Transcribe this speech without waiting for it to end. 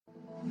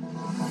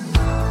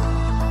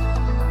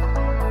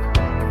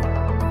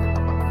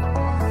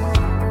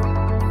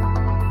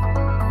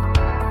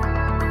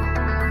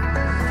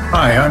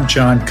Hi, I'm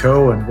John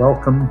Coe, and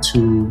welcome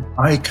to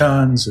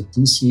Icons of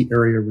DC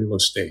Area Real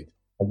Estate,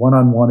 a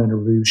one-on-one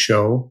interview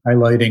show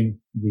highlighting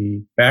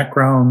the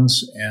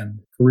backgrounds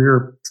and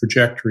career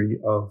trajectory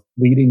of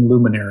leading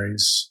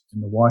luminaries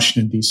in the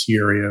Washington, D.C.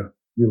 area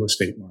real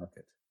estate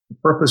market. The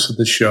purpose of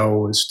the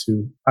show is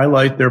to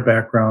highlight their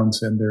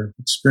backgrounds and their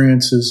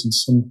experiences and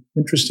some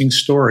interesting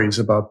stories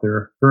about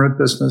their current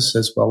business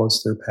as well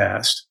as their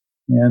past,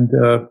 and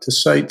to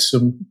cite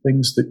some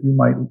things that you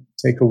might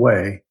take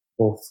away,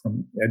 both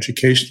from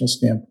educational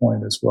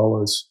standpoint as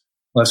well as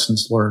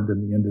lessons learned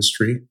in the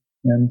industry,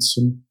 and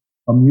some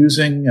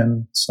amusing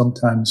and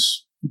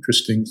sometimes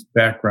interesting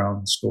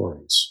background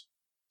stories.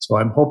 So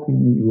I'm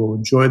hoping that you will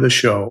enjoy the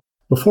show.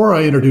 Before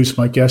I introduce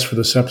my guest for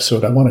this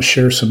episode, I want to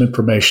share some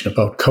information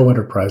about Coe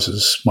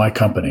Enterprises, my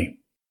company.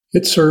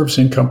 It serves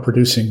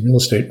income-producing real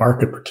estate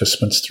market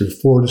participants through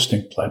 4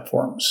 distinct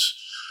platforms.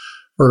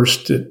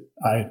 First,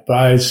 I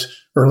advise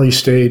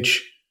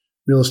early-stage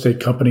real estate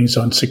companies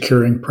on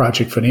securing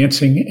project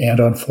financing and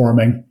on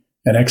forming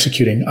and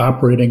executing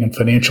operating and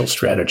financial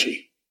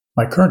strategy.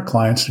 My current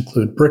clients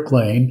include Brick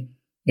Lane,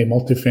 a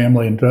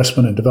multifamily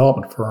investment and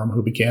development firm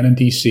who began in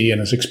D.C. and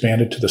has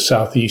expanded to the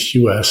Southeast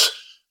U.S.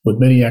 with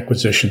many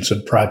acquisitions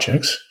and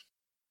projects,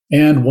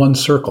 and One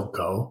Circle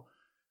Co.,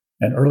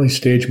 an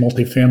early-stage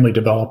multifamily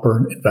developer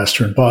and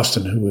investor in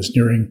Boston who is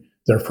nearing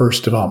their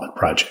first development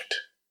project.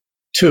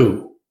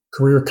 2,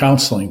 career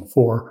counseling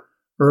for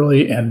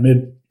early and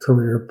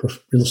mid-career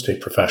real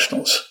estate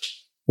professionals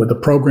with a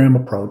program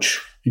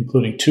approach,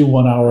 including 2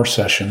 one-hour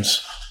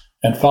sessions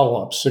and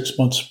follow-up 6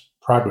 months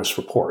progress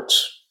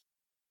reports.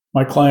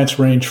 My clients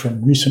range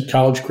from recent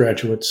college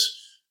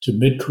graduates to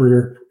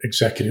mid-career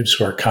executives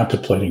who are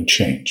contemplating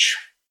change.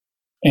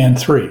 And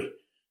 3,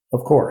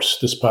 of course,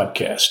 this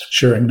podcast,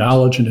 sharing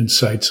knowledge and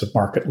insights of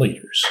market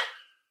leaders.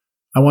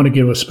 I want to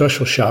give a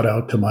special shout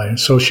out to my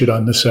associate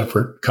on this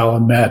effort,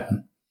 Colin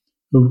Madden,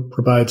 who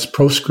provides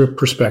proscript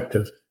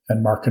perspective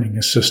and marketing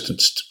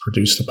assistance to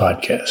produce the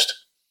podcast.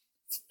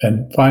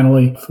 And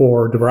finally,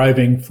 for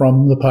deriving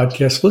from the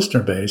podcast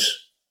listener base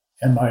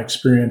and my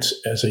experience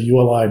as a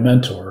ULI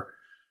mentor,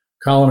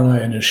 Colin and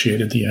I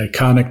initiated the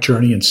iconic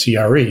Journey in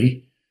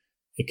CRE,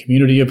 a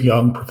community of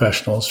young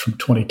professionals from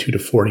 22 to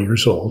 40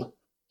 years old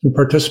who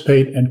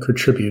participate and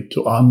contribute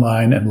to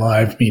online and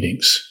live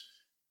meetings,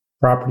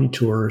 property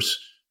tours,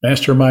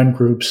 mastermind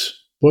groups,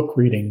 book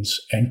readings,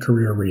 and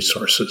career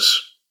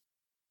resources.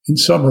 In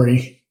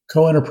summary,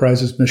 Coe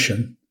Enterprises'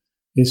 mission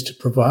is to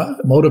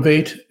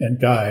motivate and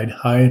guide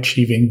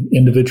high-achieving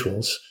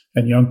individuals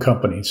and young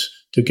companies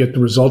to get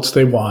the results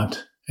they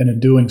want, and in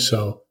doing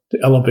so, to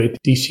elevate the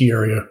D.C.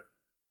 area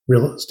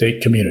real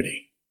estate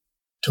community.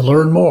 To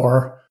learn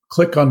more,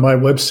 click on my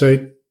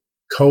website,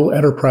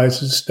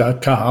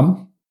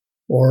 coenterprises.com,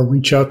 or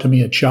reach out to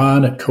me at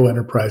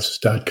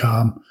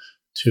john@coenterprises.com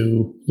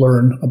to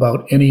learn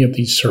about any of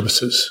these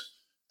services.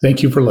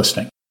 Thank you for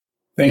listening.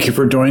 Thank you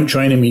for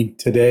joining me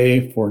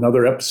today for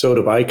another episode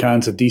of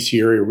Icons of DC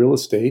Area Real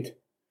Estate.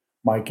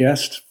 My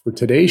guest for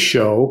today's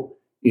show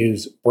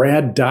is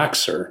Brad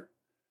Dockser.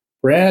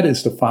 Brad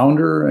is the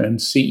founder and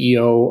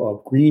CEO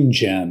of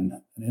GreenGen,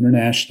 an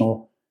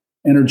international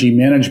energy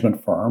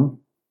management firm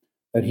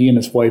that he and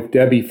his wife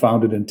Debbie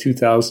founded in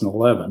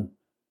 2011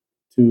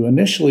 to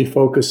initially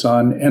focus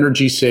on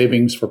energy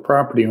savings for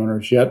property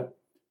owners, yet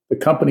the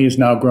company has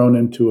now grown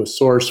into a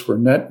source for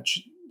net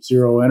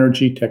zero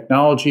energy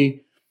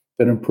technology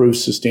that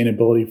improves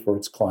sustainability for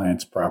its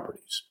clients'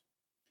 properties.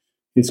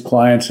 Its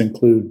clients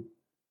include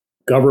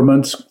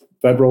governments,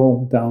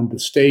 federal down to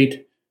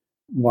state,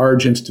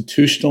 large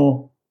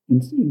institutional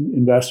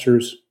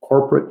investors,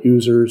 corporate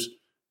users,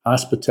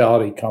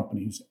 hospitality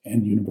companies,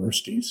 and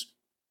universities.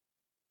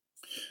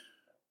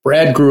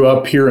 Brad grew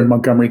up here in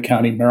Montgomery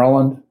County,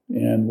 Maryland,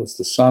 and was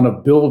the son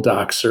of Bill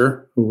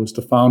Dockser, who was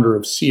the founder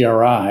of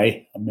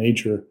CRI, a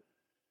major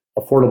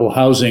affordable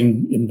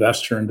housing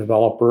investor and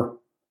developer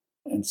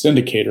and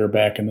syndicator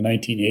back in the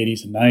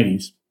 1980s and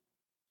 90s.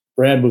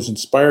 Brad was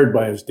inspired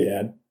by his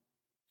dad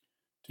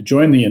to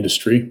join the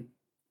industry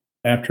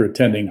after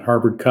attending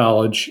Harvard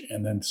College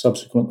and then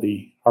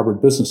subsequently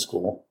Harvard Business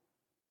School,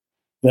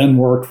 then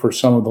worked for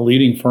some of the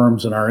leading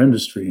firms in our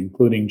industry,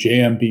 including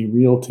JMB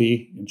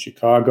Realty in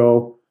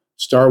Chicago,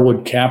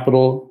 Starwood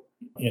Capital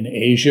in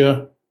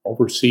Asia,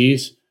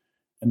 overseas,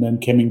 and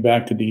then coming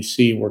back to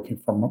DC working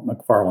for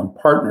McFarland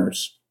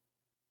Partners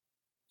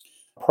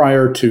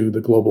prior to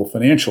the global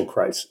financial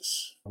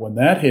crisis. When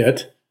that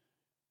hit,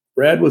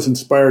 Brad was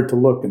inspired to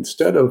look,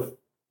 instead of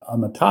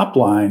on the top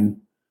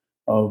line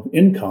of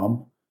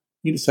income,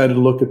 he decided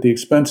to look at the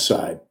expense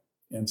side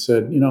and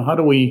said, how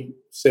do we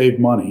save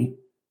money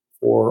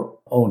for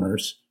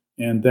owners?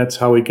 And that's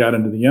how he got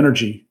into the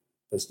energy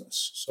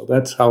business. So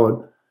that's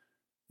how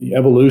the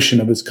evolution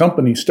of his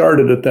company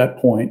started at that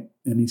point.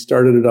 And he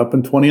started it up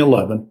in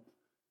 2011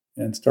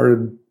 and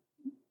started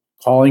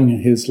calling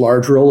his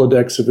large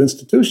Rolodex of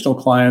institutional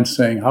clients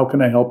saying, how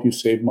can I help you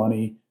save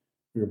money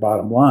for your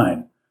bottom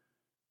line?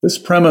 This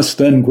premise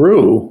then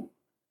grew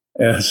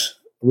as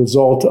a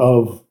result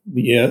of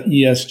the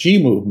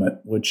ESG movement,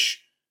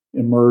 which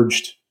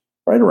emerged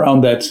right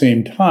around that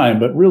same time,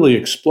 but really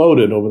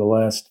exploded over the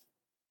last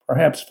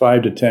perhaps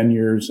 5 to 10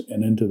 years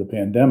and into the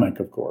pandemic,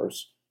 of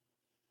course.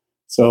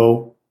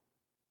 So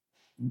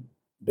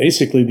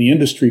basically, the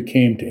industry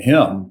came to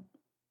him,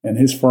 and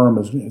his firm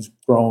has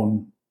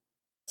grown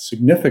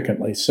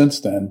significantly since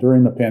then.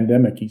 During the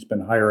pandemic, he's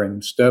been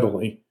hiring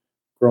steadily,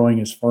 growing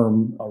his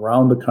firm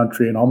around the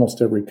country in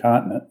almost every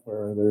continent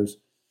where there's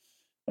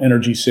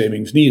energy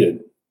savings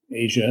needed: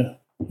 Asia,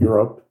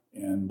 Europe,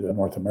 and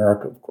North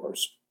America, of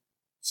course.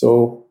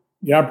 So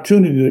the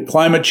opportunity that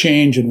climate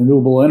change and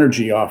renewable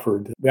energy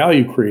offered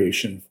value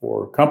creation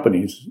for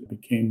companies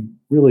became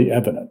really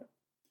evident.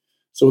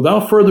 So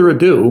without further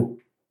ado,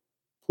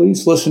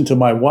 please listen to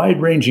my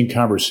wide-ranging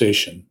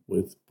conversation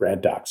with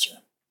Brad Dockser.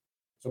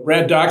 So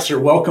Brad Dockser,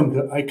 welcome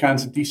to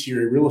Icons of DC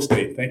Area Real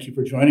Estate. Thank you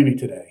for joining me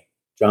today.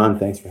 John,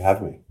 thanks for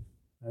having me.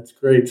 That's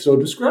great. So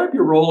describe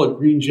your role at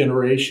Green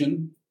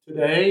Generation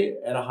today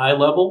at a high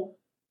level.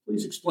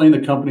 Please explain the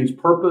company's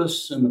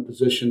purpose and the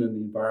position in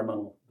the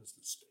environmental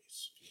business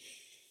space.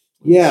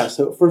 Yeah.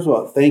 So first of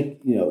all, thank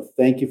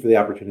you for the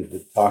opportunity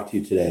to talk to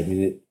you today. I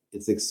mean,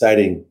 it's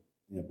exciting,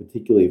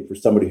 particularly for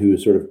somebody who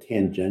is sort of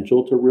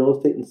tangential to real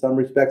estate in some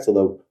respects,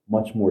 although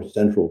much more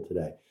central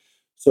today.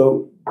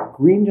 So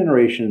Green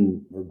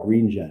Generation, or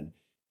Green Gen,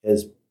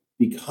 has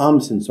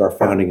become, since our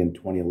founding in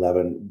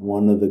 2011,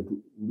 one of the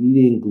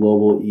leading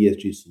global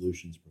ESG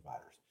solutions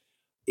providers.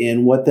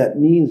 And what that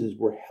means is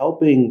we're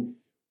helping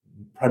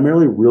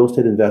primarily real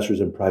estate investors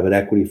and private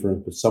equity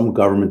firms, but some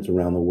governments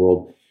around the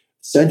world,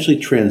 essentially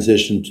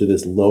transition to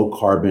this low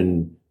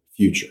carbon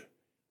future.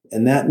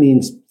 And that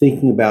means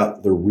thinking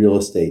about the real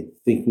estate,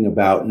 thinking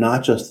about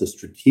not just the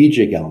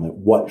strategic element,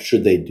 what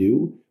should they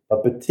do,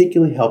 but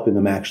particularly helping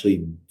them actually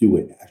do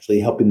it, actually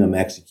helping them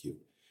execute.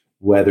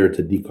 Whether it's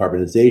a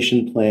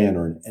decarbonization plan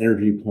or an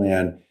energy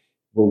plan,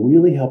 we're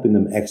really helping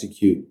them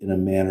execute in a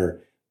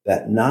manner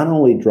that not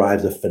only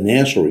drives a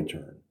financial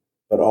return,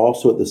 but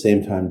also at the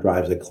same time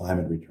drives a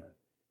climate return.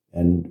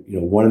 And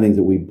one of the things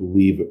that we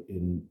believe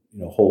in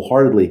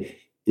wholeheartedly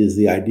is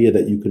the idea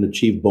that you can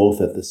achieve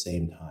both at the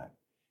same time.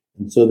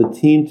 And so the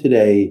team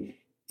today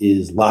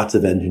is lots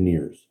of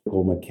engineers,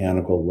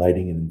 mechanical,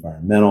 lighting and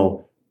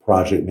environmental,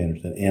 project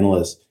managers and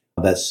analysts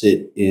that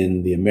sit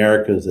in the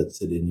Americas, that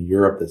sit in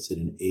Europe, that sit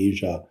in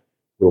Asia,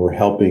 where we're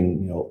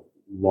helping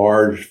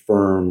large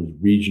firms,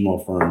 regional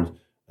firms,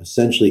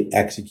 essentially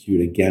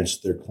execute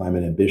against their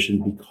climate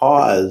ambition,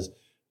 because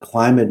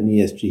climate and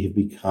ESG have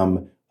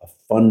become a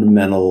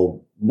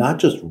fundamental, not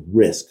just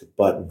risk,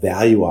 but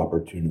value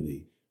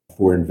opportunity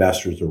for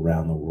investors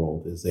around the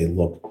world as they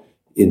look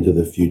into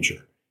the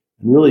future.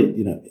 And really,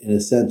 in a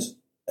sense,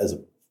 as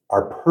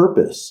our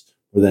purpose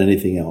more than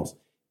anything else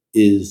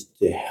is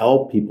to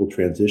help people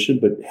transition,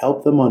 but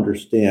help them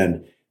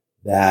understand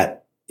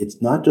that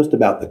it's not just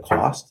about the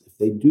cost. If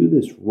they do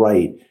this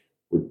right,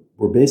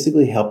 we're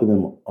basically helping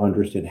them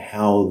understand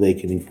how they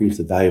can increase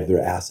the value of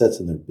their assets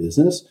and their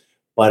business,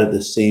 but at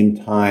the same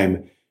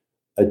time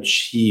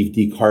achieve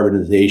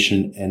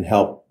decarbonization and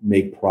help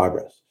make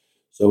progress.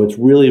 So it's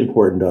really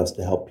important to us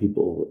to help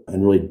people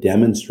and really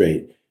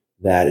demonstrate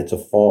that it's a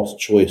false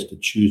choice to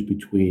choose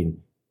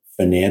between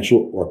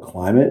financial or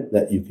climate,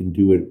 that you can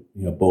do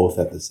it both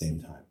at the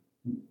same time.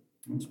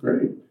 That's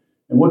great.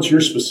 And what's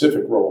your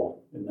specific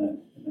role in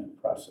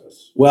that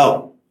process?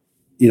 Well,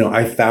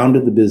 I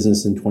founded the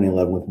business in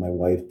 2011 with my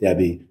wife,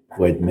 Debbie,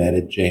 who I'd met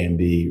at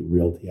J&B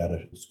Realty out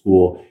of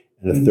school,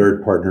 and a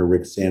third partner,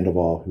 Rick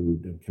Sandoval, who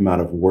had come out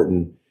of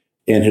Wharton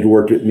and had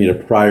worked with me at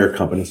a prior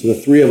company. So the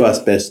three of us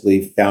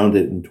basically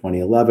founded in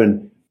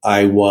 2011.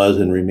 I was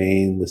and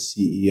remain the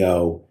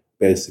CEO,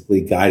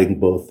 basically guiding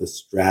both the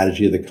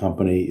strategy of the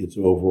company, its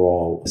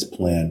overall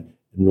plan,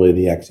 and really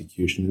the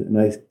execution.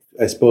 And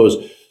I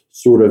suppose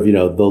sort of,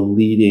 the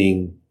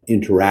leading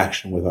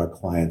interaction with our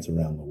clients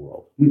around the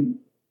world.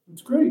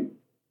 That's great.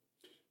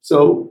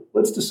 So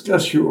let's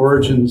discuss your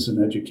origins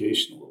and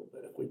education a little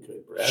bit, if we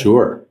could, Brad.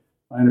 Sure.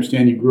 I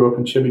understand you grew up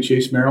in Chevy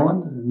Chase,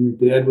 Maryland, and your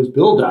dad was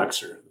Bill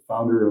Dockser, the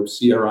founder of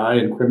CRI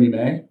and Cremie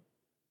May,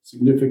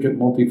 significant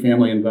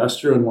multifamily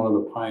investor and one of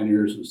the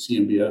pioneers of the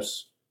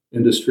CMBS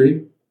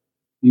industry.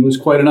 He was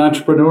quite an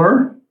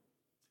entrepreneur.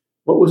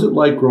 What was it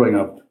like growing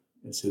up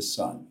as his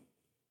son?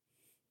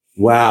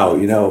 Wow,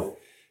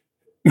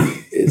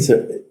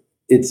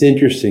 it's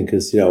interesting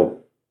because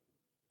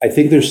I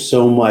think there's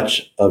so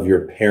much of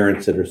your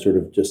parents that are sort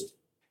of just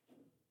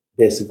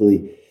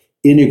basically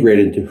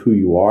integrated into who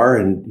you are,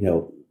 and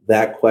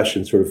that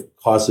question sort of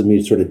causes me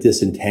to sort of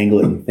disentangle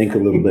it and think a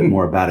little bit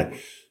more about it.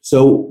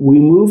 So we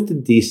moved to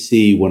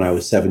DC when I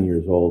was 7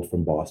 years old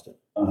from Boston.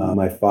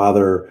 My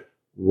father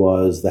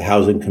was the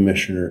housing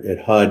commissioner at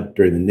HUD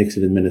during the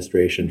Nixon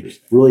administration,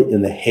 really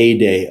in the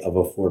heyday of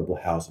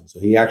affordable housing. So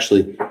he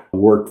actually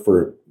worked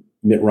for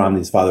Mitt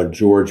Romney's father,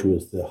 George, who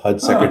was the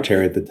HUD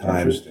secretary at the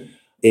time.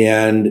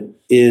 And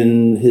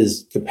in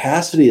his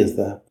capacity as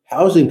the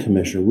housing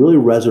commissioner, really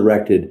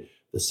resurrected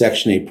the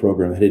Section 8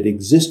 program that had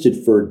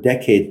existed for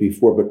decades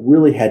before, but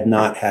really had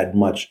not had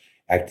much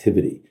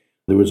activity.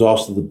 There was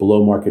also the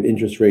below market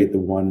interest rate, the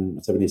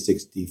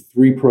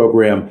 176D3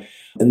 program.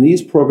 And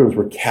these programs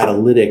were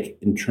catalytic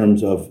in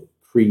terms of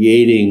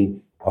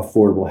creating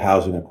affordable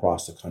housing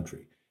across the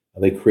country.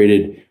 They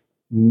created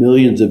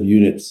millions of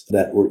units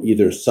that were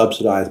either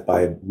subsidized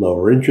by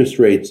lower interest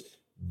rates.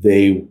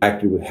 They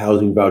acted with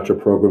housing voucher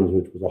programs,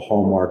 which was a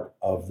hallmark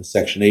of the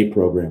Section 8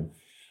 program.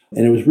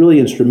 And it was really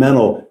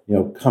instrumental,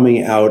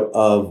 coming out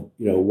of,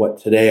 what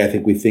today I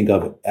think we think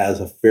of as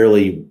a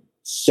fairly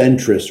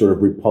centrist sort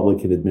of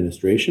Republican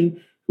administration,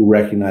 who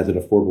recognized that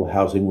affordable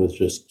housing was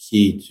just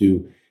key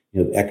to,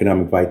 the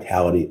economic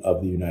vitality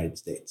of the United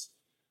States.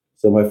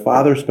 So my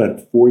father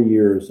spent 4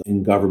 years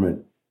in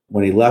government.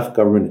 When he left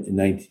government in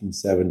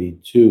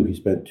 1972, he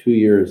spent 2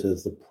 years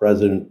as the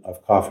president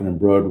of Coffin &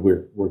 Broad.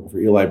 We're working for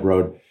Eli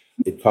Broad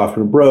at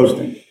Coffin &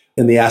 Broad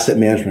in the asset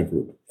management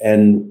group.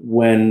 And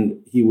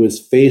when he was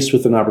faced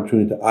with an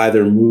opportunity to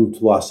either move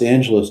to Los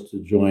Angeles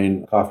to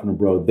join Coffin &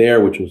 Broad there,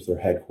 which was their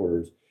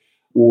headquarters,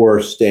 or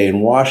stay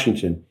in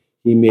Washington,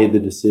 he made the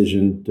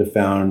decision to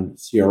found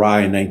CRI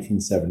in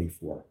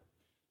 1974.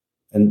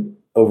 And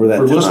over that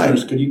For time,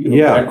 listeners, could you give a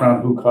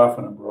background who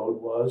Coffin &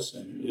 Broad was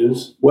and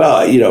is?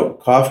 Well,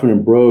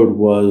 Coffin & Broad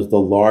was the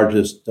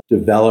largest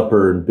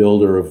developer and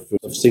builder of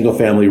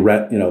single-family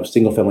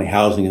single-family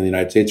housing in the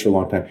United States for a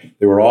long time.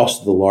 They were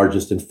also the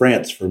largest in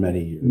France for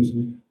many years.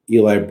 Mm-hmm.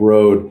 Eli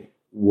Broad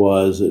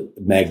was a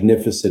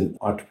magnificent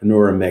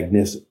entrepreneur, a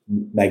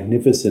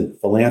magnificent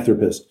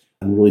philanthropist,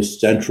 and really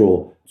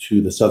central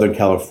to the Southern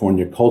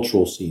California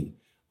cultural scene.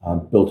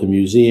 Built a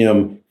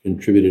museum,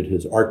 contributed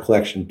his art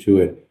collection to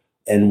it,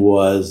 and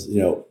was,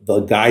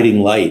 a guiding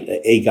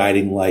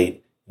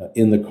light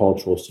in the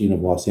cultural scene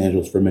of Los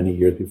Angeles for many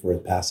years before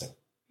his passing.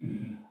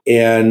 Mm-hmm.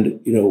 And,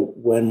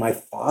 when my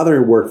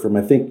father worked for him,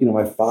 I think,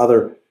 my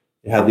father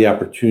had the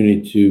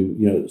opportunity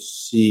to,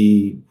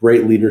 see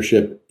great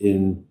leadership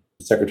in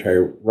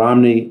Secretary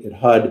Romney at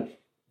HUD,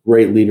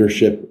 great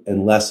leadership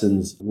and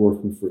lessons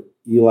working for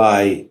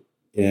Eli.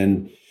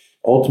 And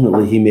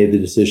ultimately, he made the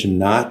decision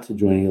not to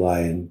join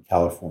Eli in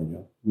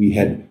California. We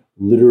had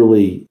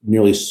literally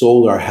nearly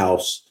sold our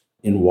house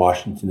in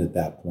Washington at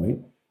that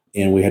point,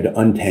 and we had to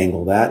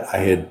untangle that.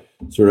 I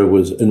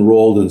was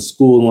enrolled in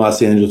school in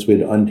Los Angeles. We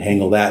had to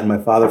untangle that. And my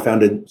father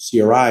founded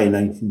CRI in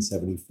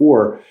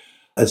 1974,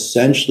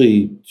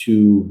 essentially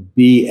to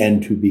be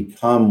and to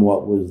become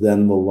what was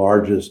then the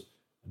largest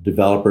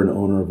developer and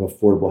owner of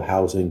affordable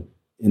housing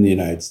in the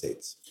United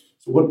States.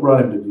 So what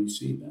brought him to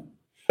D.C. then?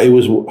 It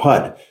was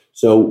HUD.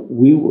 So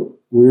we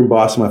were in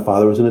Boston. My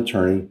father was an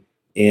attorney.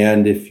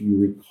 And if you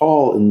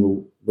recall,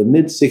 in the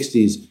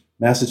mid-'60s,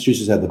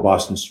 Massachusetts had the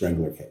Boston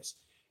Strangler case.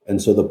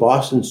 And so the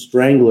Boston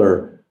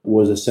Strangler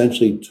was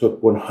essentially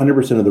took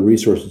 100% of the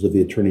resources of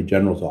the Attorney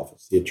General's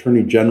office. The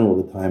Attorney General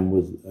at the time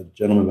was a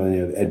gentleman by the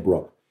name of Ed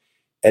Brooke.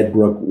 Ed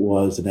Brooke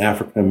was an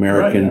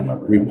African-American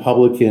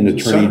Republican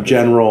Attorney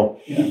General.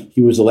 Yeah.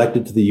 He was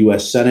elected to the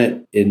U.S.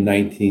 Senate in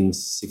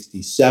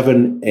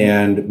 1967,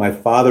 and my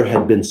father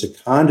had been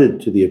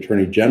seconded to the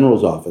Attorney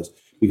General's office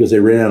because they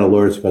ran out of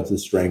lawyers because of the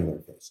Strangler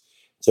case.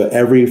 So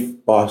every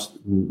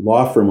Boston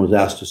law firm was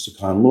asked to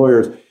second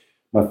lawyers.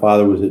 My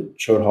father was at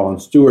Choate Hall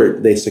and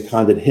Stewart. They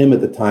seconded him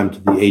at the time to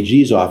the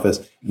AG's office,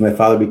 and my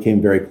father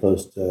became very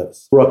close to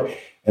Brooke.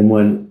 And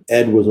when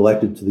Ed was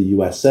elected to the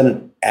U.S.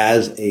 Senate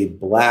as a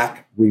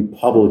Black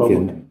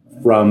Republican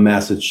from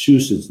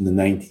Massachusetts in the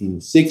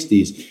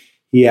 1960s,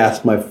 he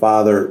asked my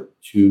father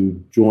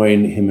to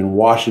join him in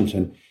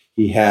Washington.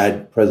 He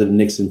had President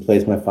Nixon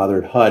place my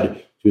father at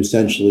HUD to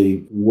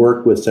essentially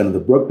work with Senator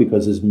Brooke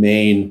because his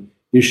main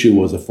issue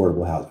was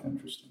affordable housing.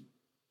 Interesting.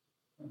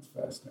 That's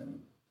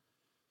fascinating.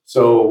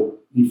 So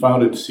he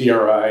founded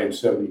CRI in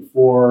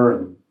 74,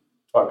 and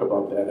talk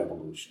about that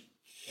evolution.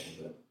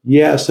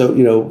 Yeah,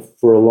 so,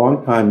 for a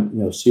long time,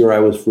 CRI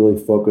was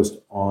really focused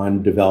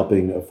on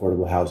developing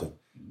affordable housing.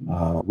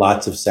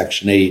 Lots of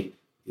Section 8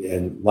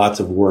 and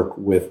lots of work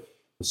with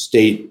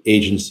state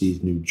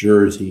agencies, New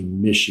Jersey,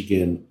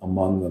 Michigan,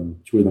 among them,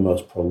 two of the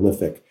most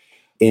prolific.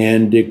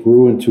 And it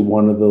grew into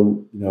one of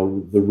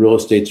the real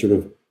estate sort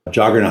of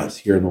juggernauts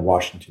here in the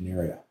Washington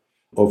area.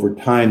 Over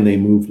time, they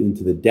moved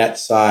into the debt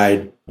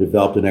side,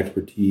 developed an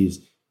expertise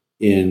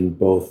in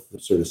both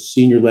sort of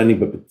senior lending,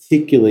 but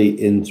particularly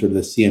in sort of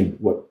the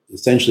what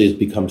essentially has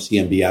become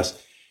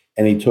CMBS.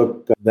 And he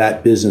took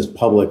that business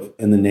public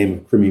in the name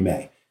of Crimmy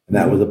May. And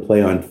that was a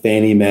play on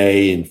Fannie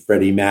Mae and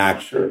Freddie Mac,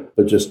 sure,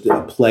 but just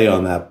a play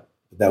on that.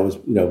 That was,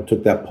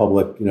 took that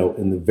public,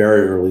 in the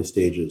very early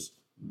stages.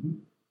 Mm-hmm.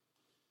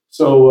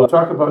 So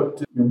talk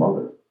about your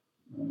mother.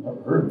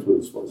 Her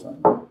influence was on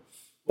you.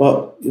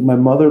 Well, my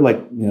mother,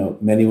 like,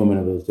 many women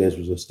of those days,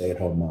 was a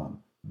stay-at-home mom.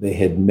 They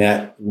had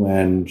met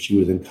when she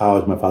was in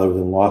college. My father was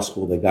in law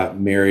school. They got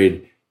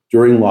married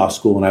during law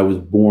school, and I was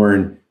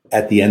born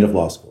at the end of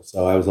law school.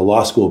 So I was a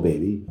law school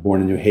baby,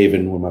 born in New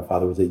Haven when my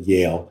father was at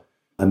Yale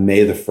on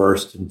May the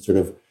 1st. And sort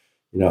of,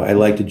 I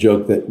like to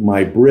joke that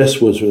my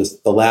bris was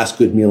the last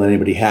good meal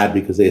anybody had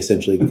because they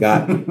essentially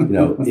got,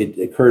 it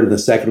occurred in the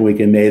second week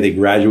in May. They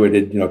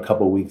graduated, a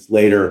couple of weeks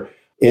later.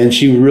 And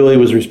she really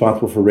was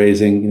responsible for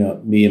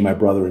raising, me and my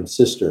brother and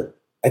sister.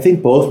 I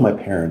think both my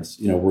parents,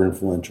 were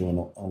influential in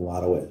a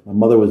lot of ways. My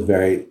mother was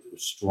very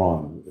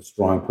strong, a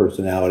strong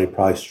personality,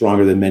 probably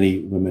stronger than many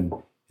women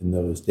in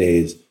those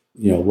days,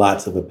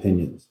 lots of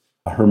opinions.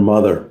 Her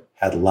mother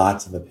had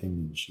lots of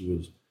opinions.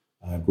 She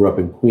grew up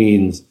in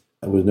Queens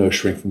and was no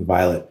shrinking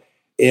violet.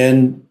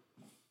 And,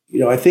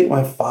 I think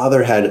my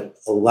father had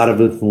a lot of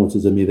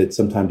influences on me that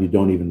sometimes you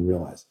don't even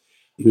realize.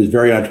 He was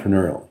very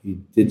entrepreneurial. He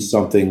did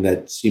something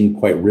that seemed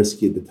quite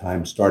risky at the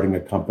time, starting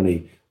a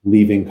company,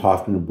 leaving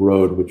Kaufman and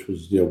Broad, which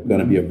was going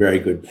to be a very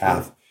good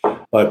path,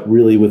 but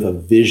really with a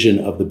vision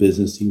of the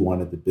business he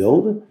wanted to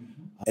build.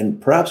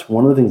 And perhaps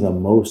one of the things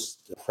I'm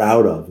most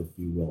proud of, if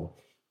you will,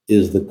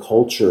 is the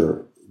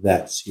culture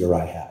that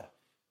CRI had.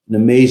 An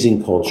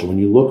amazing culture. When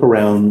you look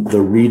around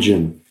the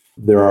region,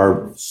 there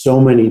are so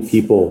many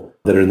people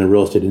that are in the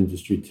real estate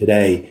industry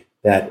today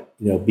that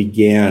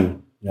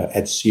began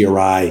at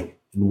CRI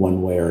in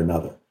one way or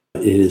another.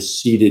 It has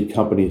seeded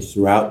companies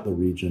throughout the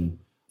region.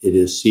 It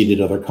has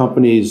seeded other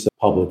companies,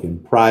 public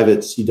and private.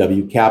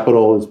 CW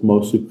Capital is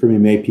mostly Creamy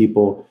May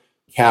people.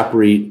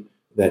 CapREIT,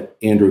 that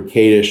Andrew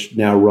Kadish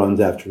now runs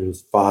after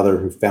his father,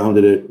 who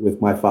founded it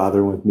with my father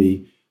and with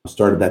me,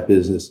 started that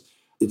business.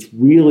 It's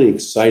really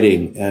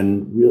exciting,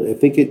 and really, I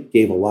think it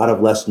gave a lot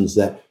of lessons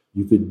that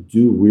you could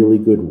do really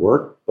good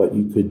work, but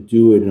you could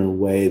do it in a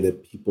way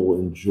that people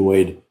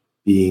enjoyed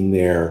being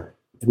there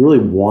and really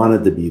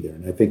wanted to be there.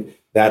 And I think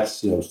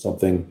that's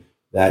something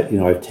that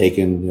I've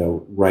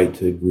taken right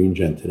to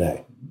GreenGen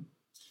today.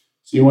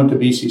 So you went to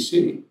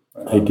BCC.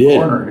 I did.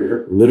 Corner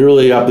here,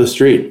 literally up the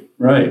street.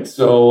 Right.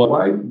 So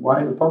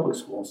why the public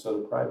school instead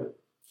of private?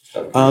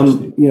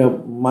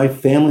 My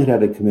family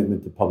had a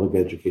commitment to public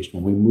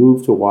education. When we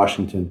moved to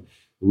Washington,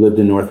 we lived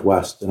in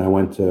Northwest, and I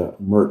went to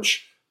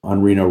Murch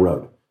on Reno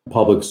Road,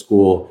 public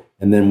school.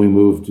 And then we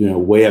moved,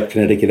 way up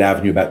Connecticut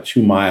Avenue, about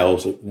 2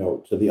 miles,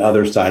 to the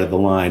other side of the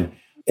line.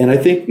 And I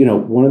think,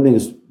 one of the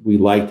things we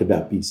liked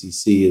about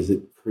BCC is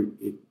it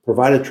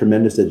provided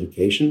tremendous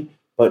education,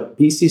 but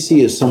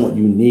BCC is somewhat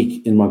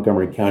unique in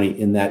Montgomery County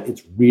in that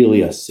it's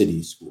really a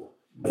city school.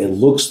 It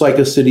looks like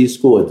a city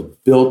school. It's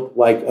built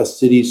like a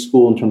city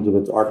school in terms of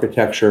its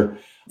architecture,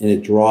 and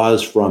it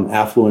draws from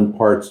affluent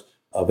parts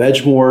of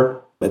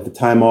Edgemoor at the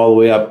time all the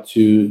way up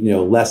to,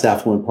 less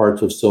affluent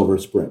parts of Silver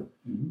Spring.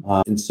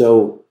 Mm-hmm. And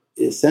so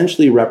it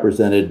essentially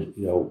represented,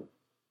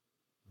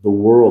 the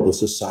world, the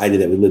society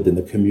that we lived in,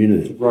 the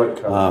community. Right.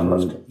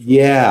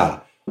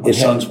 Yeah. My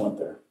sons went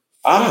there.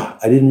 I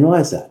didn't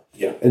realize that.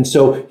 Yeah. And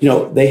so,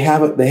 they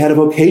had a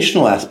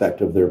vocational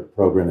aspect of their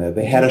program there.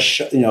 They had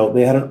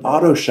they had an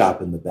auto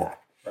shop in the back,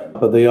 right.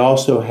 But they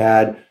also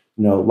had,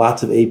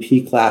 lots of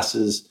AP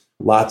classes,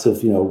 lots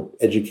of,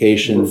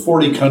 education. There were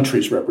 40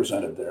 countries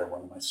represented there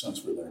when my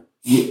sons were there.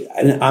 Yeah,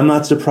 and I'm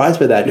not surprised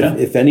by that. Yeah.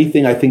 If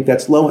anything, I think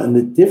that's low. And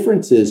the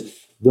difference is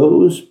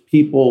those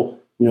people,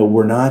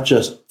 were not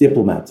just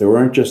diplomats. They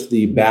weren't just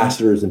the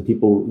ambassadors and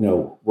people,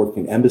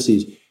 working in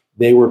embassies.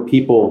 They were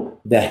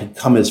people that had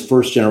come as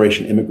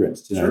first-generation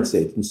immigrants to the United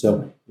States. And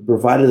so it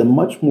provided a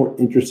much more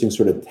interesting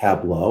sort of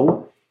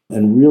tableau.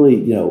 And really,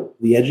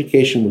 the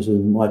education was as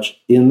much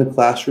in the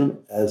classroom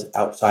as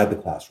outside the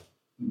classroom.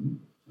 Mm-hmm.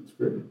 That's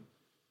great.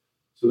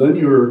 So then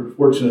you were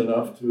fortunate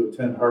enough to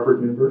attend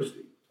Harvard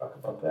University. Talk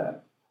about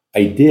that.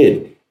 I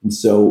did. And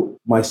so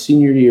my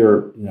senior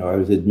year, I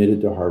was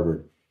admitted to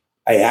Harvard.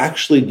 I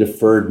actually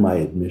deferred my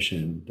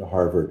admission to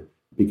Harvard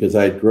because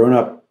I had grown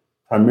up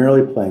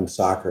primarily playing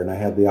soccer, and I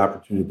had the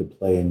opportunity to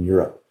play in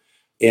Europe.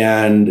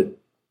 And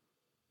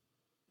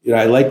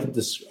I like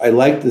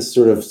to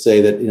sort of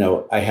say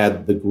that I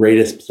had the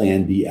greatest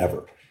plan B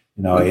ever.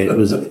 I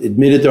was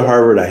admitted to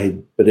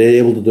Harvard, but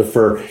able to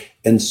defer,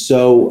 and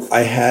so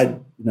I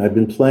had I'd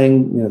been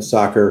playing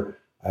soccer.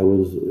 I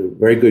was a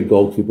very good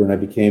goalkeeper, and I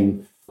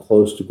became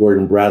close to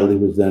Gordon Bradley,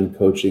 who was then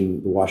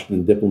coaching the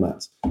Washington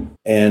Diplomats.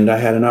 And I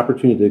had an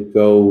opportunity to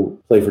go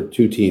play for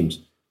 2 teams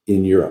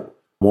in Europe.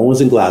 One was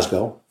in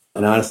Glasgow.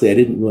 And honestly, I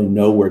didn't really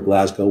know where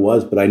Glasgow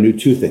was, but I knew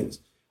 2 things.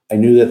 I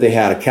knew that they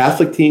had a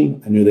Catholic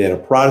team. I knew they had a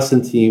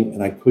Protestant team.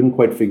 And I couldn't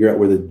quite figure out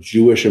where the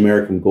Jewish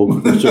American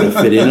goalkeeper sort of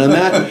fit in on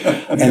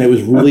that. And it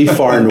was really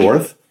far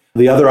north.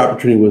 The other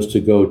opportunity was to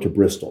go to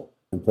Bristol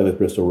and play with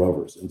Bristol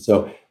Rovers. And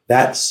so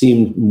that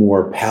seemed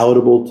more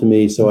palatable to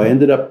me. So I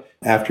ended up,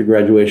 after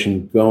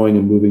graduation, going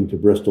and moving to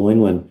Bristol,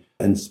 England,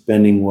 and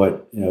spending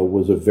what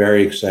was a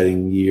very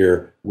exciting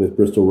year with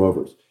Bristol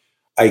Rovers.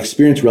 I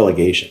experienced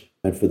relegation.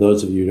 And for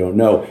those of you who don't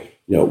know,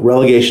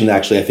 relegation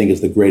actually, I think,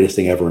 is the greatest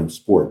thing ever in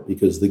sport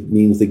because it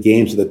means the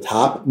games at the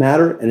top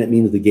matter and it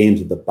means the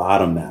games at the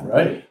bottom matter.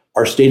 Right.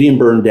 Our stadium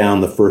burned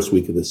down the first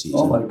week of the season.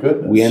 Oh, my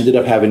goodness. We ended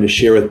up having to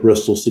share with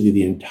Bristol City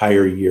the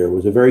entire year. It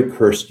was a very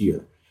cursed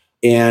year.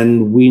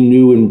 And we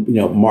knew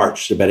in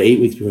March, about 8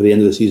 weeks before the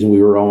end of the season,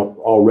 we were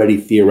already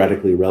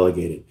theoretically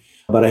relegated.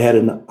 But I had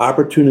an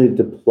opportunity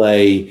to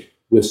play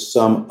with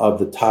some of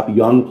the top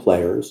young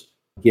players,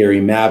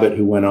 Gary Mabbott,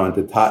 who went on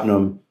to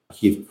Tottenham,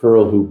 Keith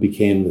Curl, who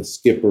became the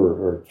skipper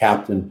or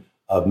captain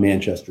of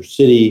Manchester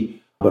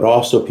City, but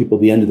also people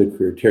at the end of the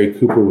career. Terry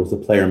Cooper was the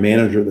player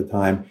manager at the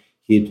time.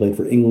 He had played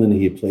for England.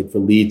 He had played for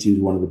Leeds. He was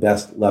one of the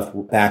best left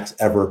backs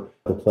ever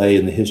to play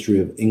in the history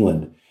of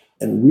England.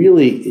 And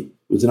really, it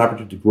was an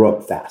opportunity to grow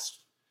up fast.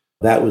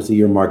 That was the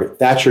year Margaret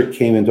Thatcher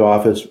came into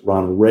office,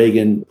 Ronald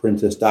Reagan,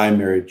 Princess Di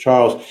married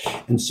Charles.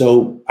 And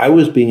so I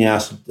was being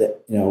asked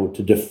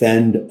to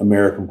defend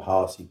American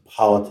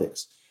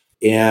politics.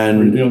 And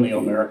were you the only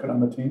American on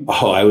the team?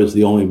 Oh, I was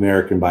the only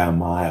American by a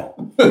mile.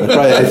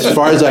 Probably, as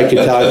far as I could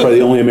tell, I was probably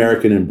the only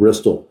American in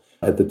Bristol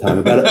at the time.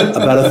 About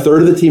a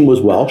third of the team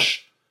was Welsh,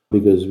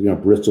 because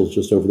Bristol's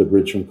just over the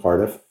bridge from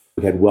Cardiff.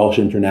 We had Welsh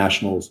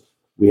internationals.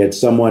 We had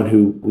someone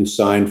who we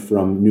signed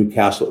from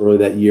Newcastle early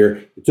that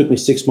year. It took me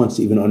 6 months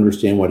to even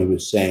understand what he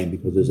was saying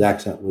because his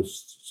accent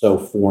was so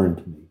foreign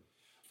to me.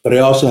 But I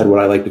also had what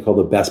I like to call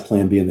the best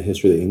plan B in the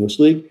history of the English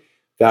League.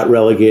 Got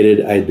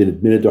relegated. I had been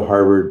admitted to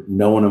Harvard.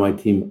 No one on my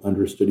team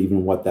understood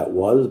even what that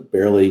was.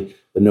 Barely.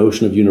 The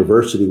notion of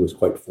university was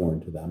quite foreign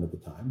to them at the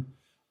time.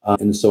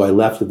 And so I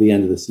left at the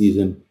end of the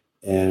season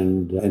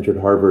and entered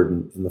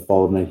Harvard in the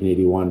fall of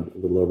 1981, a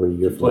little over a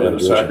year from graduation.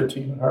 Did you play on the soccer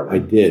team at Harvard? I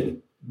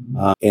did.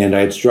 And I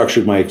had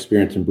structured my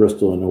experience in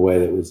Bristol in a way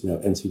that was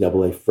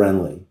NCAA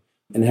friendly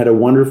and had a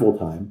wonderful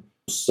time.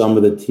 Some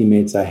of the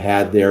teammates I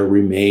had there I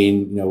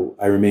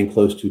remain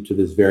close to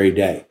this very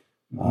day.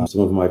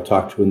 Some of them I've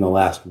talked to in the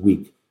last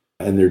week,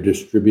 and they're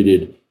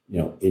distributed,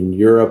 in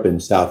Europe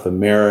and South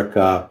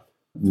America,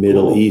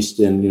 Middle East,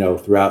 and,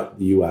 throughout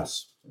the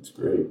U.S. That's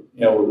great.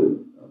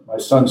 My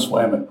son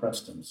swam at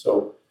Princeton,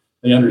 so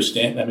they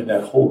understand. I mean,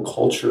 that whole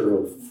culture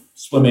of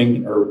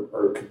swimming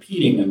or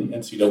competing in the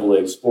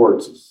NCAA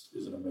sports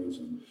is an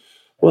amazing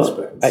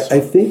aspect. Well, I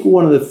think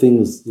one of the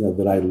things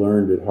that I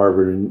learned at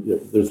Harvard,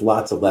 and there's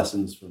lots of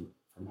lessons from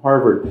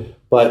Harvard,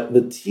 but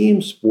the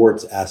team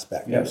sports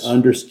aspect, yes.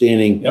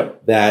 Understanding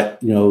that,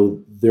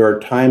 there are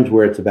times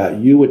where it's about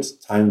you, it's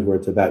times where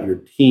it's about your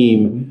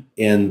team,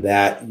 and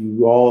that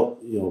you all,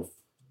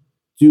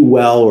 do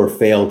well or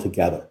fail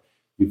together.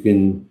 You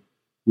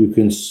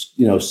can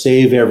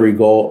save every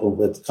goal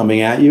that's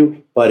coming at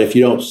you, but if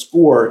you don't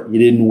score, you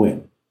didn't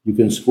win. You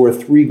can score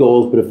 3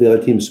 goals, but if the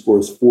other team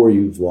scores 4,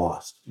 you've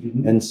lost.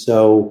 Mm-hmm. And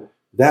so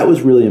that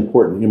was really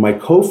important. My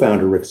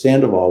co-founder, Rick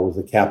Sandoval, was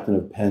the captain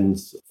of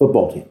Penn's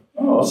football team.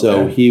 Oh, okay.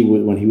 So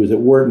when he was at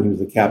Wharton, he was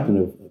the captain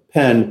of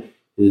Penn.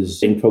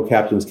 His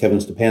co-captain was Kevin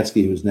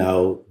Stepanski, who's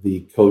now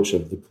the coach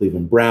of the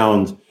Cleveland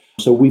Browns.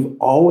 So we've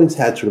always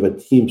had sort of a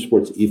team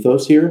sports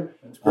ethos here.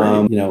 That's great.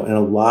 And a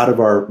lot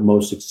of our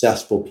most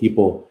successful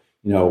people,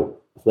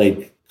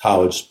 played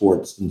college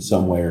sports in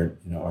some way or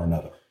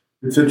another.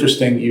 It's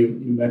interesting. You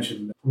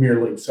mentioned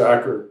Premier League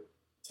soccer.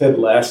 Ted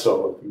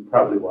Lasso, you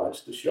probably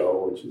watched the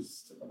show, which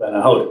has been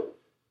out.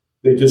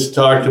 They just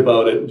talked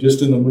about it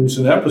just in the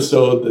recent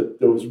episode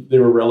that they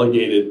were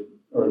relegated,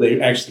 or they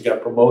actually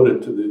got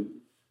promoted to the.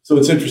 So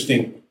it's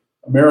interesting.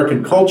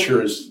 American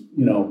culture is,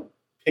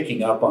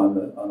 picking up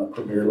on a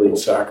Premier League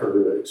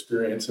soccer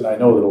experience, and I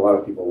know that a lot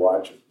of people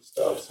watch it and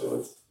stuff. So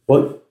it's.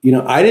 Well,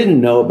 I didn't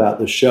know about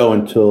the show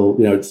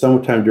until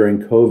sometime during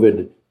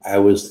COVID. I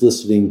was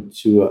listening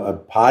to a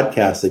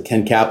podcast that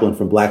Ken Kaplan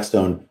from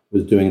Blackstone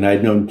was doing, and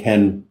I'd known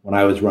Ken when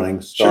I was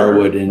running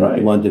Starwood in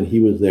London. He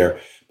was there,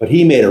 but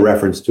he made a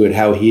reference to it,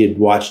 how he had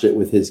watched it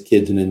with his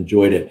kids and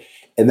enjoyed it,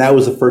 and that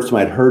was the first time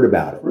I'd heard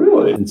about it.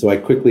 Really? And so I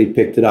quickly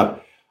picked it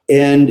up.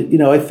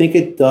 And, I think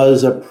it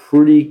does a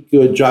pretty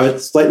good job. It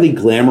slightly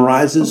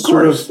glamorizes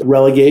sort of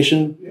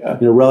relegation. Yeah.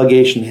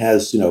 Relegation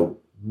has,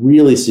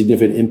 really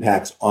significant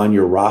impacts on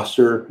your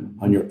roster,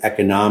 on your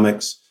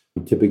economics.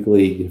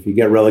 Typically, if you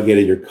get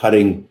relegated, you're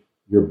cutting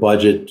your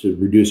budget to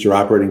reduce your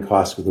operating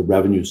costs because the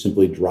revenues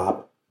simply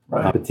drop,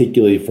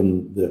 particularly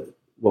from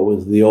what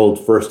was the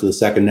old first to the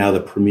second, now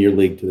the Premier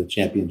League to the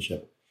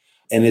Championship.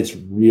 And it's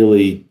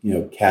really,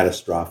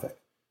 catastrophic.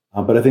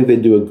 But I think they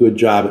do a good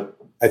job.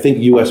 I think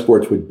U.S.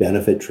 sports would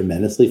benefit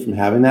tremendously from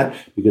having that,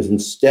 because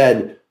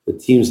instead the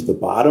teams at the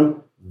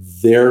bottom,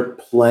 they're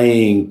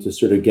playing to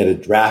sort of get a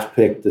draft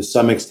pick. To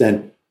some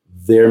extent,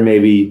 they're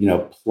maybe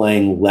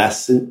playing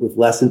with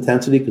less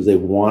intensity because they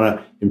want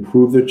to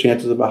improve their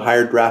chances of a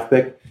higher draft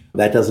pick.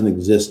 That doesn't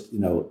exist,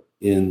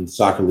 in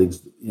soccer leagues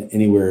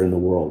anywhere in the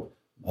world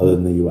other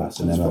than the U.S.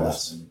 and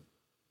MLS.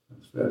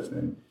 That's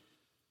fascinating.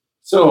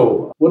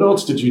 So, what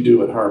else did you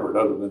do at Harvard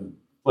other than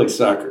play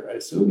soccer? I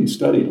assume you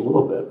studied a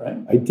little bit, right?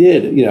 I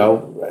did.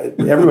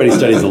 Everybody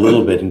studies a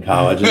little bit in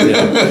college.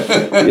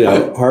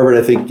 Harvard,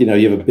 I think, you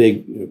have a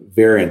big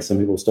variance. Some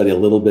people study a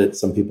little bit.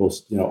 Some people,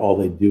 all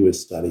they do is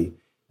study.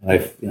 And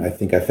I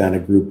think I found a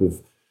group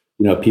of,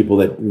 people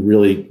that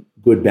really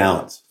good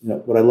balance.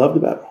 What I loved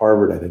about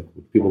Harvard, I think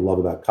what people love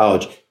about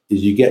college,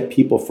 is you get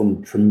people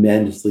from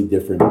tremendously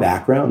different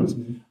backgrounds.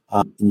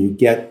 Mm-hmm. And you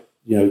get,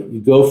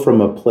 you go from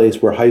a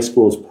place where high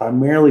school is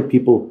primarily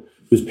people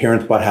whose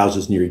parents bought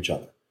houses near each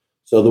other.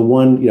 So the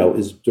one,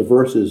 as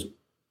diverse as,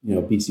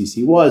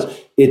 BCC was,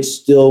 it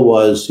still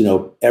was,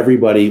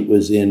 everybody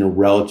was in a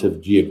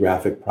relative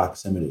geographic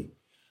proximity.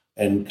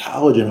 And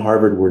college and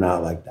Harvard were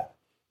not like that.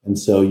 And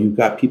so you've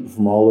got people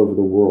from all over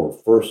the world,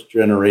 first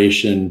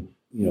generation,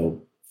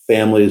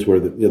 families where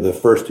they're the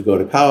first to go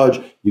to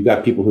college. You've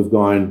got people who've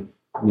gone,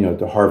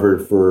 to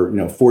Harvard for,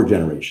 4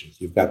 generations.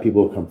 You've got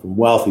people who come from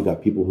wealth. You've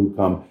got people who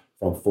come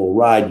from full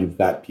ride. You've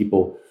got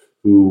people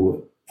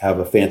who have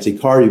a fancy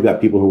car. You've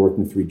got people who are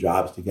working 3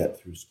 jobs to get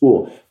through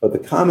school. But the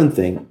common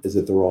thing is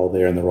that they're all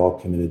there and they're all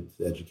committed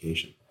to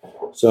education.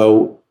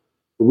 So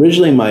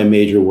originally my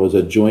major was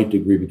a joint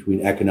degree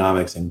between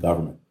economics and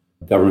government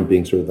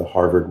being sort of the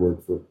Harvard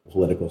word for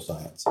political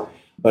science.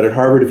 But at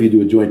Harvard, if you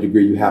do a joint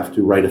degree, you have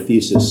to write a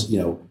thesis,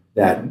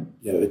 that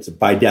it's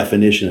by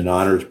definition an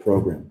honors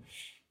program.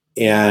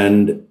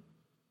 And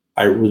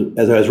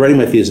as I was writing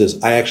my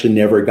thesis, I actually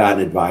never got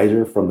an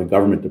advisor from the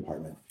government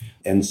department.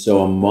 And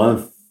so a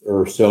month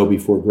or so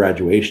before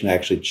graduation, I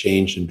actually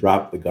changed and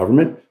dropped the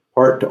government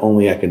part to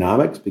only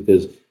economics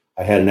because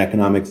I had an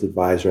economics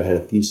advisor. I had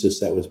a thesis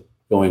that was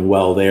going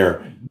well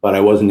there, but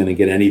I wasn't going to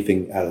get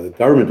anything out of the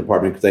government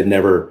department because I'd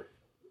never,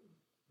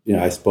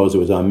 I suppose it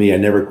was on me. I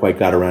never quite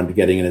got around to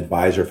getting an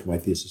advisor for my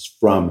thesis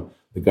from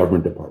the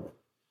government department.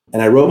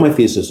 And I wrote my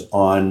thesis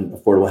on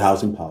affordable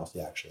housing policy,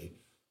 actually,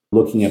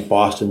 looking at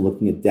Boston,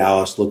 looking at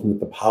Dallas, looking at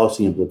the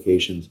policy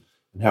implications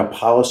and how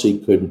policy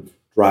could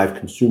drive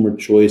consumer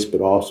choice, but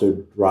also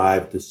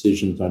drive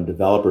decisions on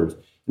developers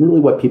and really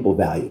what people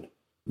valued,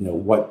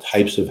 what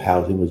types of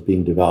housing was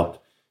being developed.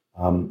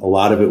 A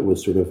lot of it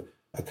was sort of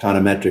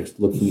econometrics,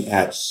 looking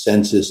at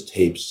census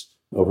tapes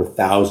over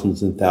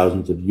thousands and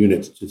thousands of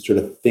units to sort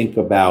of think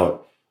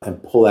about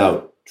and pull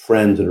out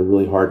trends that are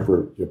really hard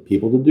for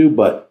people to do,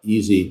 but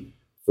easy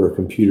for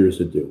computers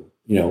to do.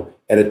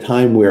 At a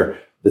time where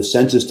the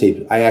census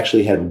tapes, I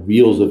actually had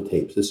reels of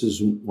tapes. This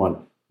is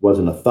one,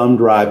 wasn't a thumb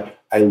drive.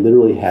 I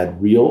literally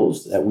had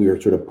reels that we were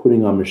sort of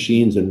putting on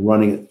machines and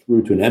running it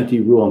through to an empty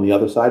reel on the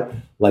other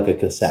side, like a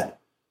cassette.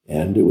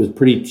 And it was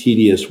pretty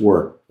tedious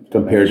work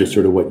compared to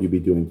sort of what you'd be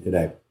doing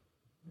today.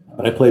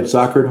 But I played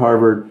soccer at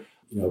Harvard,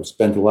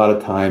 spent a lot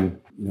of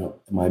time, in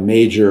my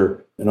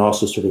major, and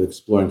also sort of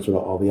exploring sort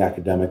of all the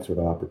academic sort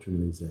of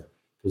opportunities there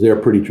because they are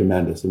pretty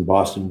tremendous. And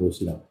Boston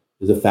was,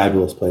 is a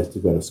fabulous place to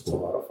go to school.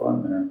 It's a lot of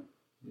fun there.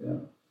 Yeah.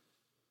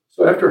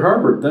 So after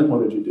Harvard, then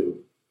what did you do?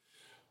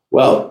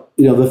 Well,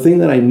 the thing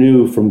that I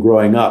knew from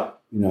growing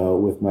up,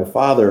 with my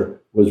father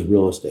was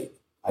real estate.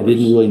 I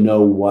didn't really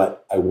know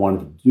what I wanted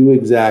to do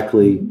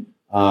exactly,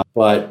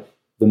 but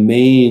the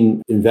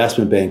main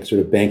investment bank, sort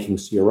of banking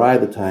CRI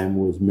at the time,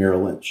 was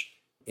Merrill Lynch.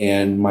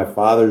 And my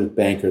father's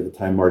banker at the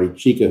time, Marty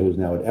Chica, who's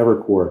now at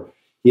Evercore,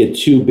 he had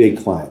 2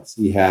 big clients.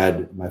 He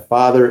had my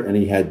father and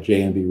he had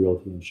J&B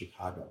Realty in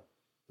Chicago.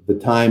 At the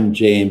time,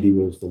 J&B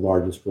was the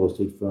largest real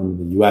estate firm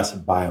in the US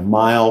by a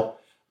mile.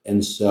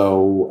 And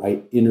so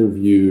I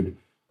interviewed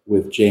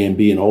with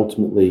J&B and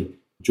ultimately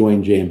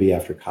joined J&B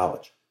after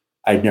college.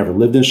 I'd never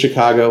lived in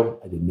Chicago.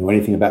 I didn't know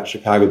anything about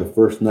Chicago. The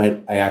first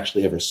night I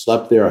actually ever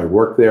slept there, I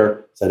worked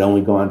there. So I'd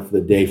only gone for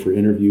the day for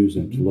interviews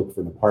and to look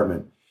for an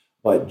apartment.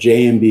 But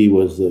J&B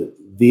was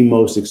the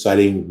most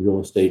exciting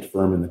real estate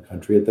firm in the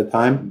country at the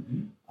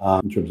time,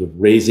 in terms of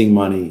raising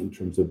money, in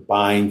terms of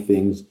buying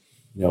things.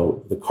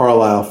 The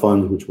Carlyle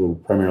funds, which were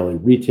primarily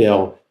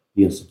retail,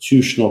 the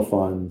institutional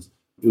funds.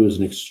 It was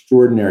an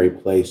extraordinary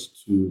place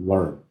to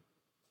learn.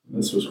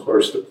 This was, of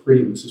course,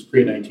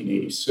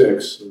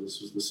 pre-1986, so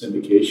this was the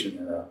syndication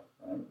era.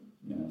 Right?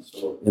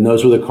 And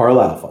those were the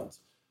Carlyle funds.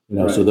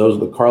 Right. So those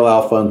the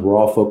Carlyle funds were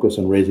all focused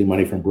on raising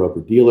money from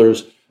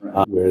broker-dealers,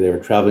 right, where they were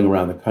traveling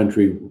around the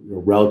country,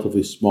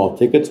 relatively small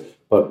tickets,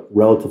 but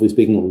relatively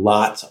speaking,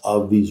 lots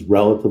of these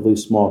relatively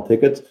small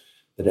tickets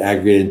that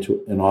aggregated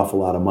into an awful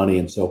lot of money.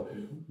 And so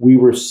we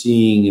were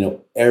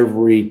seeing,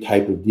 every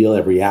type of deal,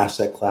 every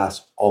asset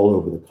class all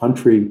over the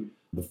country.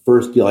 The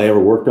first deal I ever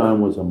worked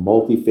on was a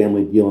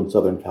multifamily deal in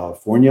Southern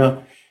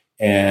California.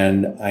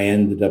 And I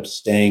ended up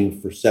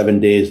staying for 7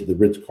 days at the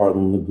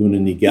Ritz-Carlton Laguna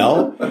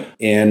Niguel.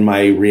 And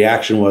my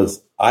reaction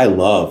was, I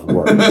love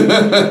work.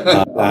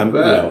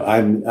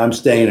 I'm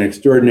staying in an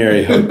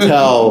extraordinary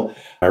hotel.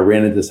 I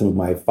ran into some of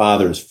my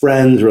father's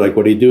friends. We're like,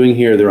 what are you doing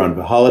here? They're on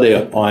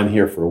holiday. Oh, I'm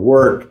here for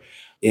work.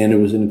 And it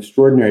was an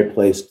extraordinary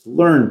place to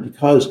learn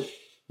because,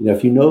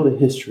 if you know the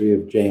history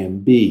of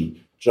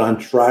J&B, John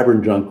Schreiber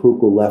and John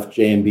Krukel left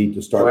J&B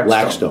to start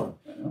Blackstone.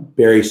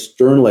 Barry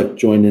Sternlicht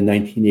joined in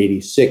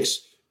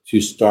 1986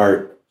 to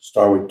start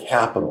Starwood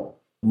Capital.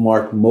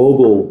 Mark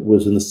Mogul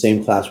was in the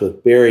same class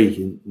with Barry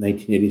in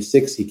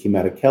 1986. He came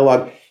out of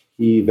Kellogg.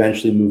 He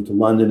eventually moved to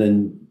London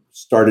and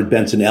started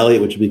Benson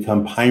Elliott, which would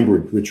become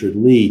Pinebridge, Richard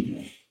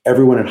Lee.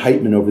 Everyone at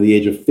Heitman over the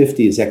age of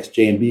 50 is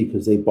ex-J&B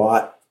because they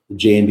bought the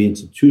J&B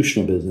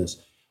institutional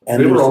business. And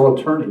they were all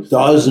attorneys.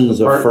 Dozens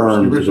of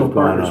firms. The original that have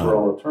gone partners on. were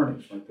all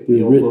attorneys. Like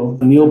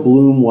Neil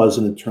Bloom was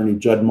an attorney.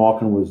 Judd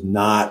Malkin was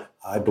not.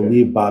 I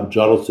believe Bob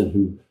Judelson,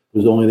 who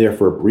was only there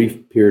for a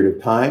brief period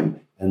of time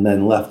and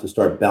then left to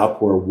start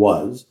Balcor,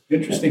 was.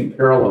 Interesting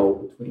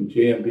parallel between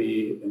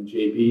J&B and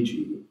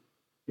JBG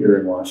here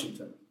in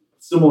Washington.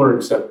 Similar,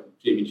 except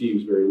JBG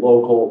was very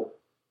local,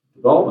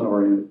 development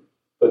oriented,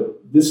 but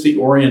the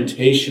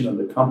orientation of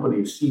the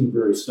company seemed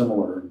very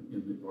similar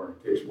in the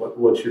orientation.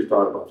 What's your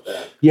thought about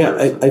that?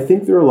 Yeah, I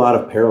think there are a lot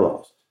of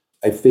parallels.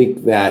 I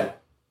think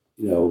that,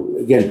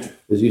 again,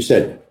 as you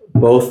said,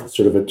 both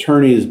sort of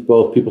attorneys,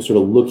 both people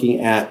sort of looking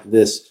at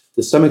this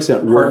to some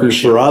extent, working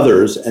for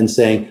others and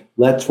saying,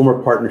 let's form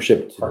a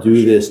partnership to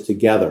do this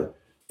together.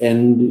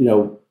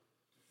 And,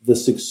 the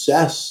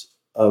success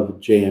of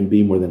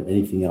JMB more than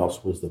anything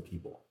else was the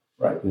people.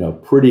 Right.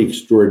 Pretty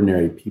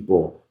extraordinary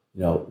people,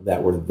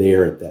 that were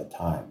there at that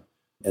time.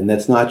 And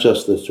that's not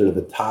just the sort of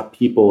the top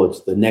people,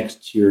 it's the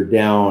next tier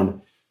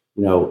down,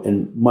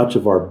 and much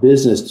of our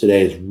business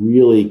today is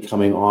really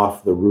coming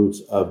off the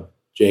roots of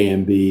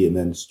JMB and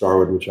then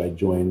Starwood, which I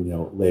joined,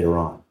 later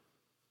on.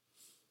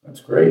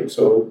 That's great.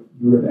 So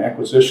you were in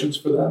acquisitions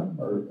for them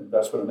or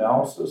investment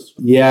analysis?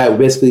 Yeah,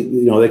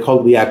 basically, they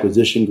called it the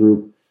acquisition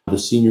group. The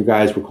senior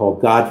guys were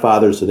called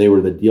Godfathers, so they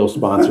were the deal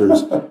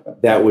sponsors.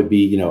 That would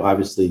be,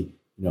 obviously,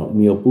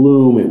 Neil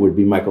Bloom. It would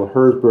be Michael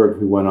Herzberg,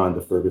 who went on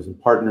to Ferguson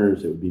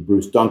Partners. It would be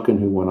Bruce Duncan,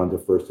 who went on to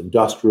First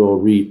Industrial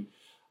REIT.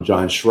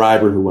 John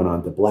Schreiber, who went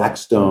on to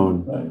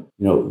Blackstone.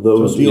 Right.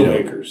 Those so deal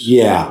makers.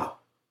 Yeah.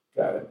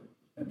 Got it.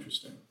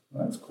 Interesting.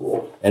 That's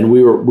cool. And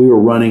we were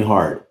running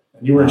hard.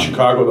 And you were in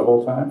Chicago the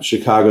whole time?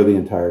 Chicago the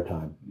entire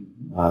time.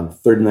 On the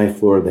 39th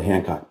floor of the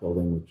Hancock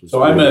building, which is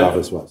where the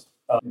office was.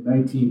 In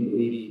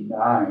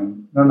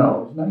 1989, it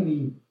was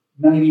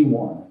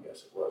 91, I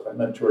guess it was. I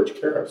met George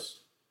Karras,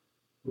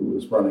 who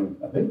was running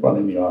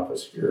the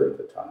office here at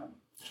the time.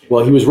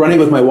 Well, he was running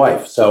with my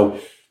wife. So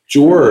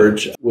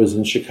George was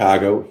in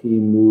Chicago. He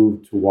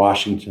moved to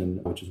Washington,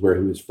 which is where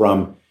he was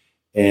from,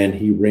 and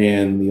he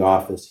ran the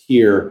office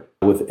here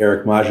with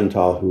Eric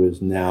Magenthal, who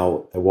is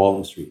now at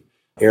Walton Street.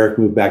 Eric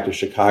moved back to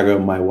Chicago.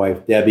 My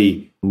wife,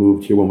 Debbie,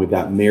 moved here when we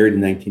got married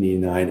in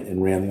 1989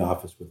 and ran the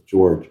office with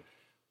George.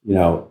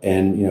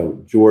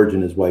 George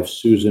and his wife,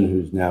 Susan,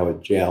 who's now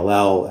at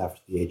JLL after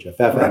the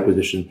HFF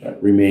acquisition,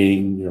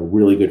 remaining,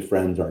 really good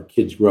friends. Our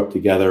kids grew up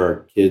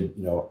together.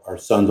 Our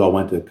sons all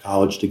went to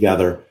college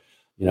together.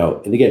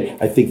 And again,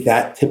 I think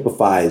that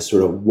typifies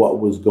sort of what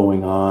was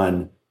going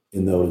on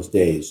in those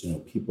days.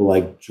 People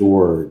like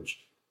George,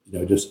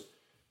 just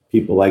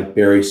people like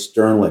Barry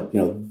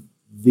Sternlicht,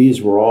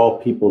 these were all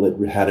people that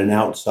had an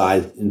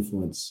outsized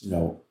influence,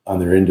 on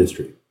their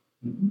industry.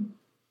 Mm-hmm.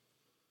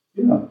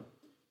 Yeah.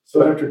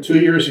 So after 2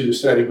 years, you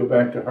decided to go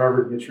back to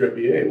Harvard and get your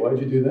MBA. Why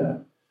did you do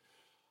that?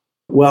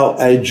 Well,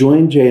 I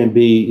joined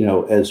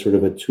JMB, as sort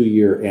of a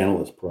 2-year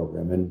analyst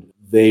program, and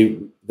they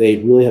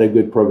really had a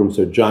good program.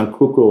 So John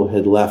Kukral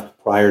had left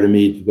prior to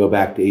me to go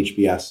back to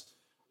HBS.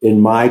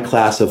 In my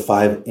class of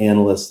 5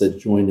 analysts that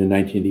joined in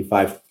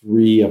 1985,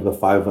 3 of the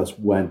 5 of us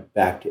went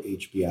back to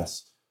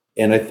HBS.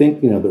 And I think,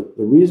 the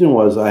reason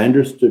was I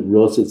understood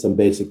real estate at some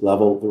basic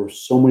level. There were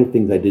so many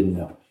things I didn't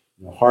know.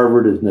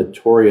 Harvard is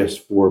notorious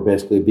for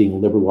basically being a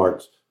liberal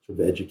arts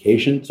sort of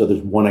education. So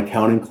there's one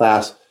accounting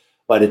class,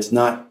 but it's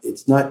not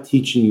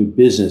teaching you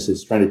business.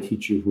 It's trying to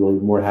teach you really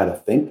more how to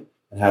think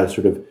and how to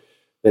sort of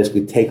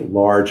basically take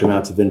large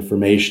amounts of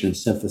information and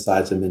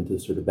synthesize them into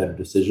sort of better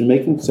decision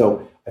making.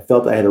 So I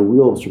felt I had a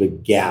real sort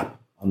of gap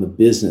on the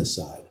business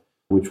side,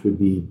 which would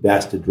be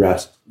best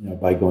addressed,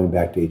 by going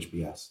back to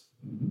HBS.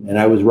 And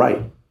I was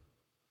right.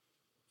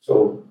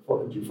 So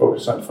did you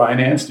focus on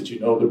finance? Did you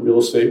know that real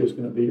estate was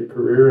going to be your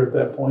career at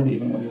that point,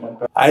 even when you went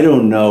back? I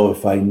don't know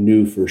if I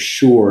knew for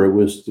sure. It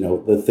was,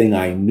 the thing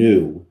I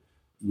knew,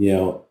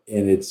 and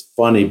it's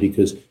funny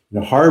because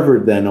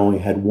Harvard then only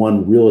had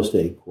one real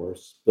estate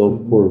course. Bill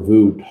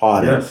Corvu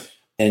taught it,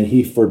 and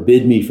he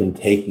forbid me from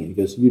taking it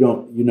because you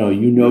know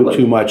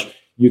too much.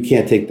 You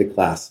can't take the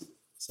class.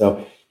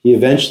 So he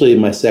eventually, in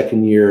my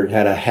second year,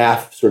 had a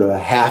half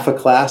a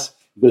class.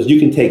 He goes, you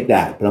can take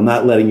that, but I'm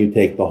not letting you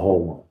take the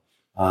whole one.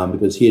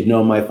 Because he had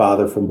known my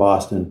father from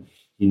Boston.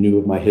 He knew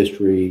of my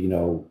history,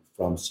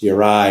 from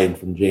CRI and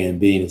from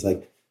JMB. And it's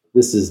like,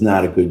 this is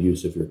not a good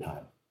use of your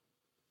time.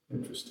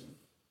 Interesting.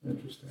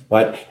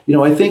 But,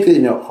 I think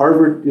that,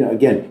 Harvard,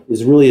 again,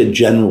 is really a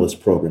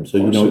generalist program. So,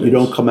 you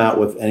don't come out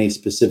with any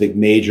specific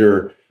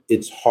major.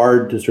 It's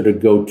hard to sort of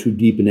go too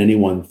deep in any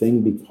one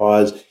thing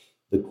because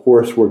the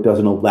coursework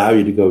doesn't allow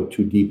you to go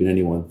too deep in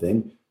any one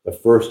thing. The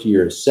first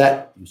year is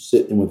set. You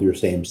sit in with your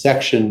same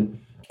section.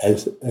 I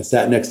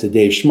sat next to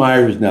Dave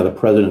Schmeier, who's now the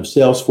president of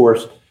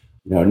Salesforce.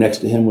 Next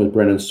to him was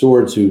Brendan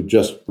Swords, who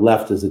just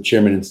left as the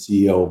chairman and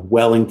CEO of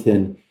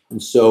Wellington.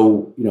 And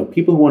so,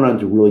 people who went on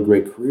to really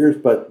great careers.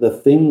 But the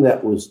thing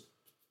that was,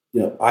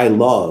 I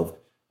loved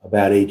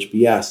about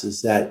HBS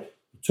is that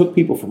it took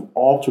people from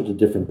all sorts of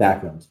different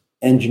backgrounds: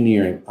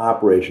 engineering,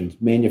 operations,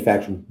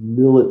 manufacturing,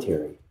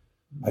 military.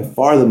 By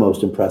far the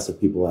most impressive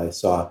people I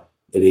saw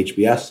at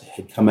HBS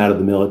had come out of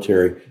the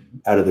military,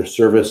 out of their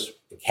service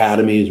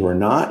academies or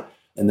not,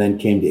 and then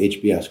came to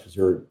HBS because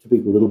they're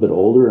typically a little bit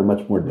older and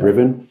much more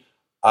driven.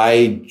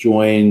 I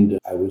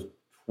was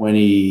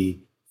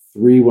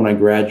 23 when I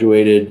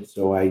graduated.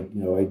 So I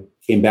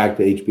came back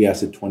to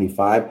HBS at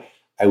 25.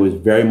 I was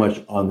very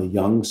much on the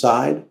young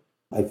side.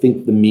 I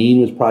think the mean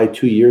was probably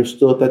 2 years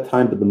still at that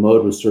time, but the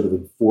mode was sort of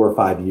like 4 or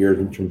 5 years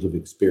in terms of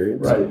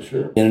experience. Right,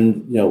 sure.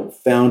 And,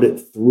 found it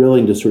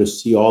thrilling to sort of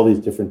see all these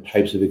different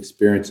types of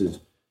experiences,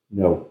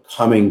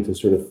 coming to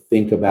sort of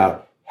think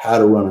about how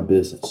to run a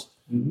business.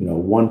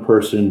 One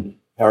person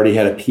already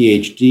had a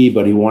PhD,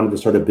 but he wanted to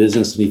start a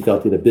business and he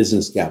felt he had a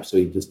business gap. So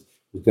he just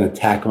was going to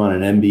tack on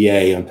an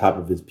MBA on top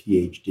of his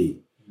PhD.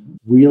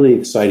 Really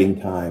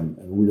exciting time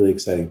and really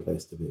exciting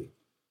place to be.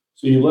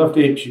 So you left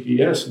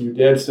HBS and your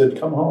dad said,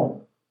 come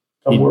home,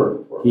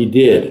 work. He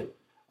did.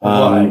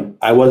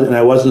 I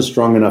wasn't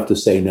strong enough to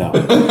say no.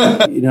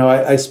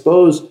 I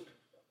suppose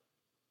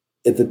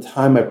at the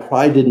time I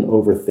probably didn't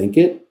overthink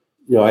it.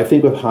 I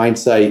think with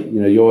hindsight,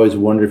 you always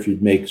wonder if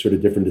you'd make sort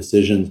of different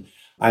decisions.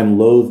 I'm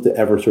loath to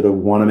ever sort of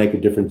want to make a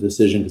different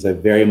decision because I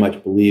very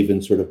much believe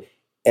in sort of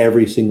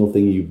every single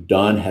thing you've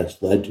done has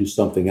led to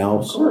something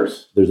else. Of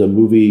course. There's a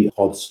movie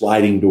called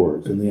Sliding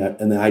Doors. And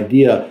the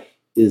idea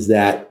is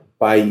that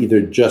by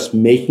either just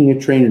making a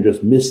train or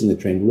just missing the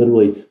train,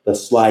 literally the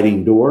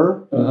sliding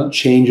door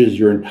changes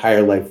your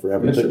entire life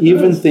forever. Yes, so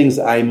even things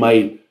I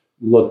might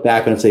look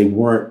back and say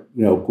weren't,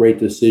 great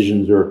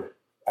decisions or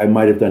I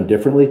might have done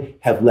differently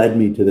have led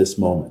me to this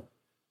moment.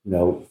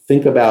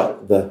 Think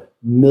about the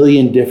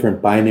million different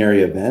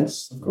binary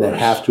events that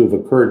have to have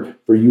occurred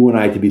for you and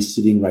I to be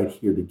sitting right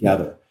here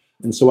together.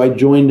 And so I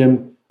joined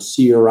him.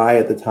 CRI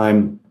at the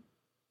time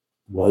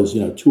was,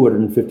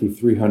 250,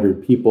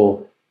 300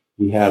 people.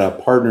 He had a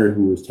partner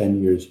who was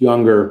 10 years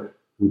younger,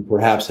 who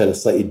perhaps had a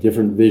slightly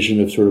different vision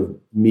of sort of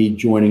me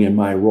joining in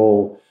my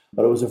role.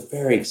 But it was a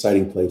very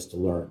exciting place to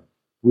learn.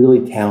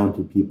 Really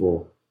talented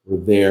people were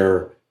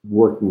there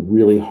working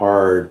really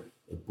hard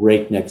at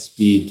breakneck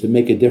speed to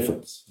make a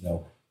difference.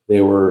 They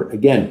were,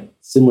 again,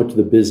 similar to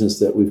the business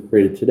that we've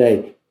created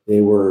today.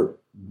 They were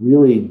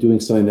really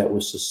doing something that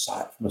was,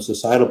 from a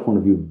societal point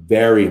of view,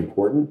 very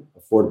important: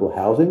 affordable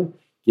housing,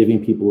 giving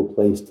people a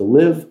place to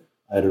live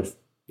that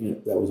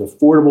was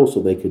affordable,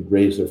 so they could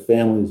raise their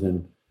families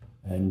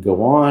and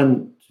go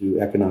on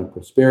to economic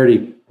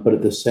prosperity. But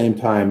at the same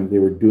time, they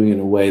were doing it in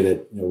a way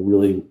that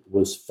really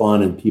was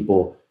fun, and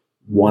people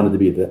wanted to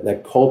be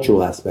that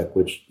cultural aspect,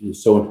 which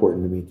is so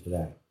important to me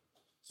today.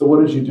 So,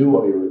 what did you do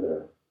while you were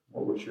there?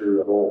 What was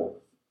your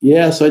role?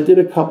 Yeah, so I did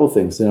a couple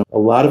things. A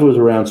lot of it was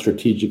around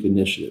strategic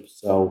initiatives.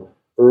 So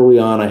early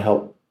on, I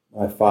helped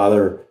my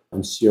father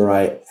and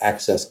CRI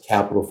access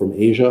capital from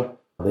Asia.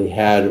 They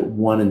had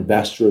one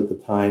investor at the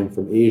time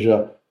from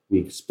Asia. We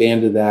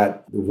expanded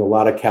that. There was a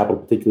lot of capital,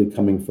 particularly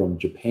coming from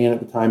Japan at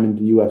the time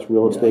into U.S.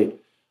 real estate.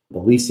 The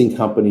leasing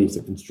companies,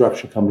 the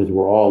construction companies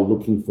were all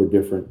looking for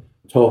different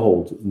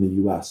toeholds in the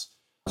U.S.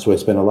 So I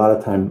spent a lot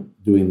of time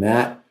doing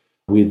that.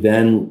 We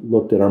then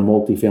looked at our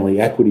multifamily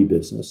equity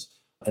business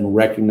and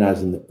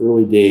recognized in the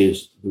early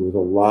days there was a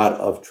lot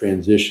of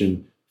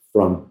transition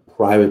from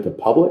private to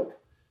public.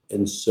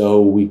 And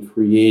so we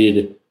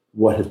created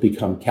what has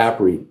become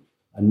CapREIT.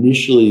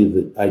 Initially,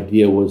 the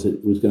idea was that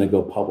it was going to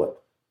go public,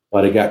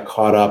 but it got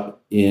caught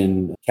up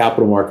in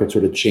capital markets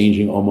sort of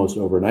changing almost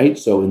overnight.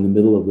 So in the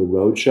middle of the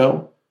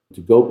roadshow,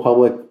 to go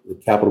public, the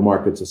capital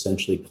markets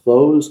essentially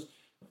closed.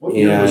 What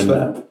year was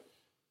that?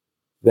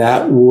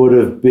 That would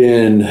have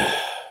been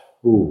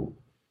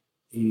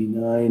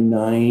 89,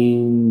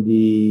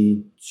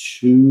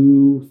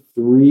 92,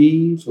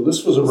 3. So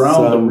this was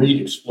around the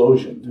REIT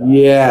explosion time.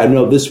 Yeah,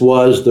 no, this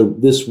was the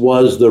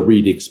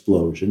REIT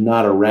explosion,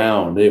 not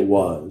around, it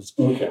was.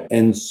 Okay.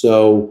 And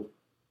so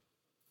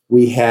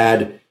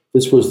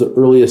this was the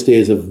earliest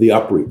days of the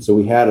UPREIT. So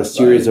we had a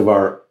series of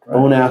our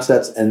own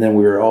assets, and then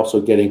we were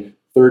also getting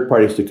third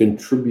parties to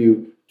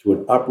contribute to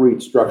an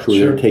UPREIT structure. Sure.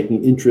 We were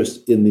taking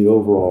interest in the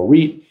overall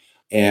REIT,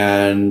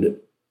 and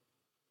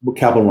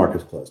capital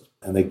markets closed.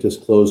 And they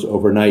just closed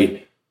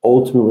overnight.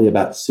 Ultimately,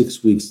 about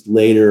 6 weeks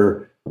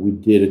later, we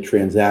did a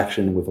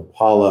transaction with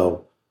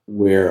Apollo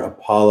where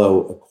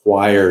Apollo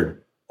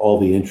acquired all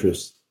the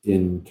interest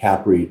in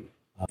CapREIT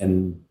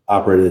and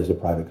operated as a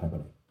private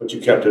company. But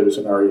you kept it as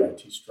an REIT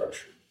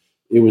structure.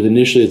 It was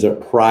initially as a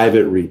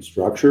private REIT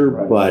structure,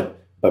 right.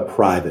 but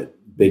private.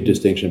 Big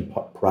distinction,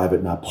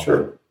 private, not public.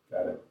 Sure,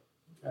 got it.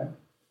 Okay.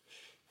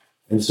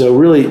 And so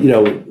really,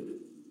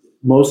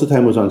 most of the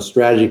time was on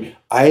strategy.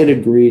 I had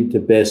agreed to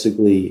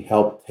basically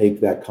help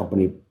take that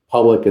company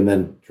public, and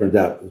then turns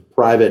out it was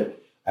private.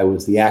 I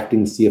was the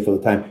acting CFO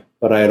at the time,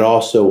 but I had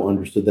also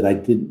understood that I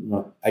did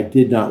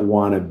not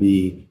want to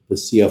be the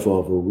CFO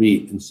of a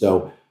REIT. And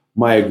so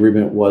my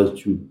agreement was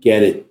to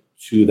get it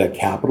to the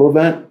capital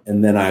event,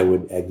 and then I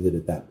would exit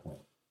at that point.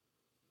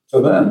 So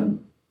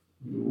then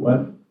you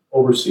went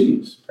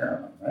overseas,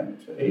 apparently, right,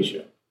 to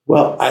Asia.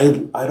 Well,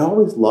 I'd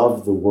always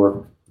loved the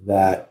work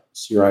that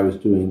CRI was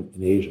doing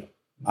in Asia.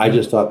 I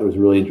just thought there was a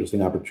really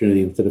interesting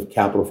opportunity. Instead of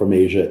capital from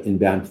Asia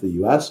inbound to the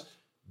U.S.,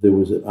 there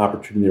was an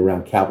opportunity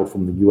around capital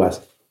from the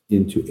U.S.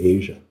 into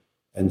Asia.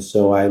 And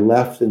so I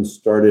left and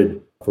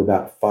started for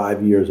about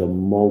 5 years a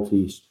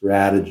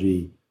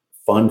multi-strategy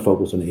fund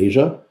focused on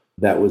Asia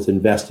that was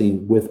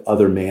investing with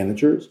other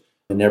managers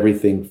in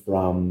everything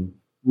from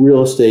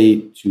real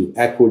estate to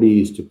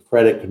equities to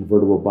credit,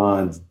 convertible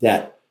bonds,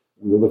 debt.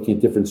 We were looking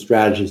at different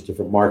strategies,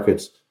 different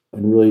markets,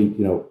 and really,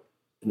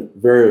 in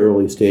very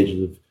early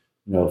stages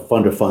of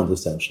fund of funds,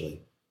 essentially,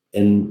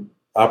 and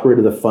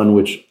operated the fund,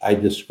 which I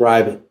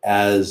describe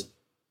as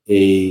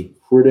a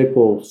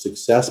critical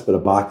success, but a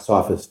box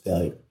office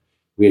failure.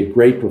 We had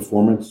great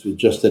performance.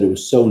 It's just that it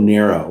was so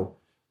narrow.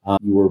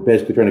 We were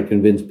basically trying to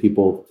convince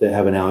people to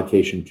have an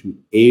allocation to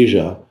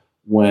Asia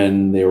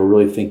when they were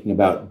really thinking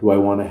about, do I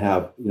want to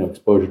have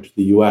exposure to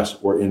the U.S.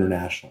 or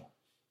international?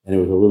 And it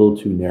was a little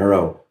too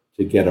narrow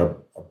to get a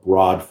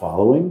broad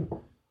following.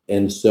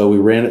 And so we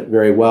ran it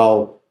very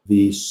well.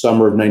 The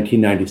summer of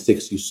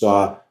 1996, you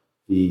saw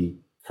the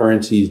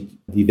currencies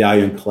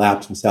devalue and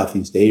collapse in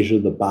Southeast Asia,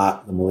 the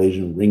baht, the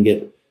Malaysian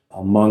ringgit,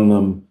 among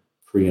them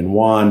Korean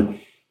won.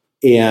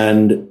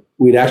 And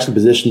we'd actually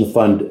positioned the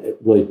fund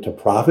really to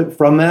profit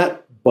from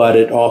that, but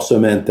it also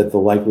meant that the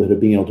likelihood of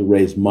being able to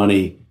raise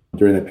money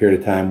during that period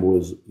of time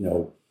was,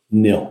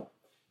 nil.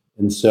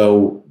 And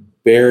so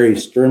Barry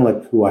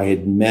Sternlicht, who I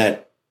had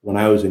met when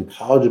I was in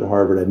college at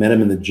Harvard, I met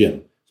him in the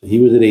gym. So he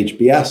was at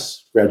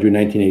HBS, graduated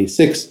in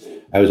 1986.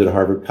 I was at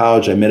Harvard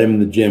College. I met him in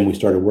the gym. We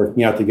started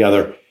working out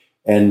together.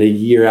 And a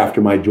year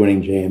after my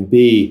joining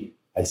JMB,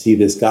 I see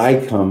this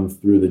guy come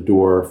through the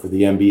door for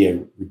the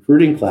MBA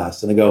recruiting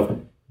class. And I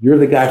go, "You're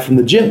the guy from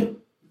the gym."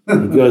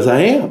 He goes,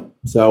 "I am."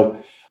 So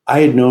I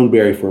had known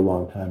Barry for a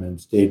long time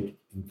and stayed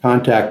in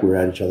contact. We were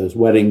at each other's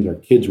weddings. Our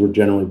kids were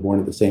generally born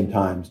at the same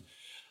times.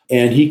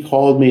 And he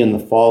called me in the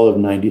fall of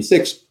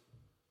 96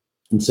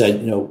 and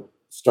said,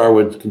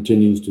 Starwood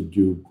continues to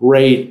do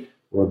great.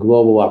 We're a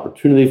global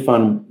opportunity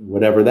fund,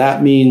 whatever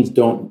that means.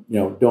 Don't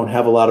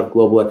have a lot of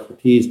global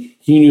expertise.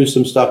 He knew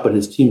some stuff, but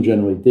his team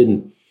generally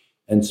didn't.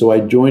 And so I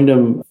joined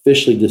him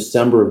officially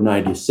December of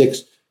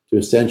 96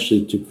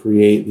 to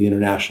create the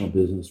international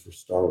business for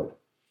Starwood.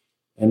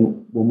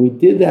 And when we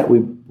did that,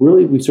 we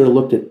sort of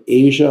looked at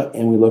Asia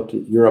and we looked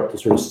at Europe to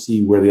sort of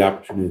see where the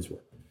opportunities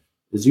were.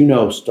 As you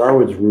know,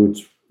 Starwood's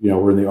roots,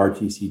 were in the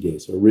RTC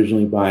days. So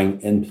originally buying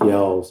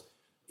NPLs,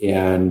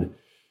 and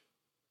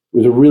it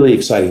was a really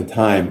exciting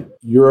time.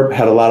 Europe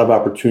had a lot of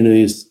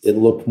opportunities. It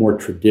looked more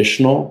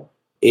traditional.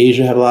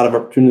 Asia had a lot of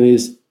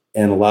opportunities,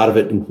 and a lot of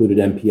it included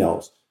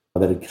NPLs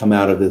that had come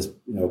out of this,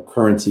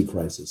 currency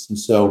crisis. And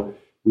so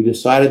we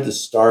decided to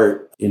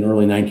start in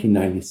early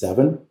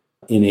 1997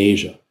 in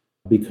Asia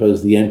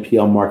because the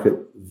NPL market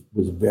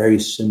was very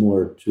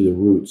similar to the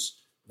roots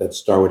that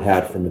Starwood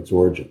had from its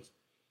origins.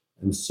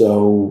 And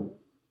so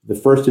the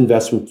first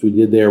investments we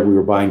did there, we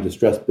were buying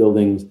distressed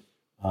buildings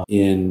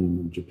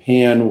in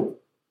Japan.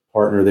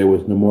 Partner there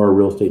was Nomura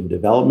Real Estate and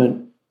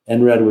Development,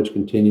 NRED, which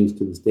continues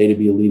to this day to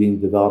be a leading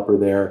developer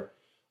there.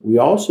 We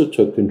also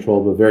took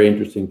control of a very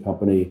interesting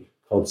company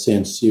called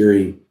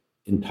Sansiri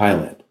in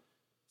Thailand.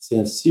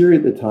 Sansiri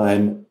at the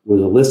time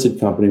was a listed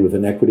company with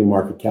an equity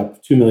market cap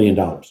of $2 million.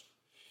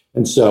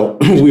 And so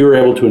we were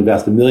able to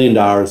invest $1 million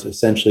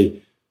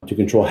essentially to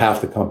control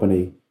half the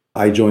company.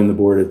 I joined the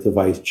board as the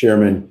vice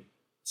chairman.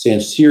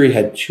 Sansiri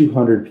had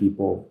 200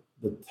 people,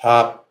 the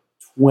top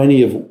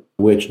 20 of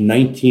which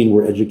 19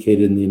 were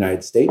educated in the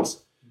United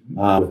States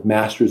with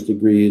master's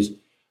degrees.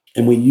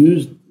 And we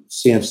used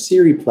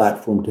Sansiri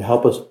platform to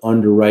help us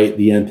underwrite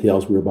the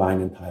NPLs we were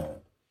buying in Thailand.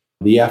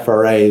 The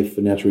FRA,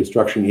 Financial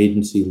Restructuring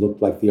Agency,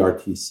 looked like the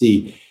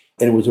RTC.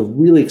 And it was a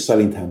really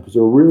exciting time because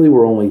there really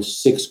were only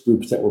 6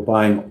 groups that were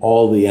buying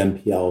all the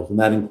NPLs. And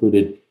that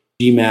included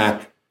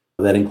GMAC,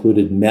 that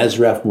included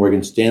Mesref,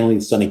 Morgan Stanley,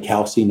 Sonny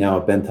Kalsi, now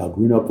at Bental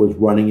Greenup, was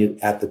running it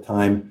at the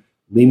time.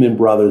 Lehman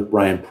Brothers,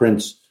 Brian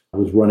Prince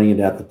was running it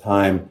at the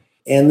time.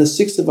 And the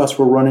 6 of us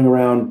were running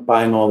around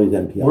buying all these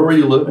NPLs. Where were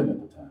you living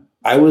at the time?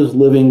 I was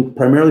living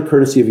primarily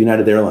courtesy of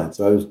United Airlines.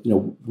 So I was,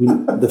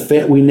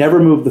 we never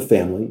moved the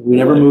family. We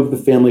never moved the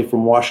family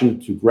from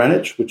Washington to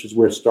Greenwich, which is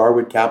where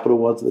Starwood Capital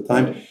was at the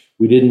time. Right.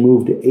 We didn't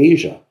move to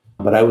Asia,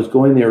 but I was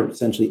going there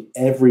essentially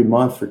every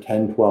month for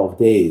 10, 12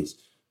 days.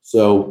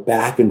 So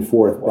back and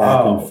forth,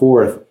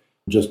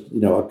 just,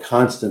 a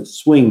constant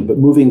swing, but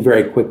moving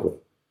very quickly.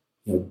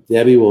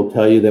 Debbie will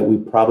tell you that we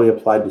probably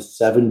applied to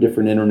 7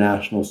 different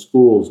international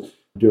schools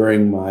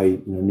during my,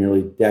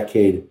 nearly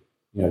decade,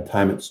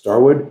 time at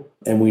Starwood,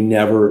 and we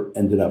never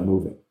ended up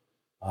moving.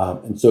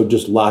 And so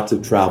just lots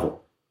of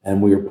travel.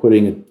 And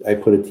I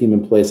put a team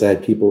in place. I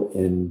had people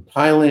in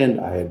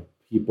Thailand. I had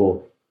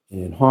people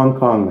in Hong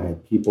Kong. I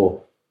had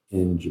people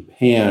in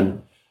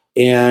Japan.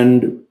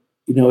 And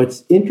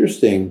it's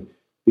interesting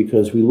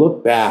because we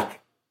look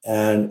back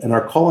and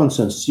our call on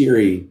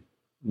Sansiri,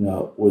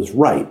 was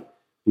right.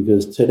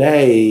 Because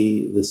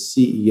today, the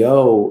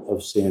CEO of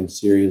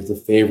Sansiri is the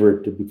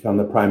favorite to become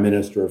the prime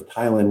minister of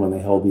Thailand when they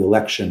held the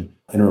election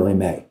in early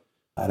May.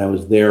 And I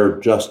was there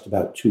just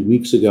about 2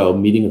 weeks ago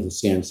meeting with the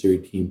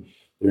Sansiri team.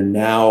 They're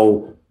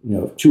now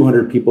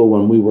 200 people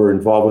when we were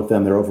involved with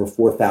them. They're over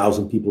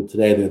 4,000 people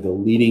today. They're the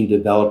leading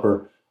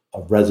developer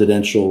of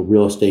residential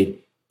real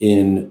estate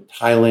in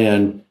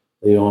Thailand.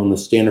 They own the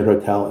Standard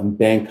Hotel in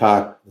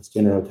Bangkok, the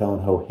Standard Hotel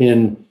in Ho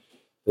Hin.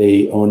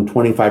 They own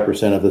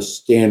 25% of the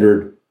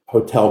Standard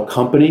Hotel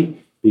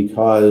company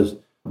because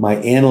my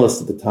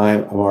analyst at the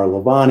time, Amar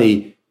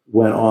Lavani,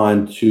 went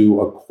on to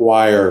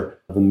acquire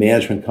the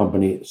management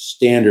company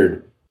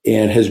Standard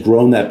and has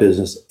grown that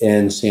business.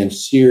 And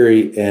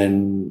Sansiri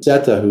and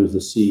Seta, who's the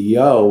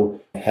CEO,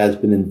 has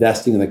been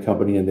investing in the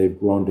company and they've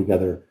grown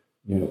together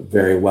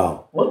very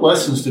well. What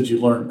lessons did you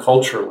learn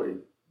culturally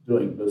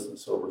doing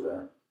business over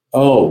there?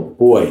 Oh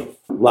boy,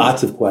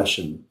 lots of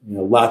questions,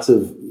 lots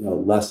of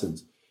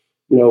lessons.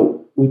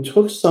 We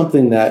took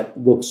something that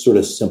looks sort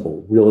of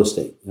simple, real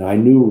estate. I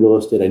knew real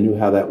estate, I knew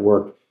how that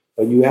worked,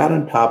 but you add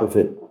on top of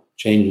it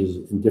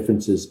changes and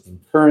differences in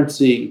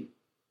currency,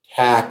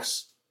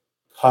 tax,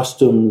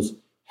 customs,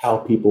 how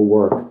people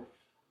work.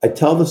 I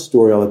tell the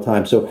story all the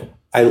time. So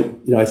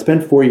I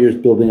spent 4 years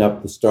building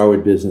up the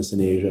Starwood business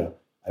in Asia.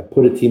 I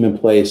put a team in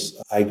place.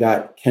 I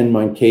got Ken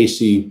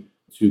Moncasey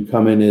to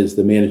come in as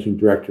the managing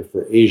director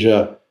for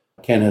Asia.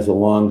 Ken has a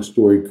long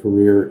storied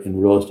career in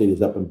real estate.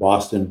 He's up in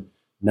Boston,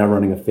 now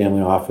running a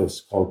family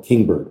office called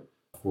Kingbird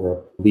for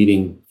a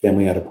leading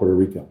family out of Puerto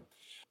Rico.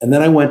 And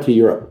then I went to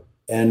Europe.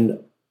 And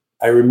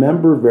I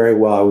remember very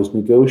well, I was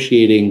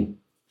negotiating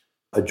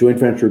a joint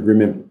venture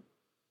agreement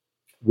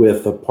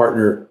with a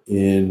partner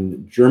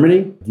in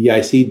Germany,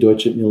 DIC,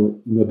 Deutsche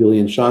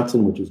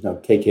Immobilienchancen, which is now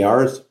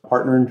KKR's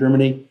partner in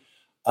Germany,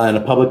 and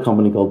a public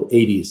company called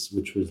 80s,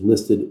 which was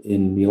listed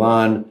in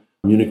Milan.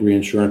 Munich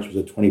Reinsurance was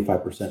a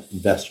 25%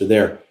 investor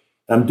there.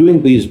 And I'm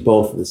doing these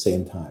both at the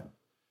same time.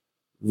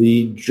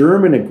 The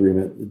German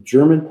agreement, the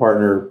German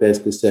partner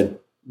basically said,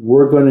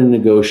 we're going to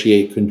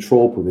negotiate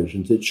control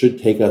provisions. It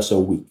should take us a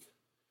week.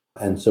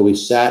 And so we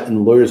sat in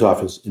the lawyer's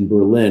office in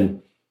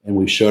Berlin, and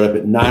we showed up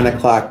at 9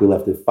 o'clock. We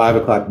left at 5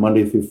 o'clock,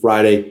 Monday through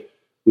Friday.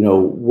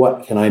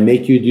 What can I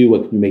make you do?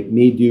 What can you make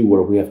me do? What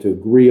do we have to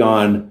agree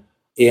on?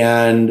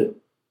 And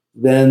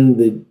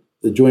then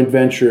the joint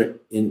venture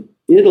in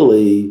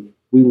Italy,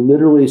 we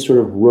literally sort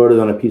of wrote it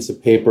on a piece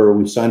of paper.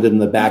 We signed it in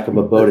the back of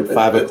a boat at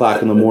 5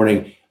 o'clock in the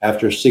morning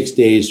after 6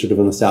 days sort of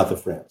in the south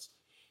of France.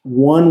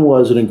 One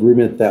was an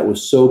agreement that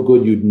was so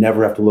good you'd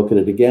never have to look at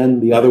it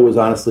again. The other was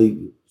honestly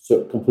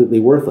so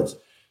completely worthless.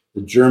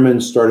 The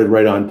Germans started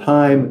right on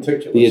time.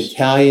 Meticulous. The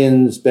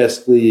Italians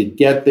basically, you'd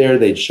get there,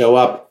 they'd show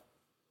up.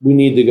 We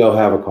need to go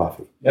have a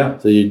coffee. Yeah.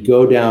 So you'd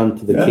go down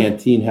to the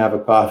canteen, have a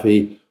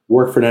coffee,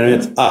 work for 9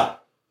 minutes.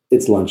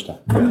 It's lunchtime.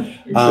 Yeah,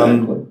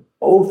 exactly.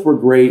 Both were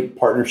great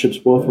partnerships.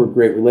 Both were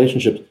great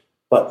relationships,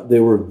 but they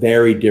were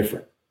very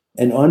different.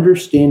 And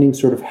understanding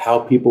sort of how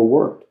people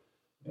worked.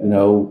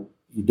 You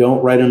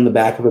don't write on the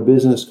back of a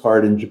business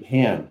card in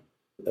Japan.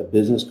 A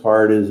business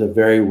card is a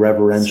very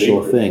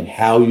reverential thing,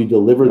 how you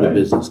deliver the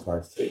business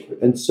card.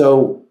 And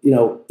so,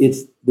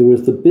 there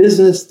was the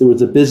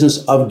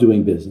business of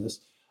doing business.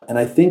 And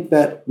I think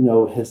that,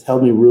 has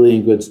held me really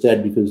in good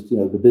stead because,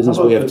 the business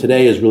we have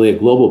today is really a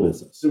global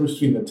business. The difference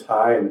between the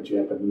Thai and the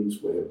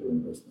Japanese way of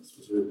doing business.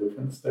 Was there a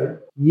difference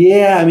there?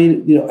 Yeah,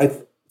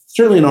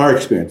 certainly in our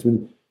experience,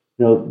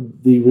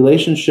 the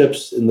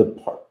relationships in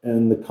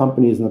the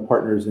companies and the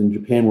partners in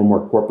Japan were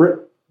more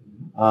corporate.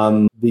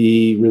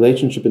 The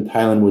relationship in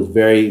Thailand was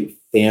very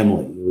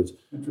family.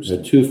 It was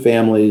two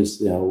families,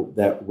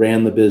 that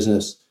ran the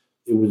business.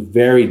 It was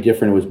very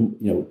different. It was,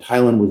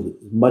 Thailand was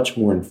much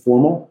more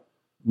informal,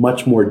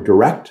 much more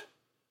direct.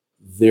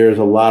 There's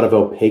a lot of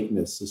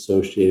opaqueness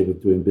associated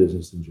with doing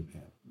business in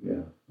Japan.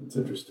 Yeah, that's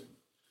interesting.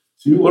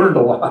 So you learned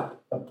a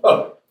lot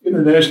about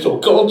international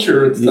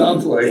culture, it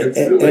sounds like.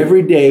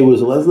 Every day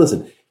was,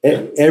 listen,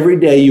 every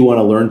day you want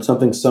to learn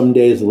something. Some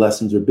days the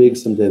lessons are big,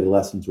 some days the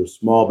lessons are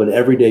small, but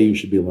every day you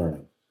should be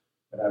learning.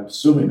 And I'm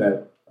assuming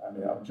that,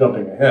 I'm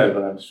jumping ahead,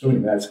 but I'm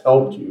assuming that's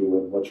helped you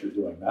in what you're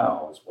doing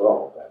now as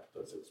well,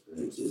 those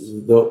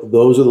experiences.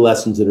 Those are the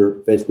lessons that are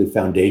basically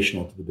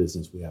foundational to the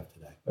business we have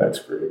today. That's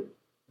great.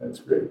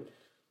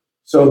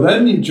 So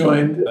then you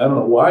joined, I don't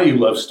know why you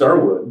left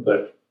Starwood,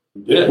 but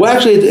you did. Well,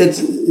 actually,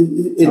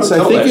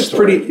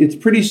 it's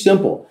pretty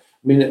simple.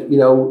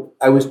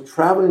 I was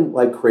traveling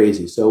like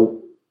crazy.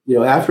 So,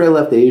 after I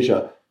left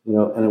Asia,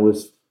 and I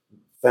was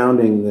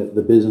founding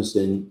the business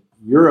in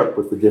Europe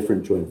with the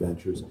different joint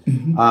ventures,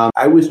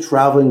 I was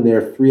traveling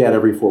there 3 out of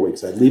every 4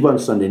 weeks. I'd leave on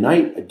Sunday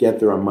night. I'd get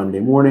there on Monday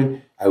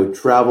morning. I would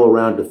travel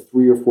around to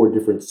 3 or 4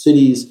 different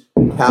cities,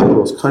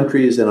 capitals,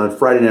 countries, and on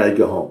Friday night I'd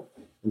go home.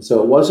 And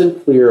so it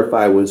wasn't clear if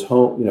I was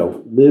home,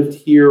 lived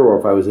here or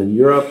if I was in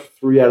Europe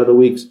 3 out of the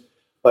weeks.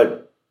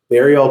 But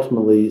Barry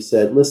ultimately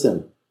said,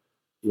 listen,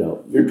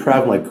 you're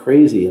traveling like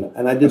crazy.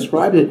 And I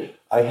described it.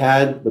 I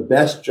had the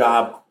best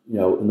job,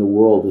 in the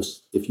world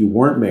if you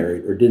weren't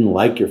married or didn't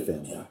like your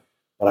family.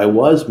 But I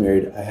was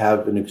married. I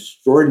have an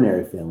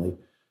extraordinary family,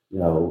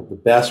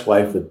 the best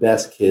wife, the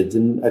best kids.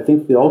 And I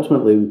think that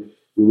ultimately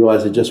we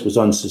realized it just was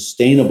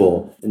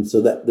unsustainable. And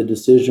so that the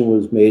decision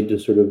was made to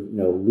sort of,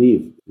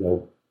 leave.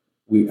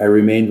 I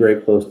remained very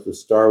close to the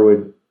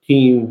Starwood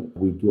team.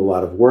 We do a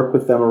lot of work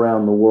with them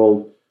around the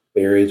world.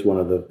 Barry is one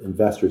of the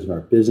investors in our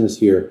business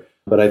here.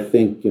 But I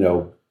think,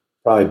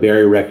 probably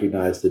Barry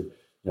recognized that,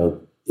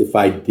 if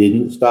I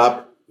didn't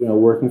stop,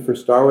 working for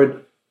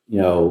Starwood,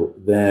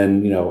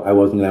 then, I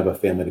wasn't going to have a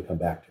family to come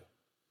back to.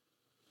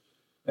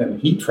 And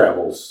he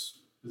travels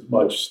as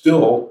much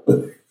still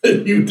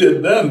than you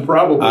did then,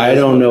 probably. I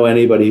don't know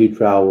anybody who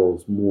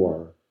travels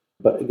more.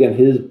 But again,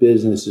 his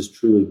business is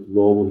truly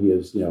global. He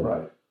is,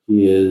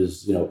 he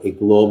is, a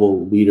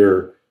global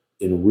leader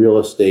in real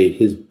estate.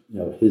 His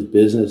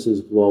business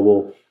is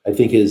global. I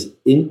think his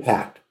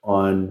impact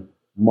on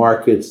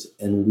markets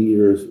and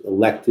leaders,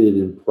 elected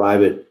and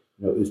private,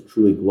 is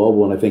truly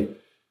global. And I think,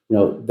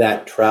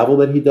 that travel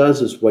that he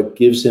does is what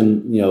gives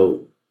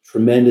him,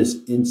 tremendous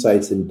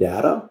insights and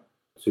data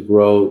to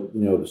grow,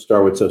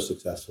 Starwood so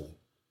successfully.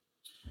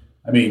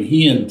 I mean,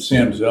 he and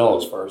Sam Zell,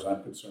 as far as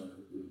I'm concerned, are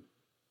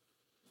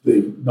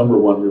the number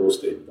one real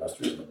estate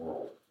investors in the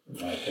world,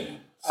 in my opinion.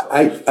 So.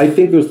 I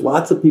think there's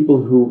lots of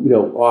people who,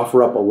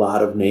 offer up a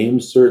lot of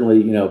names.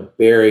 Certainly,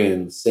 Barry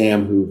and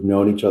Sam, who've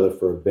known each other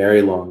for a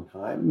very long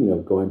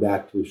time, going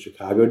back to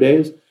Chicago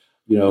days,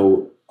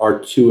 are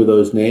two of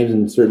those names.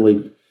 And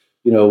certainly,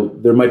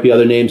 there might be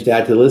other names to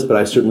add to the list, but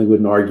I certainly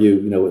wouldn't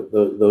argue,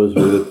 those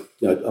are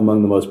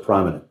among the most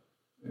prominent.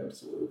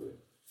 Absolutely.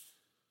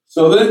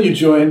 So then you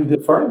joined the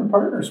Farland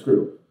Partners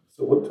Group.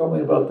 So tell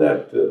me about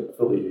that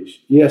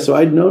affiliation. Yeah, so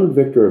I'd known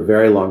Victor a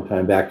very long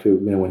time, back to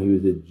when he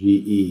was at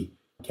GE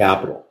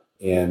Capital,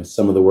 and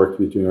some of the work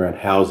he was doing around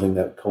housing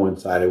that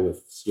coincided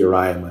with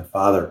CRI and my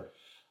father.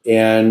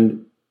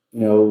 And,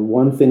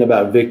 one thing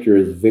about Victor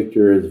is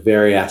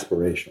very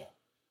aspirational.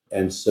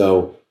 And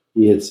so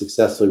he had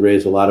successfully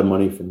raised a lot of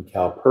money from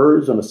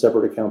CalPERS on a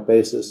separate account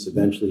basis.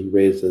 Eventually, he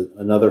raised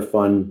another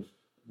fund,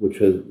 which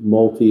was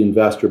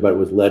multi-investor, but it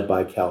was led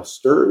by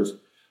CalSTRS.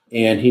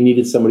 And he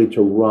needed somebody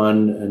to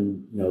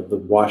run the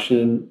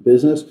Washington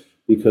business,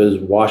 because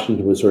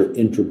Washington was sort of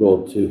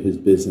integral to his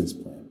business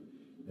plan.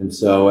 And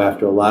so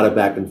after a lot of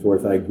back and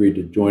forth, I agreed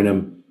to join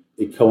him.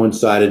 It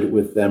coincided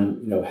with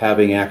them,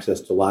 having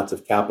access to lots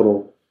of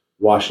capital.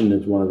 Washington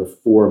is one of the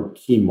four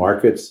key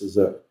markets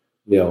that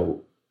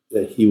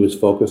he was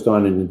focused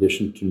on, in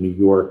addition to New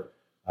York,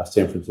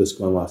 San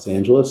Francisco, and Los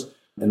Angeles.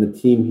 And the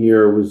team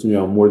here was,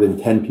 more than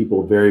 10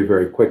 people very,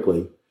 very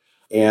quickly.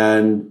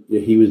 And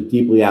he was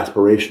deeply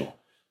aspirational.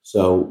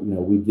 So,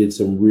 we did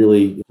some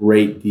really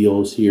great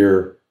deals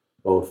here,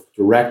 both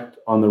direct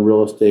on the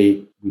real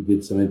estate. We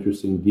did some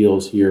interesting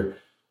deals here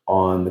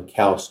on the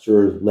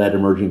CalSTRS-led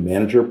emerging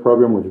manager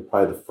program, which is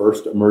probably the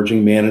first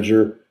emerging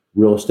manager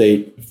real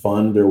estate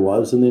fund there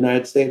was in the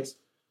United States.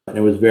 And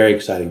it was very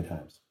exciting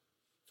times.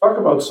 Talk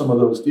about some of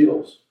those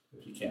deals,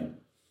 if you can.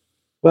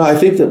 Well, I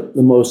think that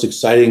the most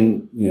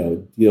exciting,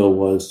 deal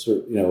was,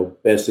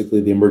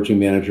 basically the emerging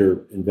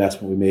manager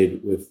investment we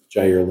made with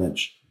Jair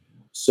Lynch.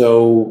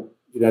 So,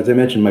 as I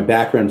mentioned, my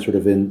background is sort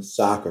of in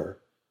soccer,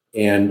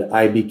 and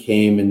I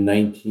became in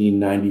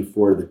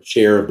 1994 the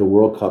chair of the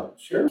World Cup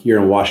here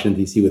in Washington,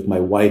 D.C. with my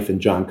wife and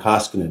John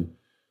Koskinen,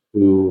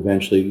 who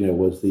eventually,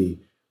 was the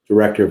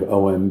director of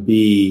OMB.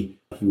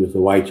 He was the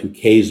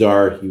Y2K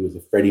czar. He was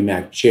the Freddie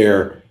Mac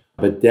chair.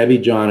 But Debbie,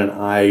 John, and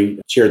I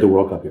chaired the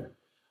World Cup here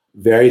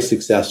very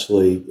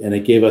successfully, and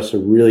it gave us a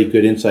really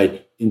good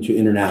insight into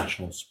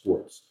international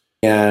sports.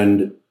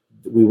 And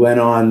we went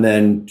on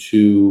then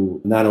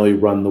to not only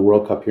run the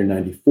World Cup here in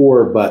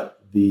 94, but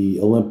the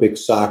Olympic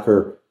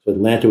soccer. So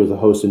Atlanta was a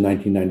host in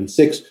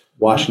 1996.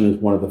 Washington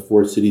is one of the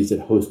four cities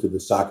that hosted the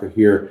soccer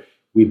here.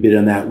 We bid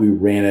on that. We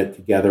ran it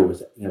together. It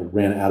was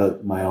ran out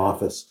of my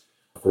office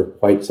for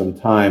quite some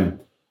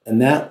time.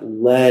 And that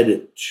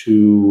led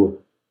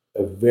to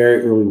a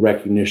very early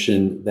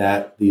recognition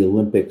that the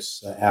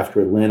Olympics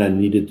after Atlanta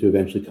needed to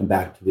eventually come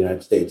back to the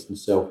United States. And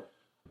so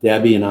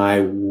Debbie and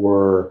I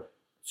were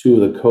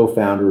two of the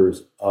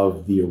co-founders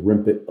of the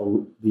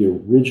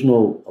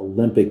original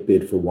Olympic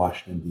bid for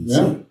Washington, D.C.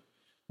 Yeah.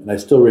 And I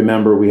still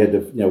remember we had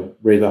to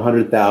raise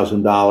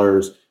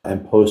 $100,000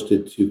 and post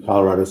it to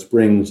Colorado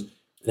Springs.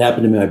 It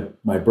happened to be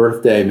my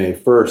birthday, May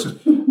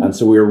 1st. And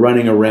so we were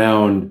running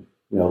around,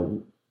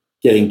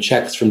 getting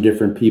checks from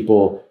different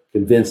people,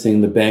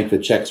 convincing the bank that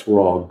checks were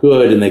all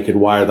good and they could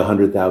wire the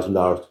 $100,000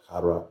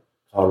 to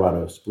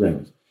Colorado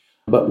Springs.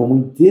 But when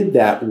we did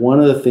that,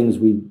 one of the things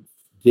we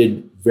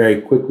did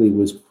very quickly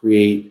was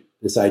create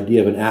this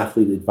idea of an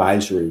athlete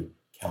advisory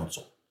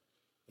council.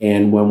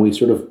 And when we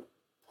sort of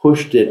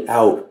pushed it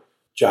out,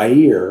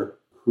 Jair,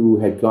 who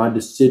had gone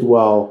to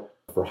Sidwell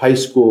for high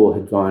school,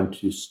 had gone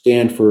to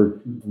Stanford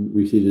and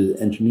received an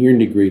engineering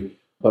degree,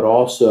 but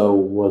also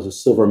was a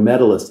silver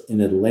medalist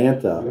in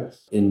Atlanta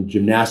in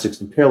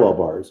gymnastics and parallel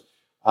bars,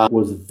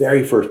 was the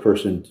very first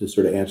person to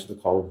sort of answer the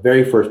call, the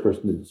very first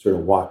person to sort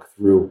of walk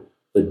through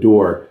the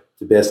door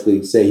to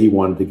basically say he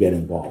wanted to get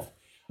involved.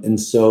 And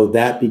so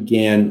that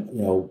began,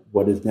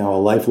 what is now a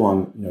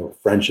lifelong,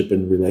 friendship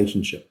and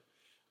relationship.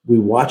 We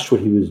watched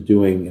what he was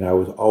doing, and I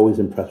was always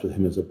impressed with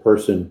him as a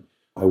person.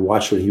 I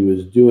watched what he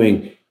was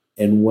doing.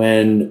 And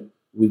when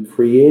we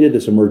created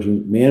this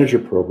emerging manager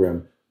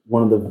program,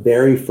 one of the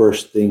very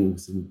first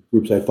things and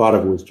groups I thought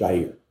of was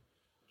Jair.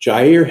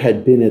 Jair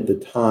had been at the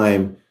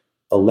time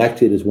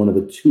elected as one of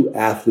the two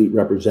athlete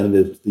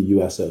representatives to the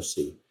USOC.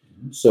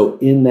 Mm-hmm. So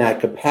in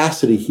that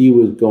capacity, he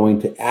was going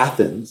to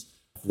Athens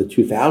for the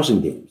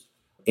 2000 games.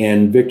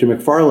 And Victor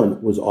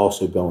McFarland was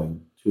also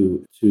going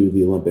to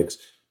the Olympics,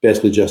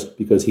 basically just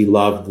because he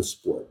loved the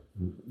sport,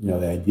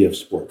 the idea of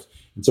sports.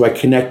 And so I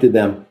connected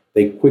them.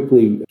 They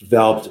quickly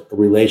developed a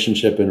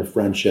relationship and a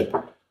friendship,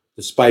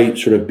 despite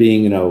sort of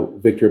being,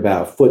 Victor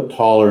about a foot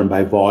taller and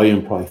by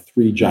volume, probably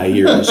 3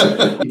 Jairs.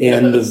 Yes.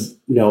 And,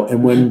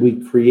 and when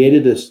we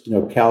created this,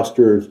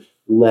 CalSTRS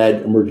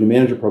led emerging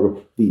manager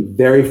program, the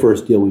very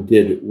first deal we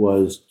did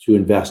was to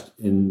invest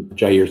in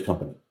Jair's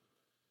company.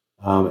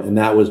 And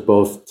that was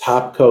both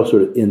Topco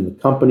sort of in the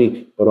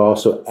company, but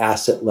also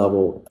asset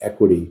level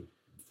equity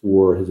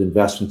for his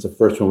investments. The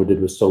first one we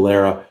did was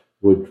Solera,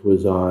 which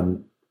was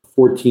on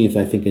 14th,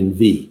 I think, in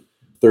V,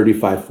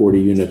 3540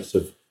 units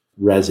of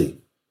resi.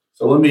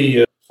 So let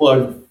me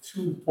plug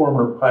two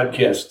former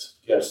podcast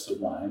guests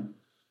of mine.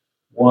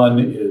 One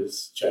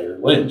is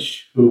Jair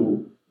Lynch,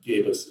 who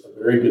gave us a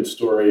very good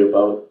story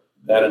about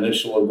that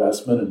initial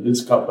investment in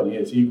his company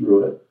as he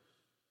grew it.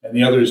 And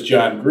the other is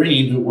John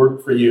Green, who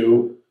worked for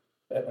you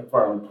at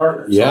McFarland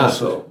Partners. Yeah,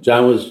 also.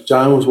 John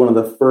was one of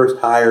the first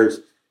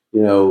hires,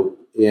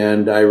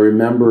 and I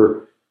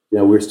remember,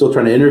 we were still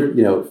trying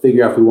to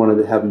figure out if we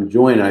wanted to have him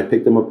join. And I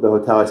picked him up at the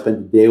hotel. I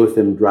spent the day with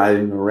him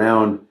driving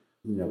around.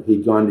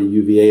 He'd gone to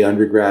UVA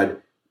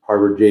undergrad,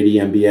 Harvard JD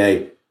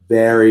MBA.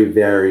 Very,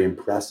 very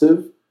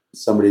impressive.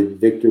 Somebody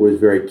Victor was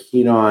very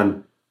keen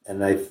on.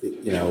 And I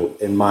think,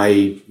 and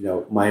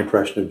my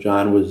impression of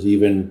John was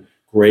even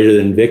greater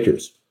than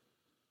Victor's.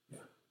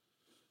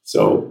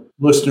 So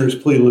listeners,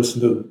 please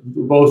listen to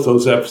both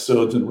those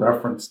episodes in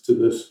reference to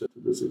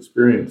this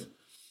experience.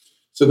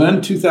 So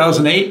then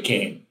 2008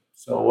 came.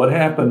 So what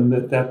happened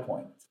at that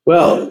point?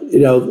 Well,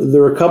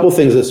 there were a couple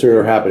things that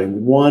started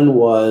happening. One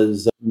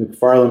was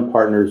McFarland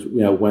Partners,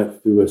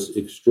 went through this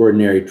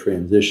extraordinary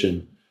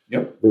transition.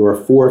 Yep. There were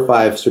 4 or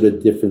 5 sort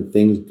of different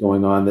things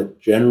going on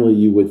that generally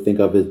you would think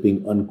of as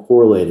being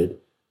uncorrelated,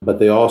 but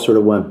they all sort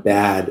of went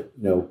bad,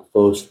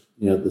 close,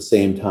 at the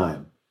same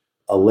time.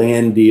 A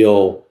land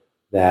deal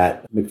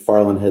that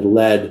McFarland had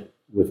led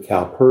with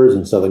CalPERS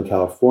in Southern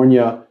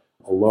California,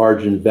 a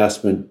large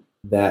investment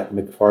that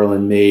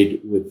McFarland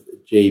made with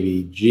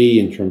JBG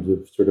in terms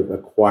of sort of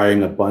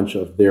acquiring a bunch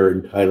of their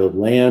entitled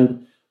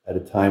land at a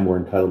time where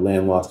entitled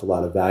land lost a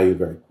lot of value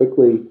very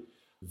quickly.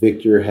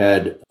 Victor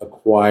had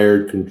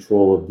acquired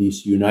control of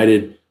DC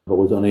United, but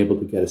was unable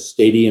to get a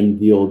stadium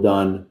deal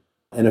done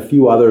and a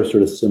few other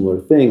sort of similar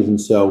things.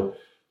 And so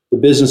the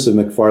business of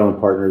McFarland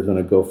Partners on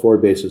a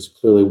go-forward basis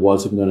clearly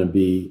wasn't going to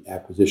be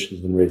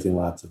acquisitions and raising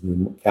lots of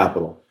new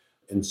capital.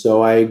 And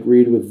so I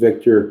agreed with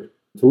Victor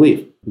to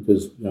leave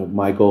because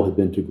my goal had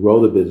been to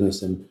grow the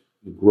business, and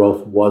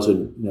growth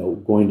wasn't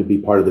going to be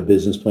part of the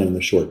business plan in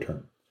the short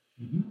term.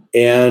 Mm-hmm.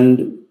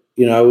 And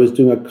I was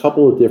doing a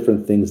couple of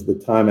different things at the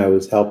time. I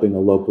was helping a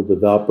local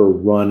developer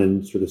run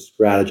and sort of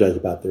strategize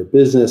about their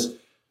business.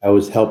 I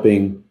was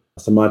helping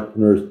some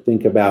entrepreneurs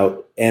think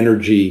about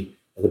energy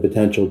as a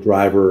potential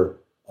driver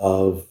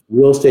of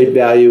real estate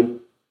value.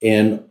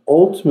 And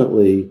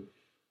ultimately,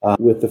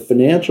 with the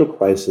financial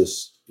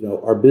crisis,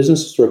 our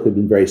business historically had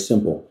been very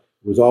simple.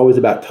 It was always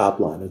about top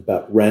line. It was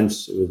about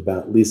rents. It was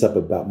about lease up,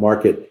 about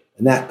market.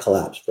 And that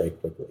collapsed very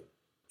quickly.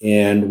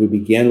 And we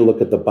began to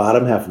look at the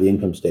bottom half of the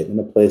income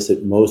statement, a place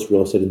that most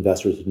real estate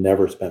investors had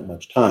never spent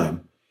much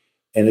time.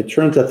 And it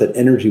turns out that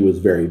energy was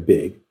very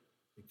big.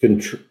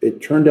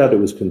 It turned out it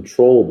was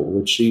controllable,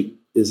 which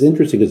is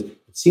interesting because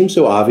it seems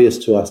so obvious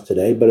to us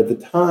today. But at the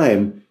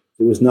time,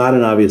 it was not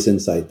an obvious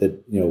insight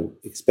that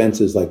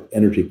expenses like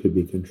energy could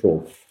be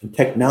controlled. And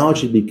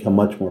technology had become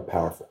much more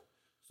powerful.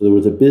 So there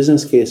was a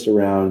business case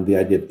around the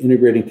idea of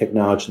integrating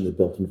technology in the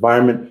built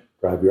environment,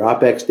 drive your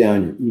OpEx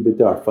down, your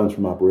EBITDA, our funds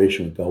from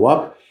operation would go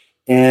up,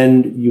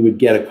 and you would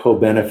get a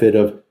co-benefit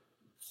of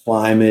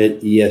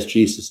climate,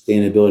 ESG,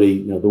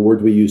 sustainability, the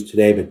words we use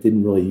today but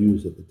didn't really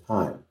use at the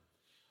time.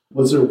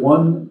 Was there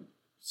one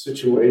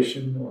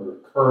situation or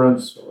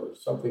occurrence or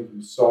something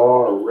you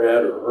saw or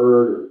read or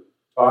heard or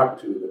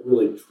talked to that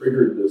really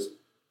triggered this,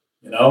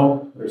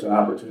 there's an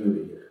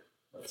opportunity here?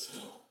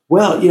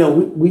 Well,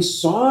 we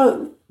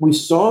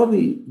saw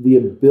the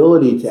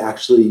ability to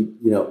actually,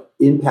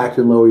 impact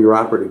and lower your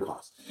operating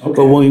costs.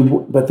 Okay.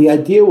 But the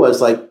idea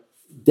was like,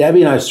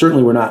 Debbie and I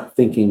certainly were not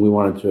thinking we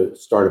wanted to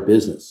start a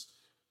business.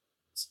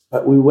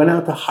 But we went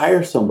out to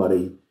hire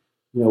somebody.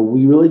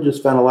 We really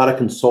just found a lot of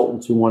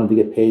consultants who wanted to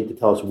get paid to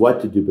tell us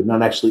what to do, but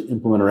not actually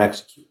implement or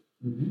execute.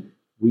 Mm-hmm.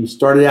 We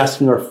started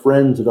asking our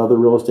friends at other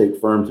real estate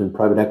firms and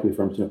private equity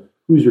firms,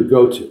 who's your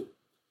go-to?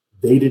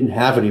 They didn't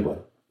have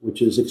anybody,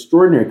 which is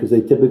extraordinary because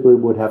they typically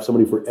would have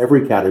somebody for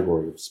every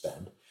category of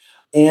spend.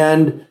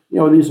 And,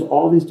 there's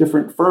all these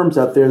different firms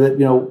out there that,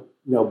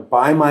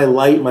 buy my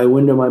light, my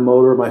window, my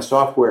motor, my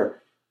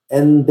software,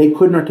 and they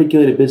couldn't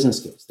articulate a business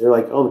case. They're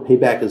like, oh, the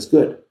payback is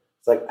good.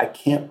 It's like, I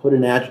can't put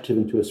an adjective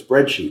into a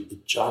spreadsheet.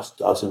 It just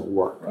doesn't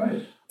work.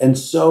 Right. And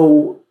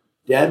so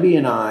Debbie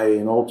and I,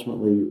 and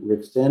ultimately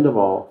Rick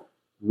Sandoval,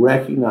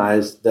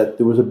 recognized that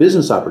there was a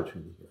business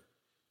opportunity here.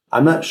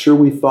 I'm not sure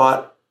we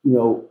thought,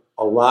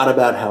 a lot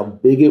about how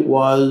big it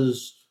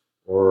was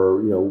or,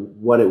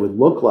 what it would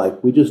look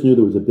like. We just knew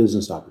there was a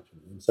business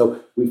opportunity. And so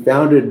we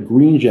founded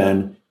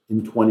GreenGen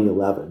in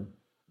 2011,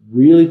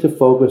 really to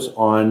focus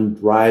on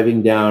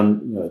driving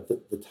down, at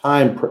the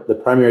time, the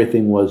primary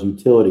thing was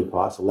utility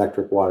costs,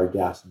 electric, water,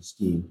 gas, and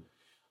steam,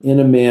 in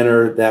a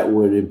manner that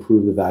would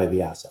improve the value of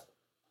the asset.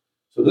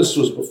 So this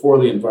was before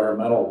the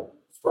environmental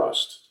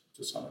thrust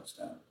to some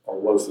extent, or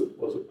was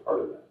it part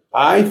of that?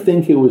 I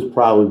think it was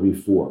probably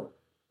before.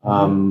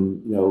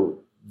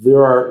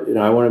 There are,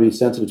 I want to be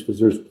sensitive because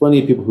there's plenty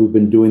of people who've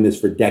been doing this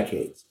for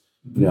decades,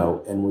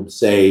 and would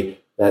say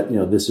that,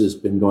 this has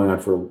been going on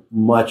for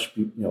much,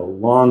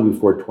 long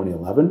before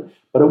 2011,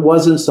 but it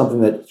wasn't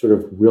something that sort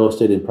of real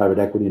estate and private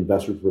equity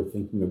investors were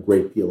thinking a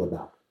great deal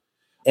about.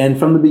 And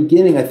from the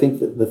beginning, I think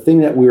that the thing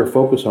that we were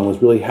focused on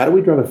was really how do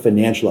we drive a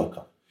financial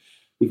outcome?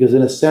 Because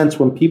in a sense,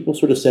 when people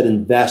sort of said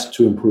invest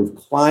to improve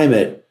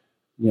climate,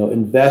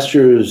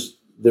 investors,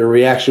 their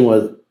reaction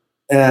was,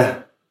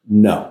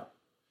 no.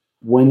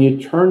 When you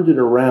turned it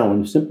around, when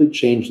you simply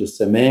changed the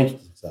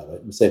semantics of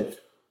it and said,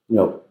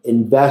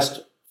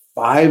 invest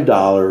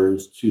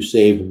 $5 to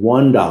save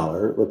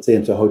 $1, let's say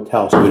it's a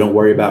hotel, so we don't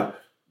worry about,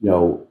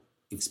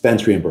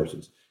 expense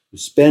reimbursements. You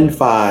spend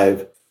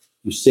 $5,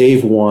 you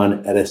save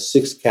 $1 at a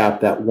 6 cap,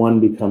 that $1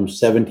 becomes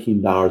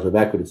 $17 of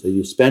equity. So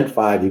you spent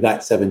 $5, you got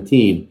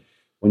 $17.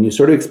 When you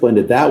sort of explained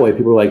it that way,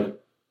 people were like,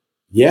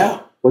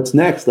 yeah, what's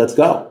next? Let's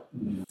go.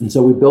 And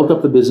so we built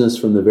up the business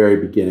from the very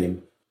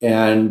beginning.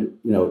 And,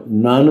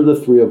 none of the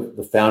three of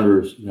the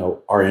founders,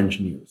 are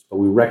engineers. But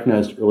we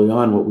recognized early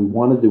on what we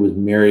wanted to do was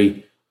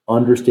marry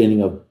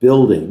understanding of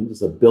buildings,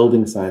 the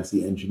building science,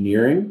 the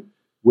engineering,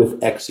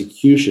 with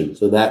execution.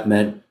 So that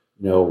meant,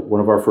 one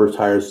of our first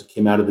hires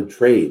came out of the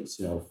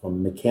trades,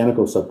 from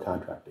mechanical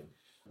subcontracting.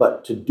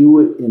 But to do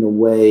it in a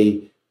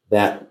way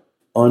that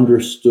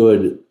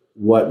understood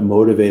what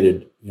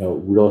motivated,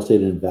 real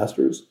estate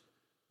investors,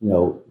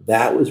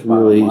 that was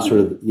really sort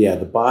of,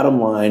 the bottom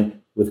line,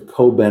 with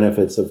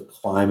co-benefits of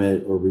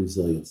climate or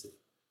resiliency,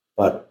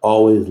 but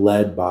always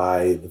led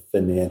by the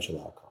financial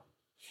outcome.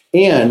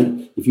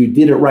 And if you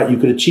did it right, you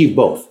could achieve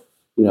both.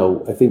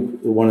 I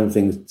think one of the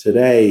things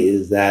today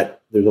is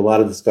that there's a lot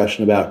of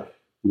discussion about,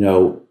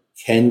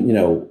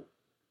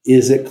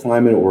 is it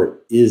climate or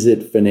is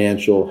it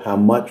financial? How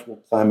much will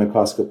climate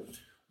cost?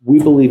 We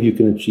believe you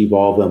can achieve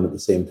all of them at the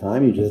same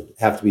time. You just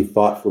have to be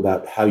thoughtful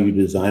about how you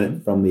design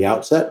it from the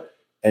outset,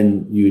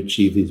 and you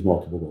achieve these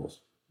multiple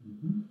goals.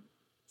 Mm-hmm.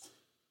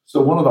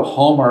 So one of the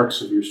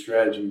hallmarks of your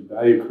strategy and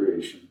value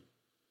creation,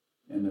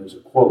 and there's a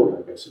quote,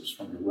 I guess it's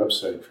from your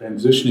website,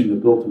 transitioning the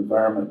built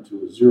environment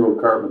to a zero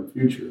carbon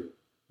future,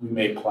 we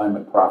make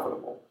climate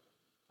profitable.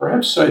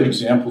 Perhaps cite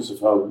examples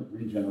of how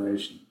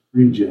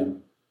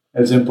Regen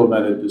has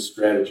implemented this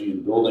strategy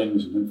in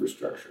buildings and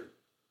infrastructure.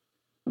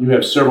 You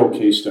have several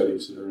case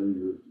studies that are in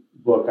your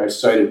book. I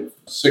cited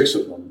 6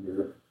 of them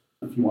here.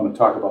 If you want to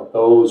talk about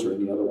those or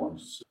any other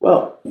ones.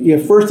 Well,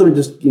 first let me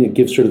just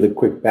give sort of the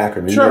quick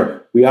background.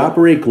 Sure. We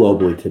operate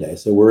globally today.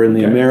 So we're in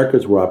the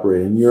Americas, we're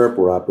operating in Europe,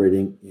 we're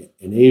operating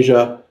in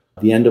Asia.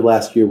 At the end of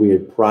last year, we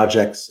had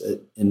projects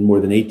in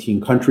more than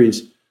 18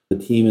 countries. The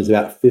team is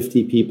about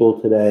 50 people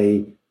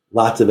today,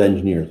 lots of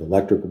engineers,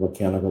 electrical,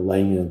 mechanical,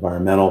 lighting, and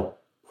environmental,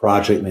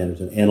 project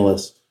managers and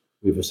analysts.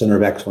 We have a center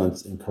of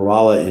excellence in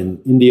Kerala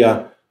in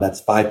India.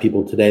 That's 5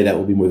 people today. That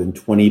will be more than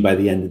 20 by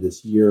the end of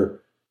this year.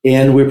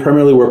 And we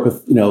primarily work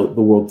with,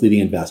 the world's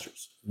leading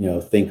investors.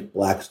 Think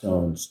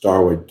Blackstone,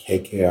 Starwood,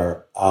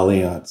 KKR,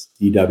 Allianz,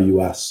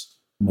 DWS,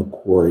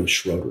 Macquarie,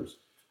 Schroders.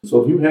 So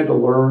have you had to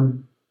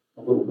learn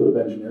a little bit of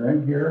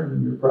engineering here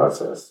in your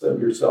process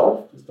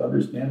yourself, just to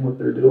understand what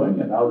they're doing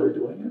and how they're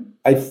doing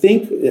it? I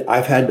think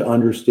I've had to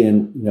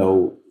understand,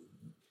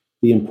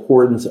 the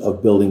importance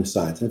of building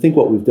science. And I think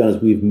what we've done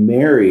is we've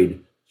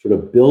married sort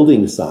of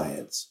building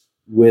science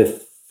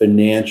with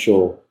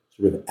financial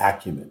sort of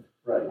acumen.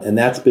 Right. And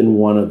that's been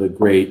one of the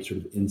great sort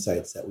of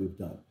insights that we've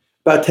done.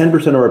 About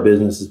 10% of our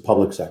business is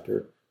public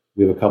sector.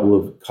 We have a couple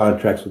of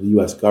contracts with the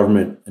U.S.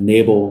 government,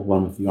 Enable,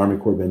 one with the Army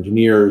Corps of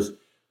Engineers.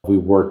 We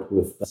worked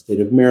with the state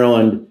of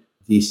Maryland,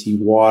 D.C.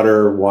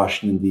 Water,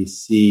 Washington,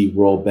 D.C.,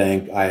 World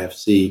Bank,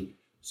 IFC.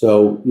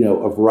 So,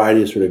 a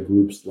variety of sort of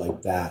groups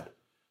like that.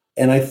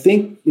 And I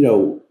think,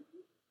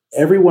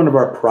 every one of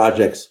our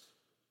projects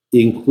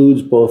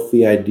includes both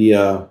the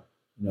idea,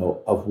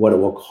 of what it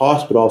will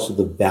cost, but also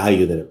the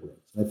value that it brings.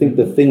 And I think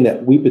the thing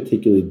that we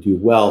particularly do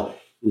well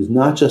is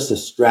not just a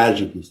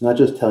strategy piece, not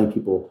just telling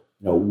people,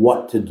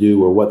 what to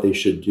do or what they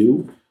should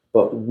do,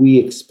 but we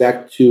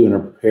expect to and are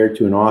prepared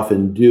to and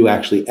often do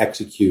actually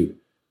execute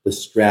the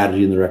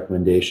strategy and the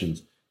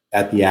recommendations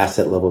at the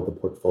asset level, at the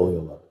portfolio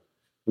level.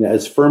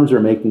 As firms are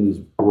making these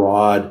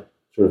broad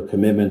sort of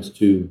commitments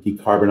to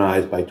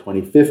decarbonize by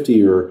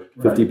 2050 or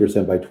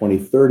 50% by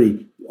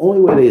 2030, the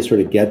only way they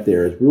sort of get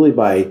there is really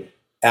by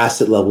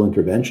asset level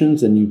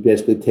interventions. And you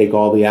basically take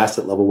all the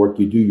asset level work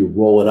you do, you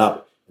roll it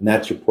up, and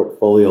that's your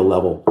portfolio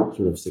level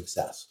sort of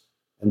success.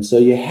 And so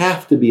you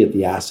have to be at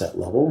the asset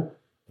level,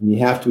 and you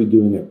have to be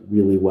doing it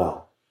really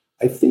well.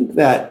 I think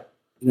that,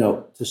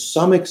 to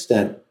some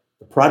extent,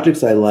 the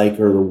projects I like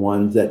are the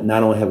ones that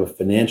not only have a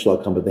financial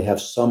outcome, but they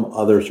have some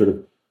other sort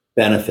of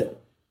benefit.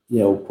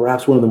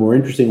 Perhaps one of the more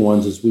interesting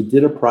ones is we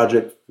did a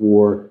project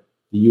for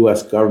the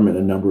U.S. government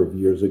a number of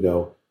years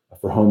ago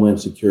for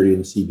Homeland Security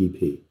and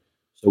CBP.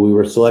 So we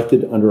were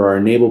selected under our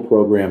Enable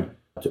program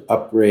to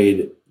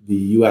upgrade the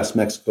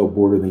U.S.-Mexico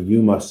border in the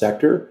Yuma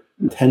sector,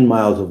 10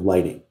 miles of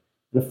lighting.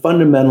 And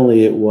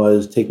fundamentally, it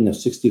was taking a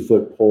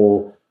 60-foot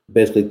pole,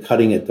 basically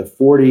cutting it to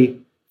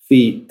 40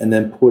 feet, and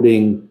then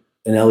putting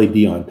an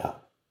LED on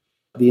top.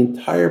 The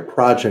entire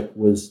project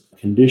was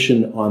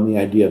conditioned on the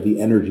idea of the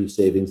energy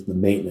savings and the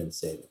maintenance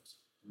savings.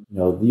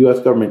 The U.S.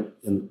 government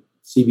and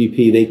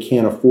CBP, they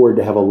can't afford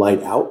to have a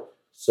light out.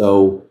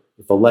 So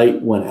if a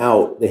light went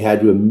out, they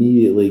had to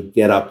immediately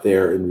get up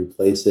there and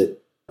replace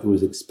it. It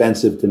was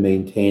expensive to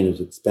maintain. It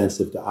was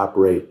expensive to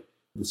operate.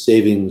 The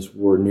savings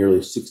were nearly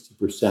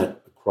 60%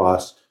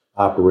 across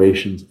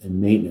operations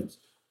and maintenance.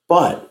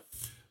 But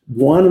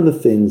one of the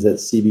things that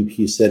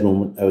CBP said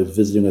when I was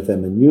visiting with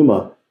them in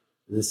Yuma,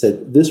 they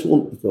said, this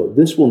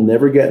will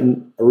never get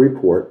in a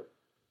report,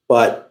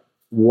 but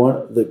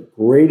the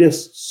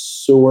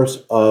greatest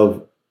source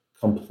of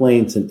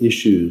complaints and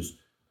issues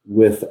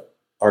with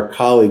our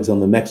colleagues on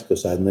the Mexico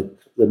side, and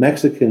the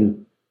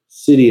Mexican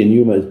city in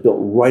Yuma is built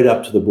right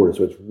up to the border,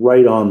 so it's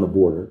right on the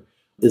border,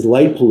 is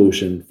light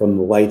pollution from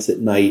the lights at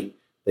night.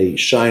 They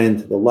shine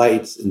into the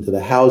lights, into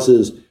the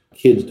houses.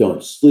 Kids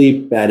don't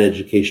sleep, bad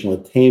educational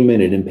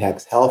attainment, it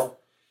impacts health.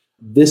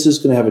 This is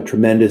going to have a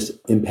tremendous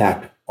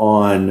impact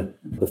on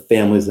the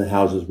families and the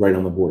houses right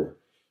on the border.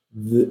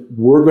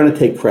 We're going to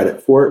take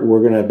credit for it. We're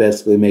going to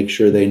basically make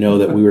sure they know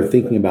that we were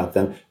thinking about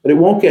them. But it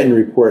won't get in the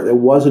report. It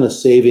wasn't a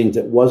savings.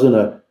 It wasn't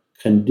a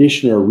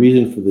condition or a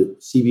reason for the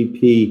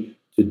CBP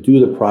to do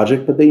the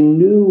project. But they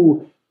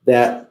knew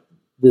that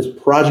this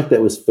project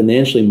that was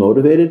financially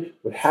motivated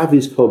would have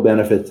these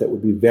co-benefits that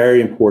would be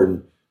very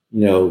important,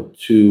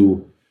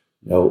 to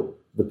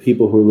the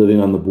people who are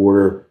living on the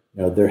border,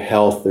 their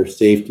health, their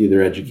safety,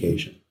 their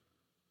education.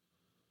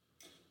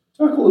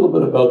 Talk a little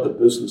bit about the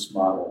business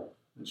model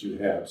that you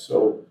have.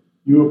 So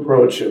you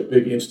approach a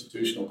big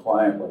institutional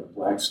client like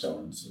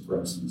Blackstone, for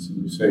instance,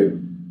 and you say,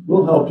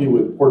 we'll help you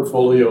with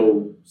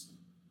portfolio,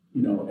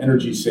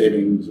 energy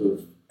savings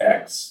of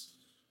X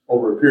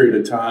over a period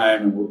of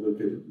time, and we'll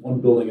look at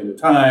one building at a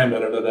time,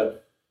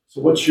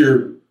 So what's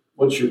your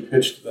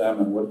pitch to them,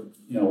 and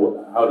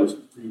how does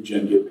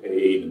Regen get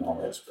paid and all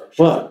that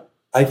structure? Well,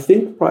 I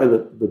think probably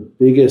the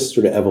biggest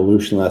sort of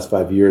evolution in the last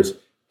 5 years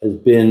has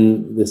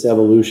been this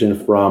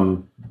evolution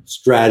from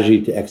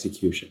strategy to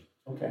execution.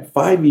 Okay.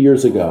 5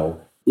 years ago,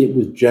 it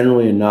was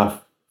generally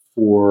enough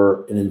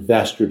for an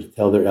investor to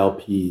tell their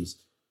LPs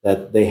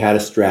that they had a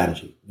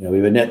strategy. We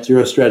have a net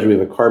zero strategy, we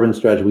have a carbon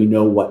strategy, we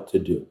know what to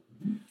do.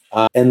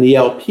 And the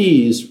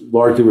LPs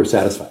largely were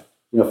satisfied.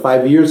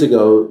 5 years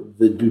ago,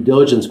 the due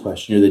diligence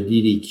question, or the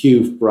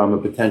DDQ from a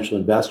potential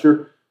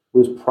investor,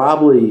 was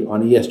probably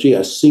on ESG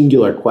a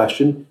singular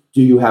question: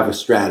 do you have a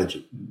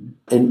strategy?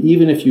 And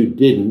even if you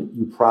didn't,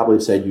 you probably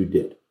said you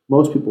did.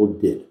 Most people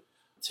did.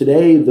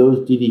 Today, those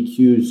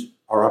DDQs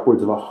are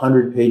upwards of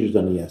 100 pages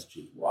on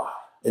ESG. Wow.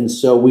 And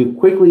so we've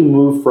quickly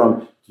moved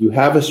from, do you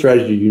have a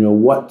strategy, do you know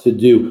what to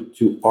do,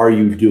 to are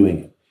you doing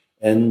it?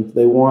 And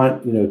they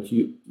want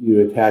you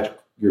to attach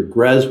your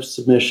GRESB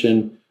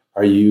submission.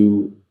 Are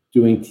you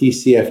doing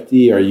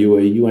TCFD? Are you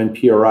a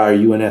UNPRI or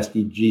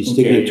UNSDG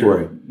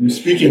signatory? You're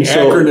speaking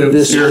acronyms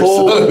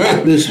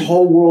this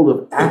whole world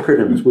of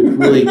acronyms, which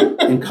really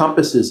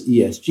encompasses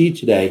ESG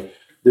today,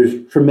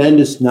 there's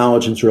tremendous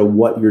knowledge in sort of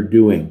what you're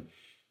doing.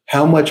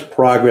 How much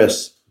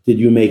progress did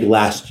you make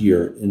last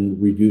year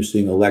in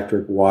reducing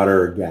electric,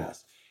 water, or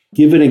gas?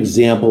 Give an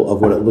example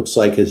of what it looks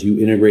like as you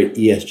integrate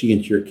ESG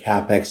into your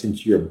CapEx,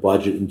 into your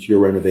budget, into your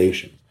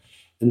renovation.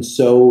 And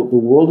so the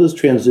world is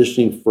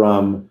transitioning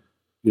from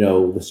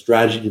the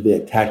strategy to the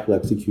tactical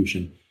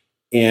execution.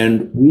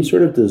 And we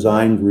sort of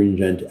designed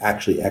GreenGen to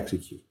actually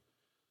execute.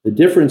 The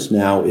difference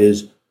now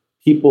is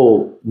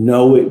people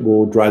know it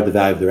will drive the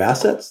value of their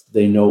assets.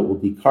 They know it will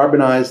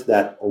decarbonize.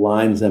 That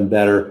aligns them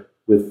better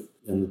with,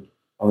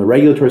 on the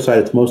regulatory side,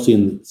 it's mostly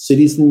in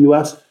cities in the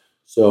U.S.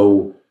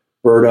 So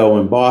Berto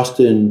in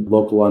Boston,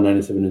 Local Law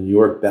 97 in New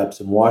York,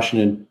 BEPS in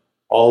Washington,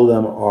 all of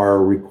them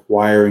are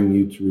requiring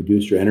you to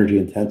reduce your energy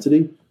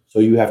intensity. So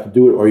you have to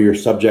do it, or you're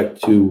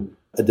subject to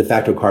a de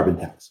facto carbon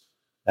tax.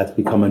 That's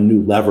become a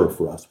new lever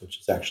for us, which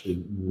is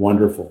actually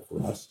wonderful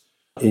for us.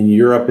 In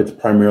Europe, it's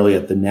primarily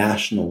at the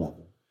national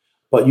level.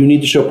 But you need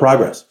to show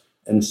progress.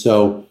 And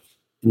so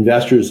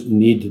investors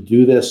need to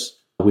do this.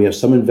 We have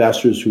some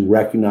investors who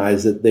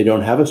recognize that they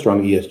don't have a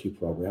strong ESG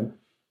program,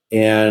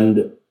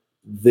 and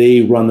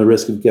they run the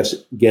risk of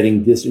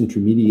getting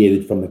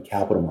disintermediated from the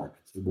capital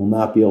markets. They will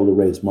not be able to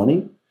raise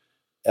money.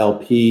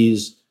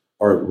 LPs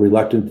are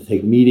reluctant to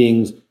take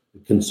meetings. The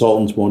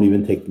consultants won't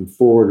even take them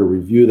forward or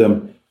review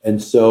them.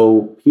 And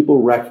so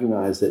people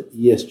recognize that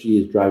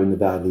ESG is driving the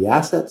value of the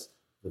assets,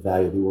 the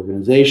value of the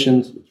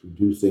organizations. It's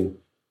reducing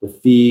the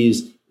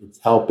fees. It's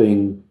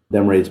helping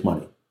them raise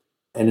money.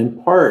 And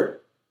in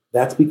part,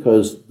 that's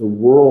because the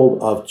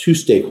world of two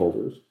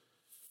stakeholders,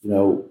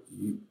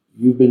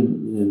 you've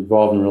been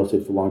involved in real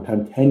estate for a long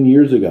time. 10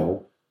 years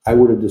ago, I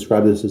would have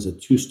described this as a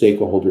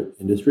two-stakeholder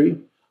industry.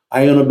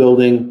 I own a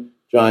building.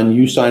 John,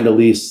 you signed a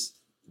lease.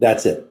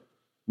 That's it.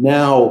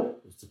 Now,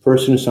 it's the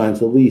person who signs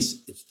the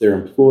lease. It's their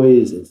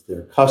employees. It's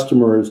their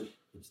customers.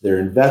 It's their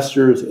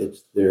investors.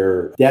 It's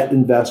their debt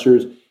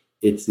investors.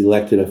 It's the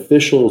elected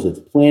officials. It's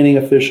planning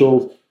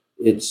officials.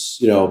 It's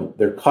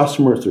their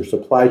customers, their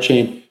supply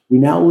chain. We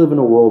now live in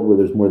a world where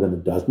there's more than a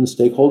dozen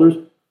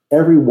stakeholders,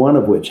 every one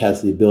of which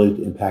has the ability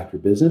to impact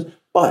your business.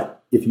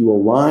 But if you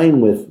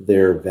align with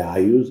their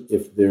values,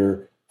 if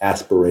their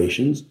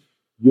aspirations,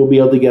 you'll be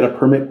able to get a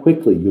permit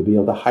quickly. You'll be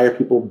able to hire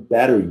people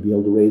better. You'll be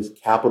able to raise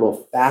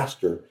capital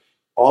faster,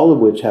 all of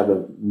which have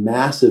a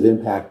massive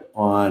impact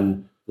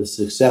on the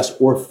success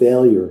or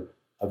failure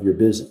of your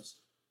business.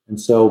 And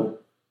so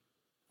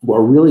what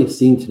we're really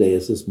seeing today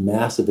is this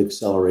massive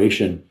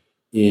acceleration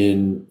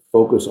in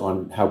focus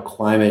on how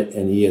climate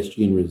and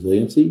ESG and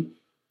resiliency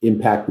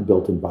impact the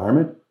built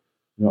environment.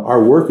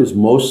 Our work is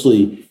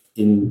mostly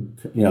in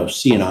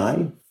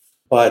C&I,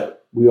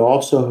 but we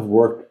also have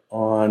worked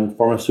on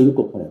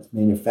pharmaceutical plants,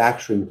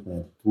 manufacturing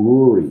plants,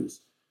 breweries,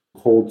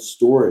 cold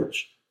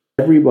storage.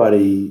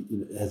 Everybody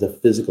has a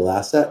physical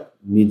asset,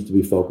 needs to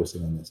be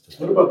focusing on this today.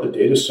 What about the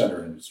data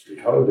center industry?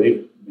 How are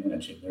they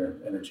managing their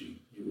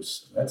energy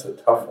use? That's a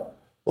tough one.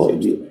 Well,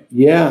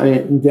 yeah,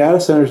 data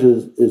centers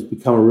has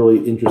become a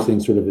really interesting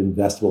sort of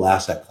investable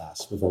asset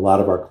class with a lot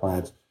of our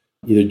clients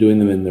either doing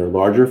them in their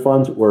larger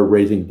funds or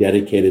raising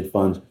dedicated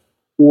funds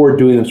or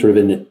doing them sort of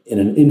in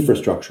an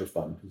infrastructure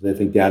fund, because I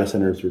think data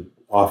centers are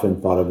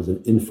often thought of as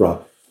an infra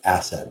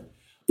asset.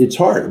 It's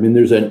hard. I mean,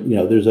 there's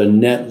a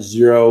net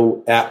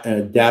zero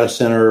data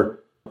center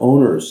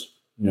owners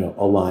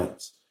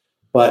alliance,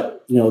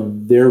 but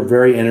they're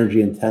very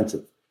energy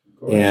intensive,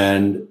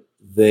 and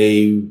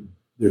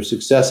their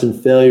success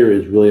and failure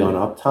is really on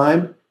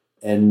uptime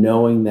and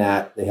knowing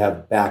that they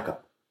have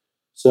backup.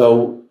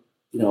 So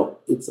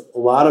it's a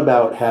lot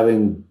about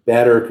having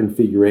better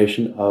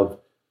configuration of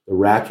the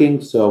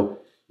racking. So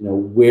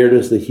where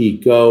does the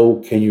heat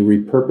go? Can you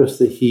repurpose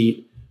the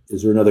heat?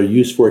 Is there another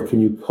use for it?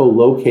 Can you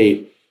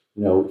co-locate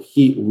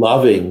heat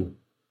loving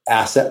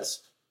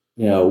assets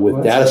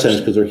with data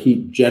centers because they're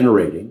heat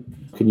generating?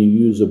 Can you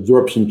use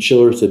absorption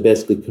chillers to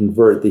basically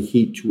convert the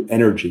heat to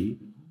energy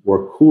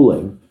or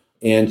cooling?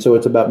 And so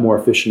it's about more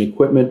efficient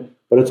equipment,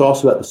 but it's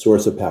also about the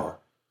source of power.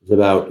 It's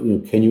about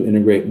can you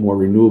integrate more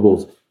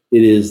renewables?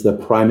 It is the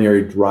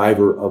primary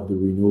driver of the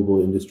renewable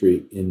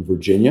industry in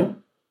Virginia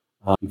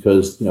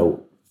because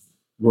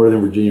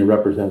Northern Virginia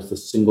represents the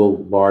single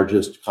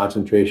largest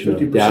concentration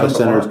of data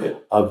centers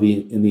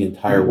in the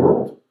entire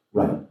world.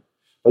 Right.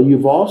 But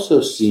you've also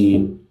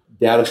seen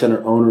data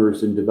center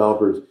owners and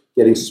developers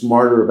getting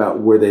smarter about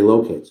where they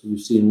locate. So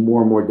you've seen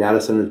more and more data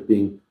centers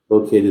being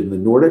located in the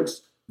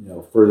Nordics,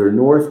 further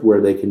north,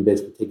 where they can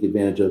basically take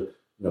advantage of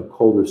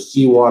colder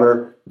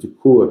seawater to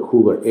cool or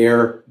cooler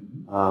air.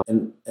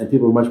 And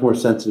people are much more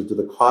sensitive to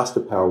the cost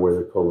of power where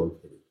they're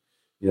co-located.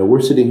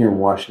 We're sitting here in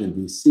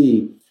Washington,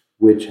 D.C.,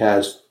 which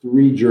has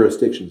 3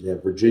 jurisdictions. They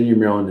have Virginia,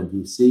 Maryland, and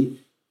D.C.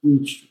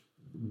 Each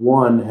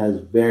one has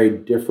very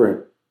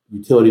different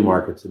utility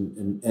markets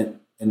and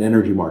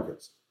energy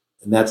markets.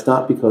 And that's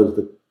not because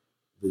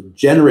the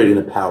generating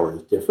the power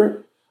is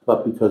different,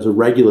 but because the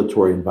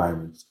regulatory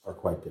environments are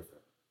quite different.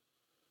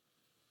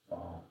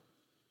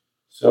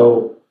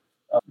 So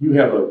you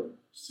have a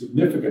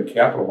significant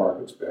capital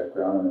markets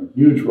background and a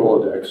huge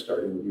Rolodex,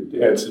 starting with your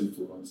dad's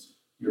influence,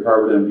 your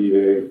Harvard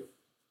MBA,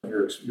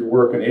 your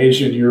work in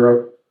Asia and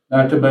Europe,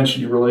 not to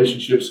mention your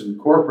relationships in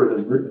corporate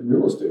and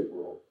real estate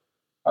world.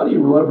 How do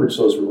you leverage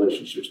those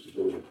relationships to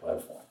build your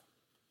platform?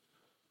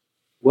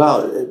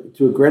 Well,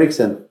 to a great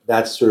extent,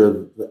 that's sort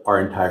of our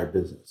entire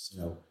business.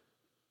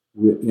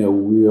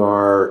 We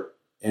are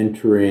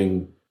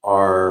entering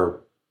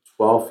our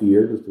 12th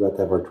year, just about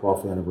to have our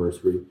 12th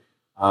anniversary.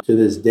 To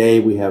this day,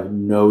 we have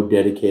no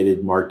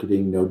dedicated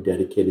marketing, no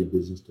dedicated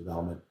business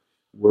development.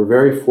 We're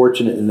very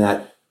fortunate in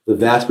that the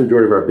vast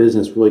majority of our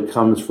business really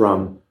comes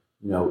from,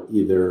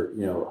 either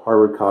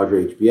Harvard College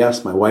or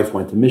HBS. My wife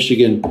went to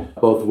Michigan,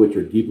 both of which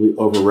are deeply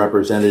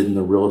overrepresented in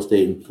the real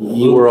estate and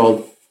PE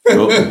world.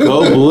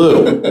 Go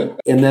blue.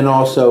 And then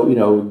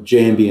also,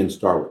 J&B and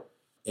Starwood.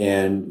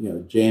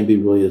 And, J&B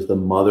really is the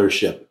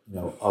mothership,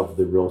 of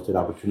the real estate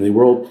opportunity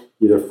world,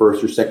 either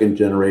first or second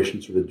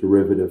generation sort of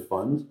derivative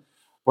funds.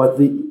 But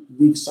the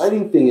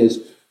exciting thing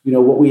is,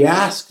 what we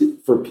ask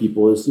for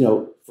people is,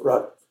 to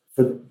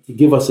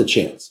give us a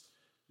chance.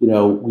 We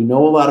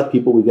know a lot of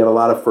people, we get a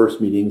lot of first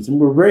meetings, and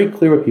we're very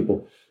clear with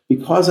people.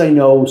 Because I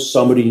know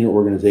somebody in your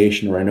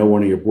organization or I know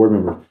one of your board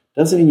members,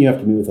 doesn't mean you have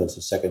to meet with us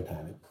a second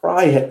time. It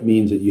probably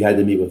means that you had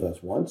to meet with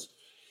us once.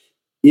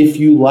 If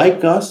you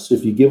like us,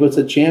 if you give us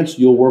a chance,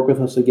 you'll work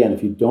with us again.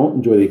 If you don't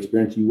enjoy the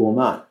experience, you will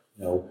not.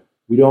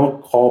 We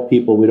don't call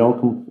people. We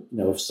don't,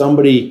 if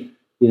somebody,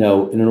 in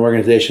an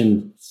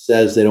organization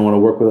says they don't want to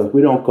work with us,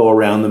 we don't go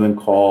around them and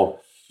call,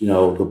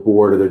 the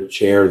board or the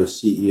chair or the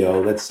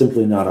CEO. That's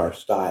simply not our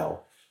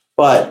style.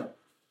 But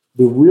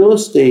the real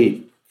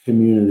estate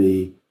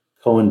community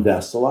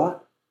co-invests a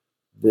lot.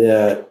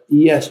 The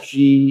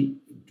ESG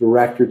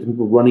director, the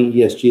people running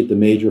ESG at the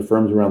major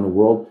firms around the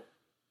world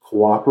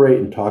cooperate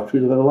and talk to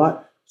each other a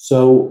lot.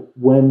 So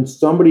when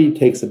somebody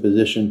takes a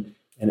position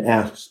and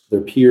asks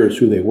their peers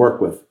who they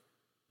work with,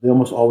 they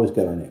almost always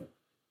get our name.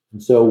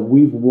 And so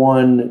we've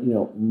won,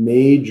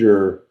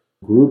 major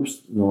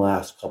groups in the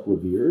last couple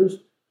of years,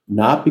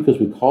 not because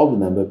we called on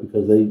them, but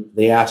because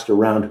they asked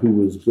around who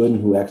was good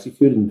and who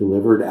executed and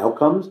delivered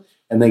outcomes,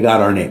 and they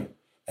got our name.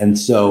 And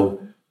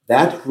so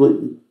That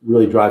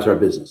really drives our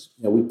business.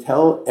 We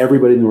tell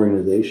everybody in the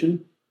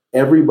organization,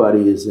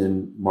 everybody is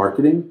in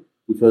marketing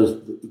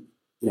because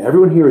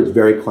everyone here is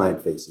very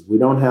client facing. We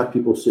don't have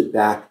people sit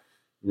back.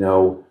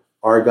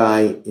 Our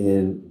guy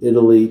in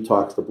Italy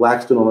talks to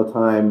Blackstone all the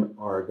time.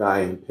 Our guy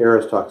in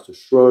Paris talks to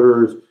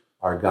Schroders.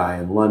 Our guy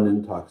in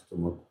London talks to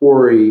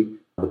Macquarie.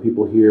 The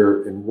people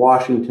here in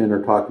Washington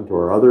are talking to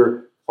our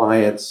other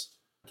clients,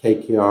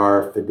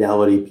 KKR,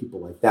 Fidelity, people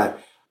like that.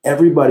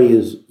 Everybody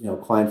is,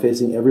 client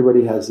facing.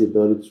 Everybody has the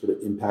ability to sort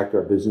of impact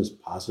our business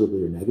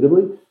positively or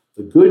negatively.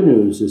 The good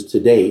news is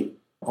to date,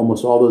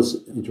 almost all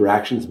those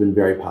interactions have been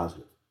very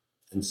positive.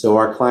 And so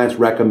our clients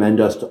recommend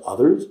us to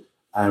others,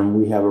 and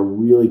we have a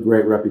really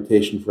great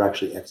reputation for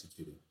actually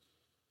executing.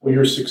 Well,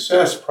 your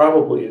success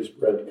probably has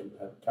bred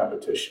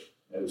competition,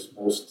 as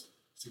most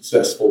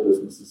successful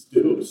businesses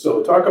do.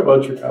 So talk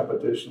about your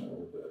competition a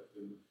little bit,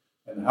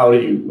 and how do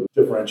you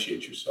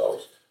differentiate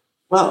yourselves?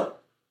 Well,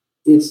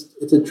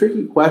 it's a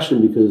tricky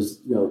question because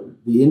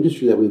the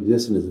industry that we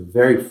exist in is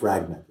very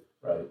fragmented.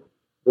 Right.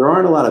 There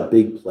aren't a lot of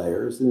big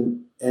players,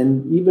 and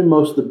even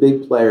most of the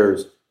big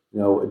players,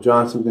 a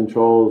Johnson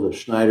Controls, a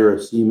Schneider,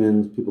 a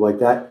Siemens, people like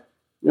that.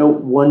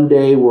 One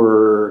day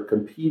we're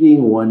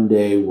competing, one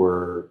day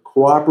we're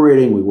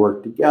cooperating, we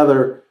work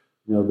together.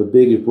 The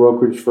big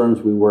brokerage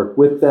firms, we work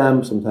with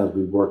them. Sometimes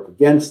we work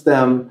against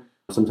them.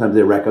 Sometimes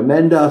they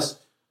recommend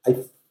us.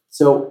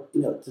 So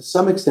to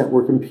some extent,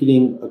 we're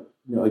competing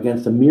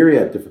against a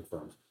myriad of different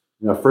firms.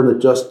 A firm that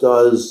just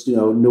does,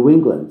 New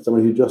England,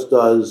 somebody who just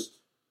does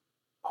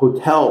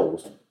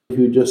hotels,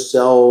 who just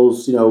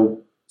sells,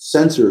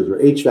 sensors or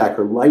HVAC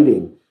or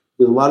lighting.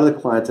 Because a lot of the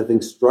clients, I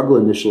think, struggle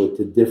initially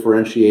to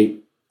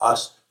differentiate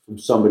us from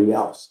somebody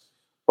else.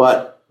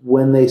 But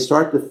when they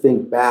start to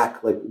think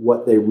back, like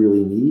what they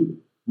really need,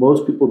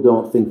 most people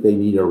don't think they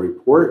need a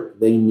report.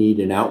 They need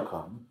an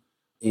outcome.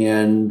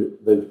 And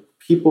the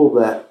people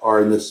that are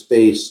in this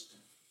space,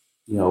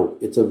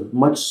 it's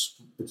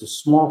a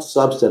small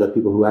subset of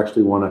people who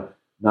actually want to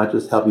not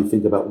just help you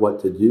think about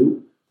what to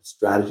do, the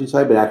strategy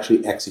side, but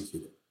actually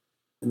execute it.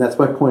 And that's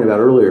my point about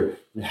earlier,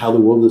 how the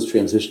world has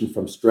transitioned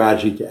from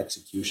strategy to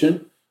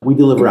execution. We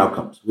deliver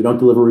outcomes. We don't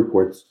deliver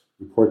reports.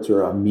 Reports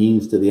are a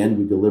means to the end.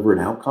 We deliver an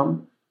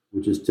outcome,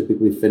 which is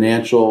typically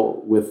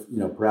financial with,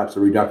 perhaps a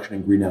reduction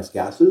in greenhouse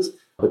gases,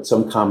 but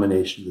some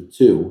combination of the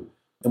two.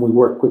 And we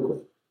work quickly.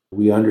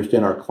 We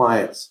understand our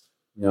clients.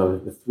 If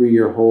a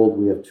 3-year hold,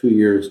 we have 2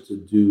 years to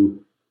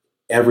do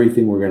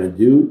everything we're going to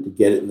do to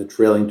get it in the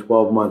trailing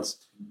 12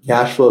 months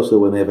cash flow. So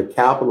when they have a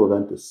capital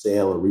event, a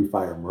sale, a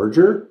refi, or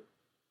merger,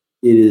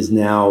 it is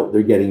now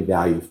they're getting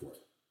value for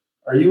it.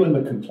 Are you in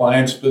the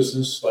compliance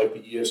business, like the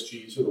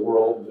ESGs of the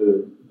world,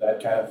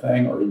 that kind of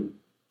thing? Or are you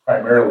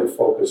primarily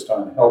focused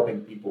on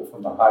helping people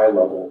from the high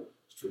level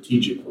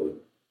strategically?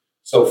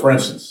 So, for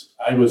instance,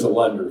 I was a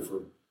lender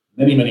for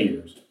many, many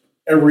years.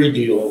 Every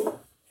deal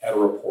had a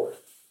report.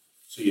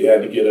 So you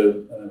had to get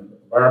an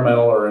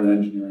environmental or an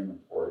engineering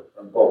report,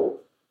 or both,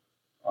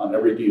 on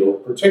every deal,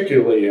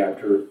 particularly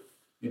after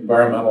the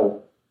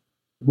environmental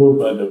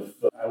movement of,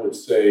 I would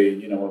say,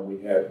 when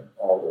we had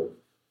all the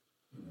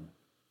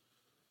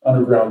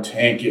underground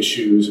tank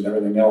issues and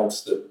everything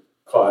else that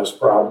caused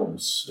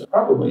problems,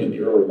 probably in the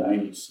early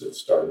 90s that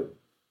started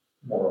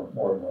more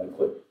than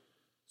likely.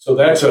 So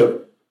that's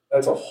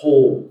a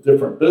whole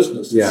different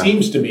business, it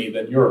seems to me,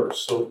 than yours.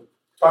 So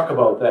talk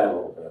about that a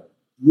little bit.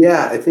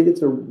 Yeah, I think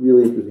it's a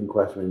really interesting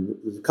question.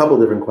 There's a couple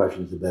of different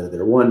questions embedded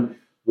there. One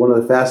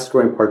of the fastest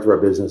growing parts of our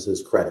business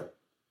is credit.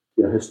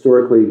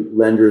 Historically,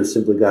 lenders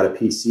simply got a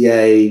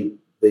PCA.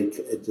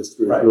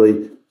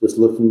 Really just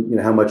looking,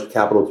 how much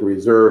capital to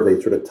reserve. They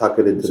sort of tuck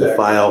it into the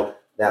file.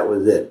 That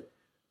was it.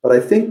 But I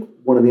think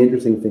one of the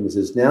interesting things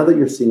is now that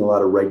you're seeing a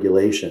lot of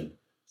regulation.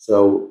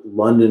 So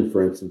London,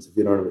 for instance, if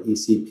you don't have an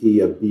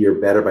ECP of B or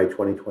better by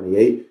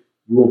 2028,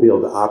 you won't be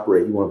able to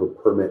operate. You won't have a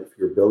permit for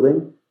your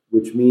building,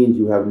 which means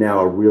you have now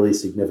a really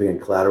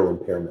significant collateral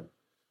impairment.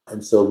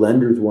 And so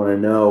lenders want to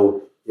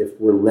know, if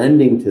we're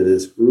lending to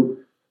this group,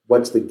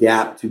 what's the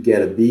gap to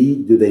get a B?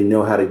 Do they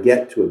know how to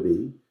get to a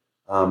B?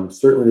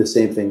 Certainly the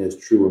same thing is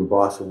true in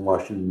Boston,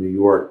 Washington, New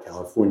York,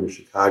 California,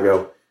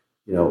 Chicago,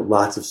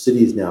 lots of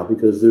cities now,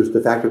 because there's de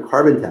facto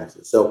carbon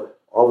taxes. So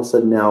all of a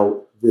sudden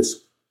now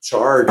this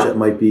charge that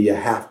might be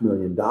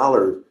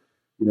 $500,000,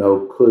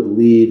 could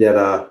lead at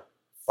a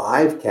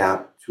 5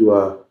 cap to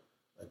a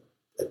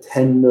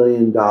 $10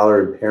 million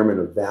impairment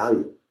of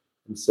value.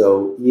 And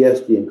so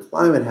ESG and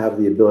climate have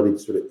the ability to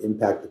sort of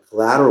impact the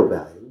collateral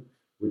value,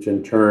 which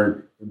in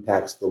turn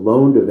impacts the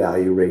loan to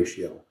value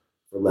ratio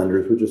for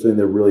lenders, which is something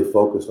they're really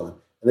focused on.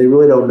 And they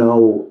really don't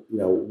know,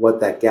 what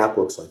that gap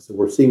looks like. So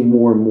we're seeing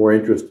more and more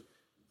interest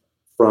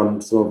from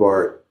some of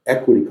our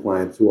equity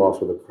clients who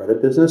also have a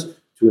credit business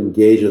to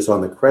engage us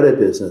on the credit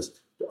business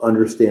to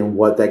understand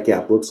what that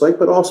gap looks like,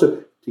 but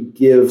also to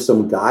give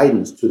some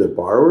guidance to their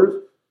borrowers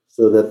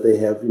so that they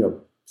have,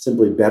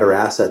 simply better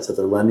assets that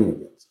they're lending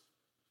against.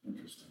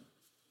 Interesting.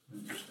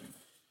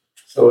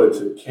 So it's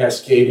a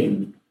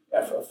cascading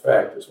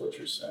effect is what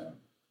you're saying.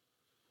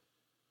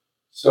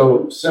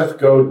 So Seth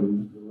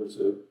Godin, who was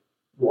a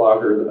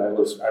blogger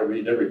that I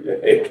read every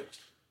day.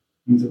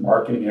 He's a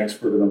marketing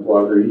expert and a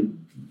blogger.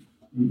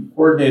 He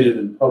coordinated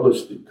and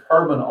published the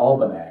Carbon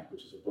Almanac,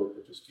 which is a book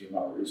that just came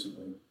out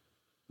recently,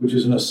 which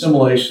is an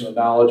assimilation of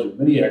knowledge of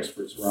many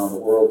experts around the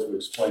world to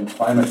explain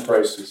climate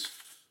crisis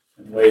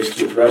and ways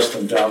to address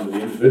them down to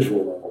the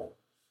individual level.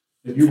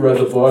 Have you read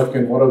the book,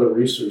 and what other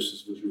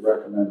resources would you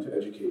recommend to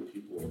educate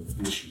people on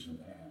the issues in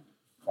hand,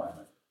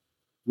 climate?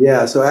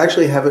 Yeah, so I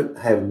actually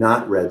have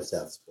not read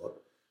Seth's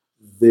book.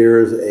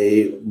 There's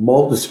a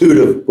multitude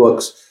of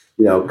books,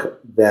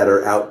 that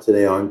are out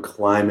today on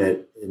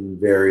climate in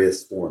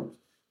various forms.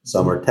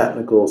 Some are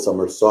technical,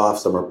 some are soft,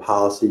 some are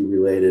policy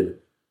related,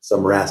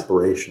 some are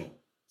aspirational,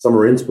 some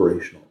are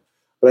inspirational.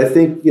 But I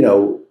think,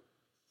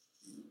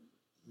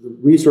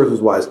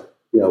 resources wise,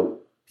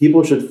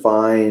 people should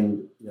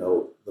find,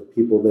 the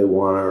people they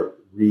want to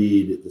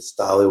read, the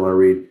style they want to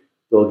read.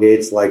 Bill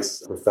Gates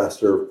likes a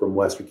professor from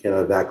Western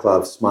Canada,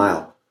 Vaclav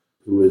Smil,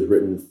 who has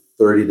written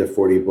 30 to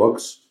 40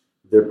 books.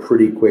 They're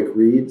pretty quick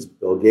reads.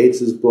 Bill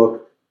Gates's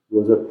book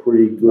was a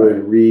pretty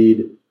good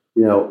read,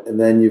 and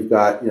then you've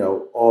got,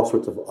 all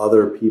sorts of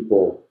other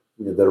people,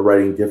 that are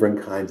writing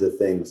different kinds of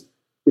things.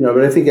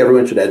 But I think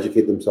everyone should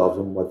educate themselves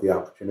on what the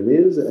opportunity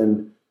is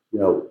and,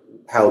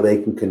 how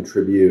they can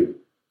contribute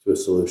to a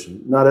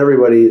solution. Not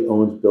everybody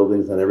owns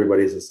buildings, not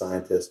everybody's a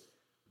scientist,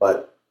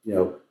 but,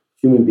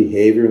 human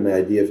behavior and the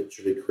idea of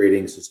sort of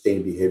creating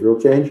sustained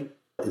behavioral change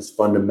is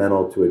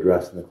fundamental to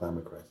addressing the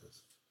climate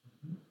crisis.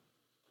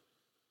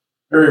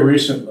 Very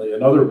recently,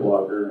 another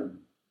blogger and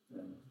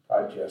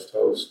podcast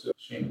host,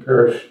 Shane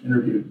Parrish,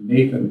 interviewed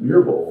Nathan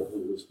Myhrvold,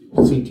 who was the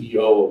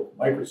CTO of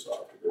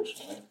Microsoft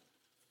originally,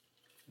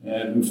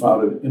 and who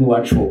founded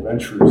Intellectual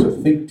Ventures, a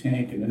think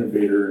tank and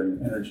innovator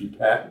in energy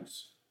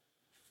patents.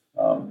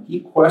 He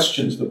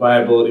questions the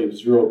viability of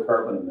zero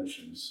carbon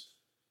emissions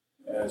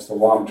as the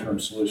long-term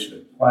solution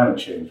to climate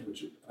change,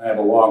 which I have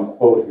a long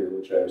quote here,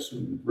 which I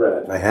assume you've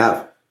read. I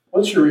have.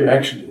 What's your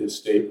reaction to his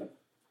statement?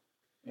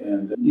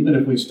 And even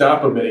if we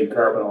stop emitting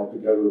carbon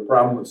altogether, the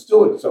problem is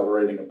still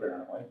accelerating,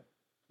 apparently.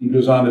 He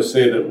goes on to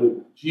say that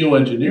with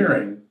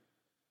geoengineering,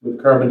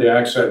 with carbon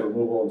dioxide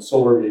removal and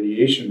solar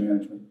radiation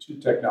management, two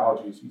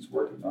technologies he's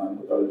working on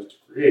with others to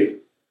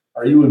create,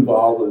 are you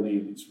involved in any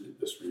of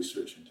this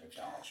research and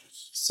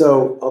technologies?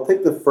 So I'll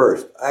take the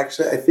first.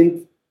 Actually, I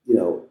think,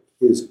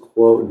 his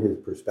quote and his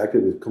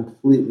perspective is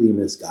completely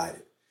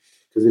misguided.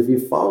 Because if you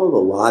follow the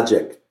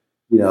logic,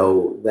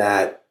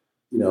 that,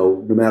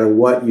 no matter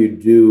what you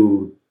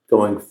do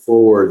going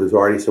forward, there's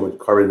already so much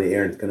carbon in the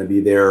air and it's going to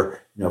be there,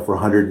 for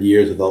 100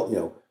 years with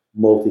a,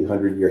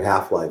 multi-100-year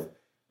half-life,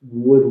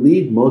 would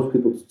lead most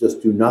people to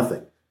just do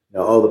nothing.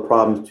 The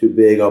problem's too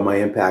big, my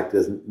impact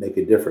doesn't make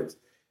a difference.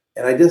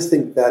 And I just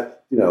think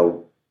that,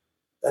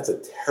 that's a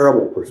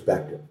terrible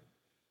perspective.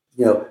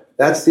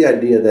 That's the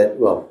idea that,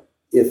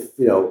 if,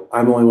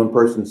 I'm only one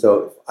person, so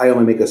if I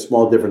only make a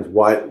small difference,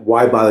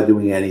 why bother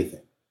doing anything?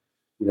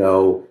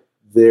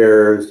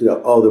 There's,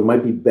 there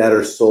might be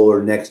better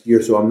solar next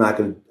year, so I'm not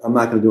going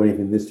to do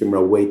anything this year. I'm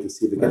going to wait to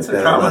see if it gets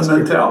better. That's a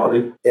common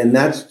mentality. And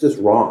that's just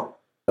wrong.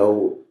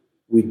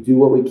 We do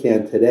what we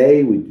can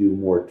today. We do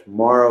more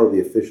tomorrow. The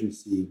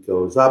efficiency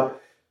goes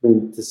up. I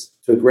mean,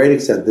 to a great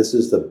extent, this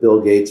is the Bill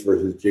Gates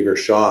versus Jigar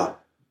Shah,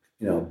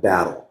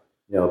 battle.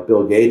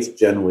 Bill Gates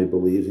generally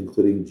believes,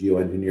 including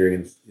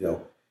geoengineering,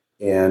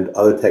 and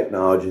other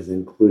technologies,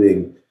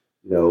 including,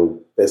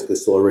 basically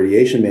solar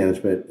radiation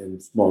management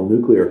and small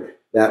nuclear,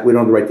 that we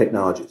don't have the right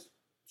technologies.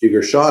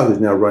 Jigar Shah, who's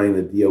now running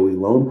the DOE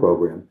loan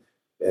program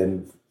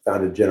and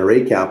founded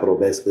Generate Capital,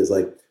 basically is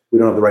like, we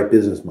don't have the right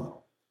business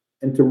model.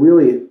 And to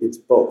really, it's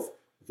both.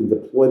 We can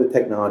deploy the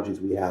technologies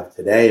we have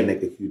today and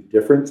make a huge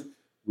difference.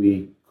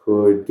 We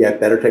could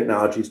get better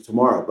technologies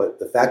tomorrow. But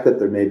the fact that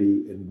there may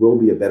be and will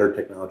be a better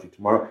technology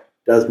tomorrow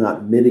does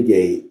not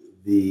mitigate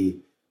the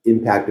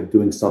impact of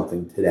doing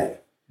something today.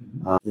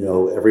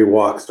 Every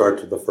walk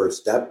starts with the first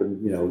step,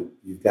 and,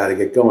 you've got to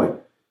get going.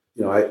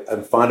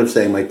 I'm fond of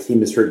saying, my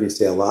team has heard me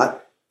say a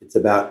lot, it's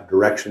about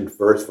direction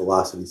first,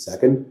 velocity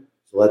second.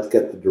 So let's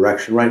get the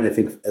direction right. And I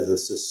think as a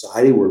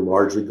society, we're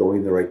largely going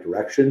in the right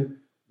direction.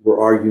 We're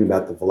arguing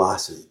about the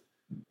velocity,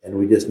 and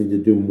we just need to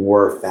do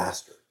more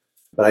faster.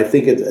 But I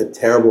think it's a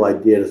terrible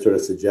idea to sort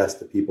of suggest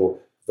to people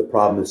the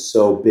problem is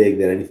so big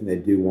that anything they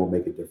do won't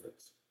make a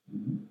difference.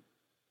 Mm-hmm.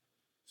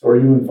 So are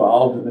you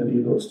involved in any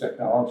of those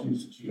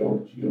technologies,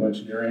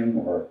 geoengineering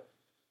or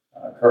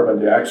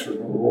carbon dioxide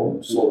removal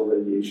and solar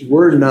radiation?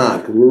 We're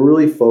not, because we're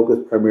really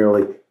focused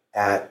primarily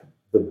at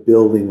the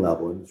building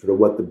level and sort of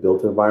what the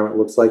built environment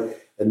looks like.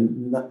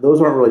 And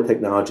those aren't really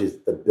technologies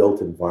the built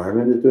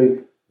environment is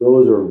doing.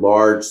 Those are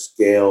large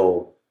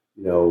scale,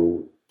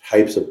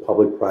 types of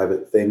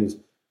public-private things.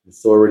 And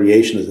solar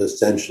radiation is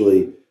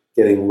essentially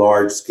getting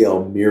large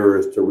scale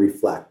mirrors to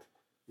reflect.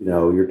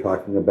 You're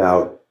talking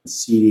about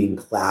seeding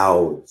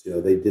clouds.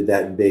 They did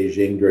that in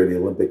Beijing during the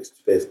Olympics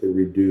to basically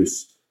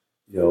reduce,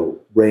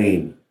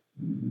 rain.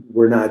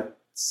 We're not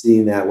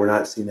seeing that. We're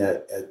not seeing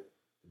that at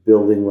the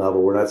building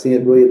level. We're not seeing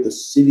it really at the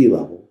city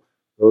level.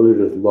 Those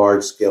are just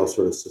large scale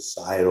sort of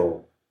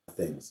societal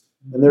things.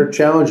 And they're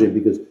challenging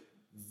because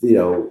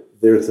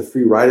there's a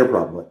free rider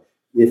problem.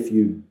 If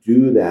you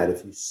do that,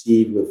 if you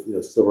seed with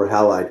silver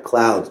halide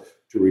clouds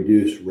to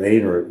reduce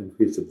rain or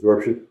increase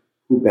absorption,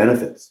 who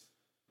benefits?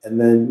 And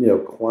then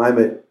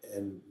climate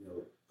and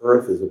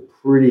Earth is a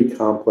pretty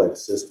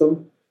complex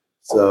system.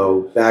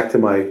 So back to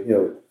my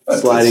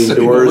sliding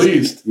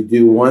doors, you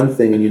do one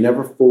thing and you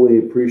never fully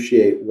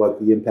appreciate what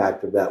the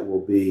impact of that will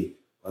be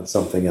on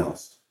something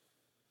else.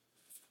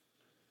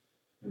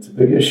 It's a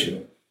big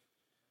issue.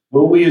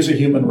 Will we as a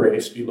human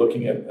race be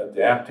looking at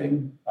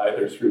adapting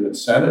either through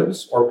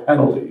incentives or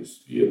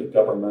penalties via the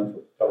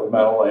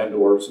governmental and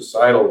or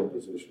societal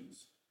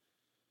impositions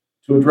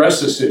to address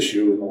this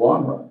issue in the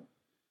long run?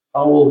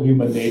 How will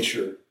human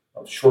nature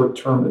of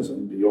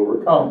short-termism be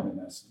overcome, in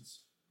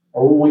essence?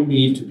 Or will we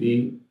need to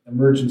be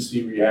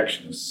emergency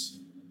reactionists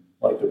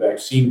like the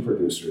vaccine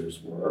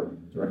producers were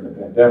during the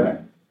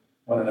pandemic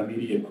when an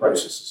immediate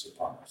crisis is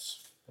upon us?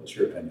 What's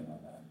your opinion on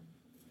that?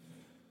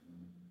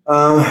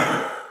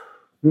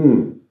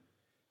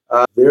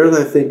 There's,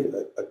 I think,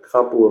 a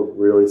couple of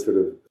really sort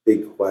of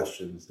big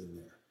questions in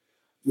there.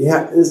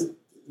 Yeah,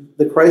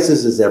 the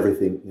crisis is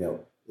everything.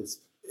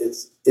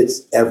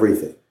 It's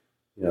everything.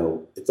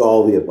 It's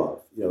all the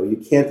above. You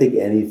can't take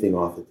anything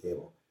off the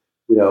table.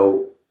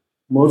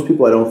 Most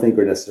people I don't think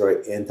are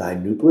necessarily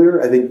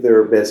anti-nuclear. I think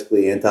they're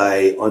basically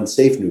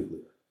anti-unsafe nuclear.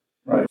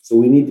 Right. So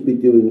we need to be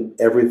doing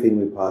everything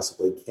we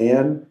possibly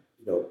can.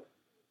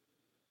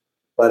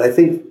 But I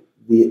think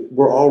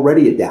we're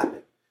already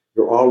adapting.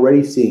 You're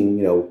already seeing,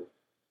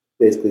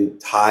 basically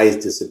ties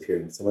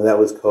disappearing. Some of that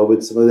was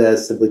COVID. Some of that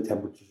is simply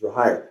temperatures are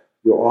higher.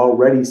 You're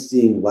already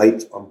seeing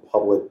lights on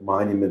public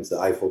monuments, the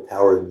Eiffel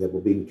Tower, for example,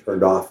 being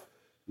turned off,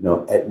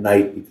 at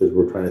night because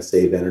we're trying to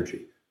save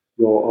energy.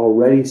 You're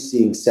already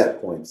seeing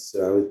set points.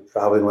 So I was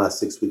traveling the last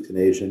 6 weeks in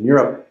Asia and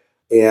Europe,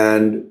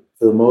 and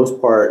for the most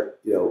part,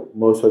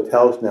 most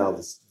hotels now,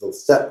 the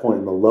set point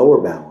in the lower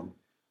bound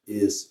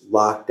is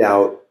locked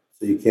out,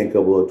 so you can't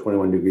go below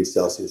 21 degrees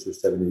Celsius or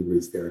 70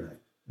 degrees Fahrenheit.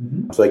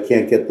 Mm-hmm. So I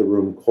can't get the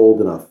room cold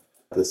enough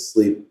to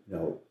sleep,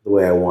 the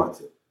way I want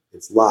to.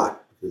 It's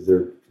locked because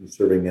they're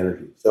conserving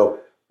energy. So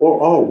we're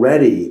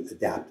already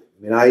adapting.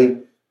 I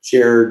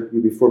chaired,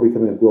 before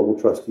becoming a global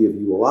trustee of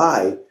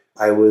ULI,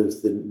 I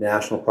was the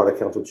National Product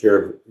Council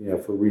chair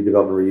for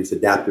redevelopment, reuse,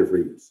 adaptive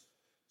reuse.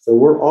 So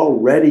we're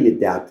already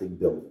adapting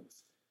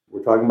buildings.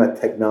 We're talking about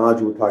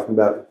technology. We're talking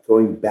about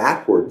going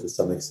backwards to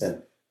some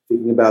extent,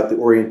 thinking about the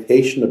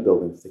orientation of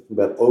buildings, thinking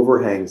about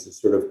overhangs to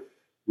sort of,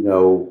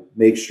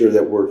 make sure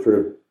that we're sort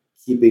of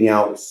keeping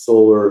out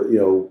solar,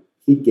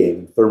 heat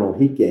gain, thermal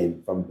heat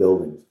gain from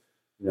buildings,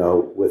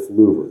 with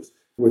louvers.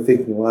 We're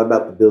thinking a lot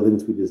about the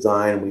buildings we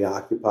design, we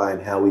occupy,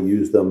 and how we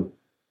use them.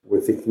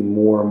 We're thinking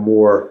more and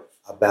more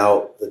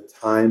about the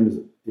times,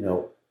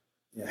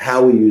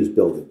 how we use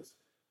buildings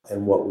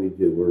and what we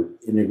do. We're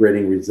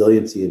integrating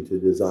resiliency into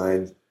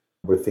designs.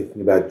 We're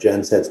thinking about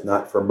gen sets,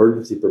 not for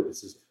emergency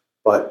purposes,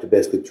 but to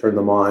basically turn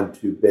them on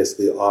to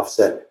basically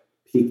offset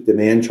peak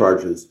demand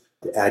charges,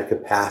 to add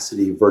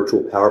capacity,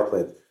 virtual power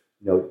plants,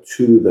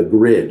 to the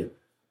grid.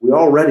 We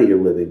already are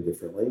living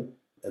differently.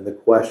 And the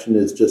question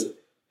is just,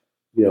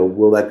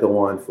 will that go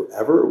on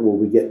forever? Will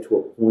we get to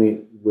a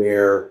point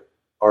where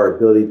our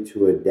ability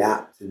to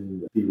adapt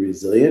and be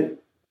resilient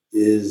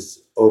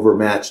is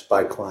overmatched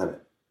by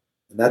climate?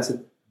 And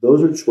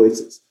those are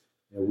choices.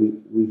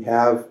 We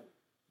have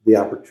the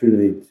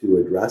opportunity to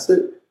address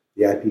it.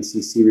 The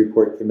IPCC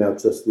report came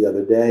out just the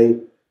other day.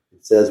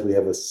 It says we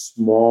have a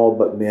small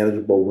but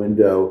manageable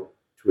window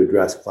to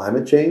address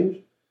climate change.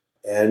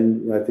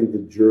 And I think the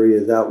jury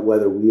is out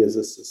whether we as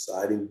a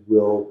society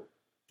will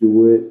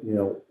do it,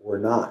 or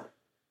not.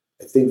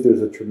 I think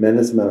there's a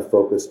tremendous amount of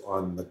focus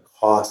on the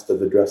cost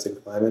of addressing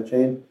climate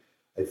change.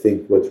 I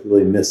think what's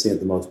really missing at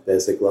the most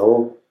basic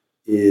level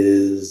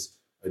is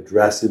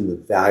addressing the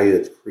value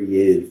that's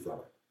created from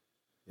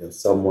it.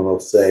 Someone will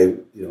say,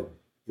 it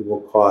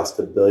will cost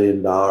 $1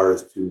 billion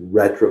to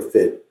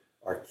retrofit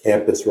our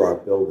campus or our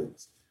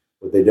buildings.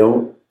 What they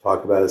don't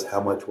talk about is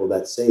how much will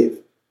that save?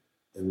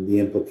 And the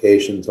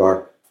implications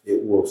are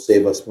it will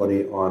save us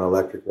money on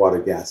electric, water,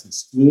 gas, and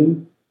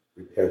steam,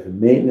 repairs and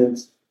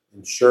maintenance,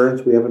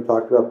 insurance we haven't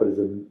talked about, but is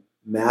a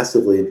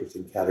massively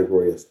interesting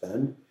category of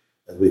spend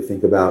as we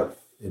think about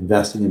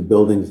investing in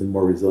buildings in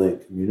more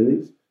resilient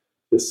communities.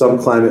 There's some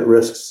climate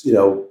risks,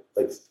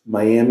 like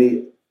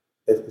Miami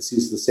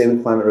sees the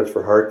same climate risk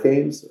for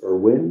hurricanes or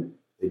wind.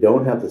 They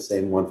don't have the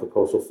same one for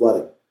coastal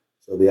flooding.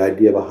 So the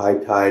idea of a high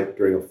tide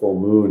during a full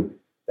moon,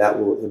 that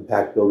will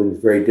impact buildings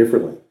very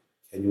differently.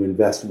 Can you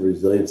invest in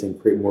resilience and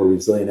create more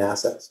resilient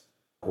assets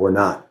or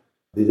not?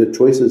 These are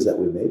choices that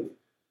we make,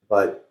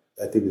 but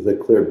I think there's a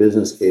clear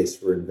business case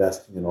for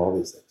investing in all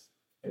these things.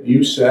 Have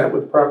you sat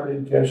with property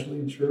and casualty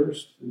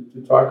insurers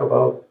to talk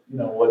about,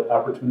 what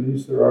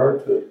opportunities there are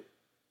to,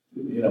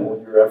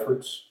 with your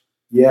efforts?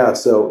 Yeah,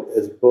 so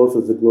as the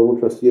global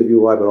trustee of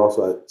ULI, but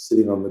also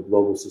sitting on the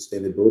global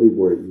sustainability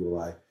board at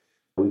ULI,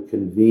 we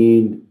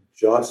convened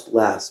just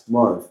last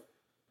month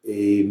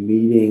a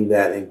meeting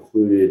that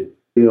included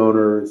the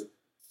owners,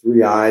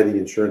 3I, the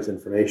Insurance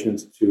Information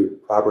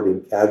Institute, property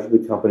and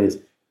casualty companies,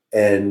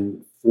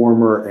 and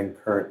former and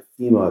current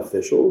FEMA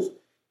officials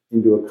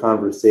into a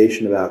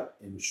conversation about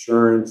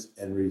insurance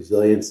and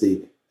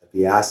resiliency at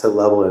the asset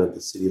level and at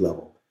the city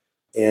level.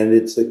 And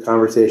it's a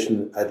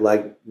conversation I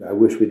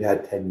wish we'd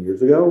had 10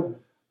 years ago,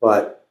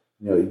 but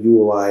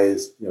ULI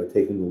is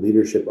taking the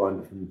leadership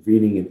on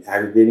convening and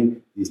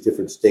aggregating these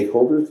different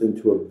stakeholders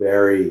into a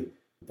very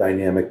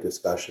dynamic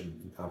discussion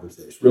and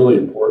conversation. It's really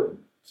important,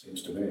 it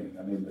seems to me.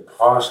 I mean, the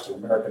cost to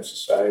American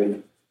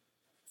society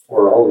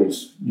for all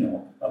these,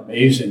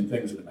 amazing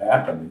things that have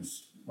happened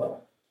is,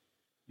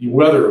 the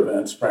weather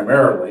events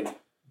primarily.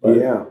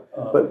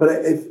 But, but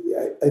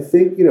I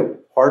think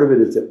part of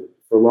it is that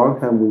for a long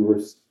time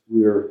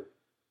we were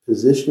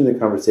positioning the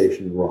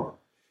conversation wrong.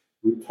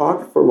 We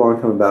talked for a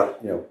long time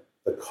about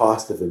the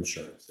cost of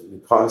insurance and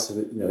the cost of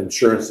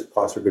insurance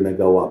costs are going to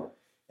go up.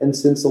 And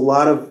since a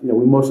lot of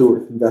we mostly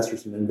work with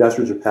investors and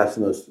investors are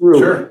passing those through,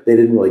 sure, they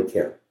didn't really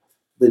care.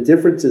 The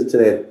difference is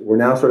today we're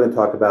now starting to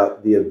talk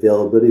about the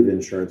availability of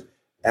insurance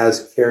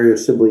as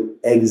carriers simply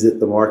exit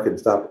the market and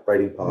stop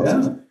writing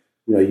policies.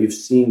 Yeah. You've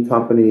seen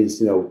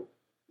companies,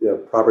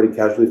 property and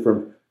casualty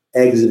firms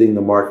exiting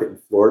the market in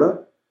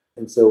Florida.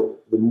 And so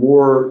the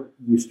more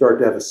you start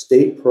to have a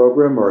state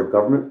program or a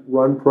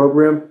government-run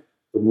program,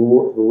 the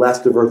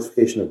less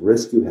diversification of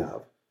risk you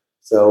have.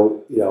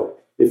 So,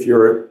 if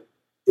you're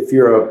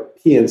a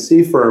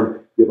P&C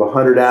firm, you have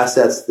 100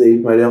 assets. You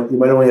might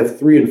only have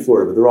 3 in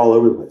Florida, but they're all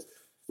over the place.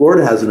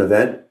 Florida has an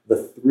event, the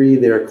 3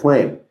 there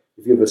claim.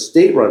 If you have a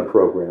state-run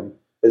program,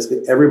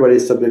 basically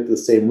everybody's subject to the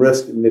same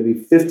risk, and maybe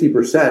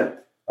 50%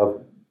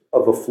 of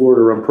a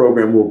Florida-run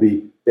program will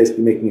be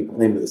basically making a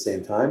claim at the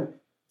same time.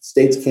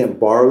 States can't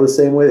borrow the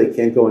same way. They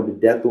can't go into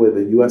debt the way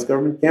the U.S.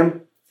 government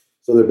can.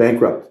 So they're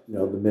bankrupt,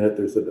 the minute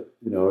there's an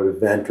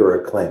event or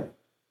a claim.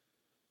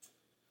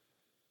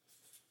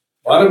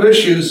 A lot of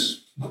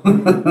issues.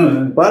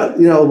 But,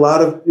 a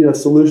lot of,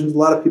 solutions, a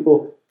lot of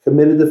people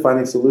committed to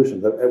finding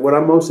solutions. And what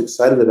I'm most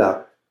excited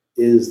about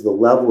is the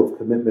level of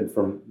commitment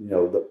from,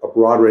 a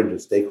broad range of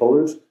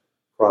stakeholders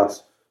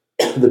across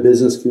the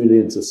business community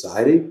and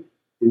society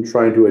in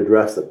trying to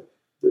address them.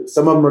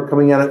 Some of them are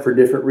coming at it for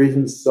different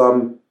reasons.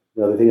 Some,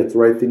 they think it's the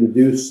right thing to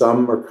do.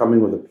 Some are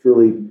coming with a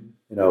purely,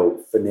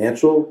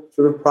 financial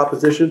sort of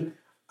proposition.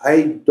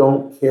 I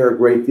don't care a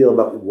great deal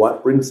about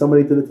what brings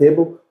somebody to the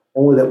table,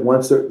 only that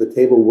once they're at the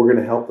table, we're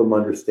going to help them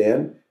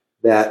understand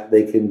that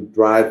they can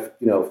drive,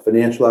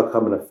 financial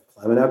outcome and a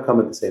climate outcome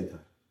at the same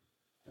time.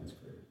 That's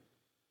great.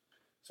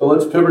 So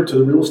let's pivot to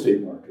the real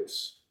estate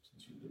markets,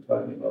 since you've been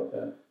talking about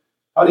that.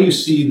 How do you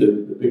see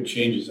the big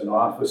changes in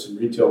office and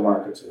retail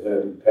markets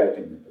ahead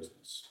impacting your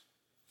business?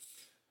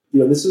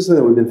 This is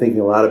something we've been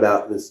thinking a lot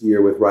about this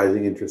year with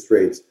rising interest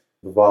rates,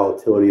 the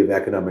volatility of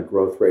economic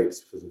growth rates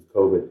because of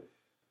COVID.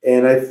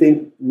 And I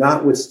think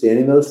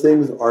notwithstanding those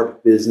things, our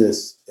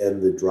business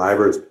and the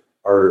drivers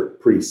are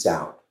pretty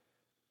sound.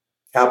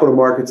 Capital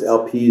markets,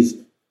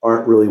 LPs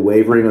aren't really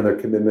wavering on their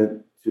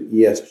commitment to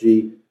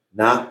ESG,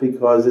 not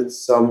because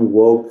it's some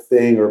woke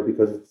thing or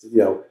because it's,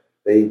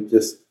 they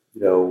just,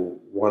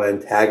 want to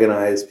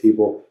antagonize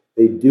people.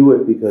 They do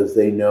it because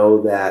they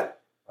know that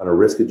on a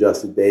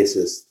risk-adjusted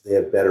basis, they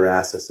have better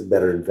assets and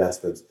better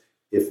investments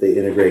if they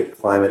integrate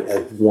climate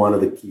as one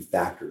of the key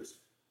factors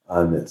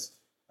on this.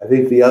 I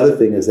think the other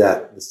thing is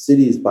that the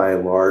cities, by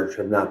and large,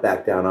 have not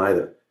backed down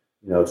either.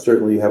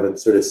 Certainly you haven't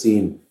sort of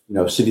seen,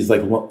 cities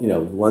like,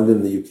 London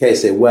and the UK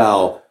say,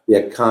 well, the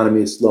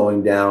economy is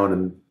slowing down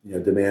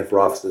and, demand for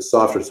office is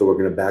softer, so we're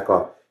going to back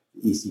off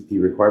the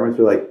ECP requirements.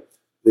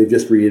 They've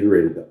just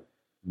reiterated them.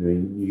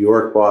 New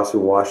York,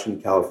 Boston, Washington,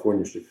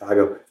 California,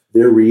 Chicago,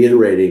 they're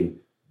reiterating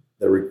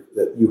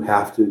that you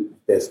have to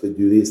basically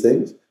do these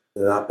things.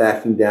 They're not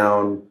backing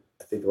down.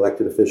 I think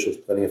elected officials,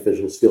 planning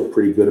officials feel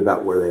pretty good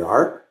about where they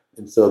are.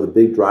 And so the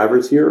big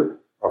drivers here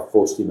are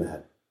full steam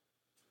ahead.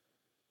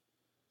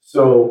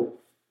 So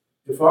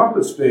if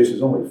office space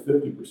is only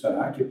 50%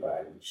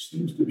 occupied, which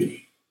seems to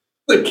be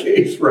the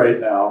case right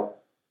now,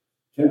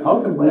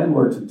 how can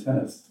landlords and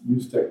tenants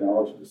use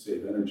technology to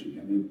save energy?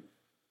 I mean,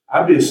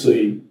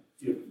 obviously,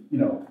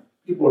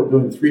 people are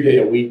doing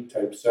 3-day-a-week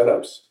type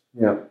setups.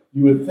 Yeah.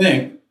 You would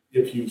think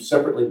if you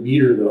separately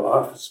meter the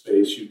office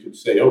space, you could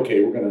say,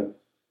 okay, we're going to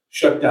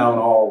shut down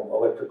all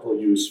electrical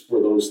use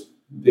for those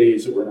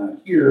days that we're not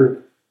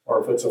here.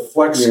 Or if it's a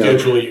flex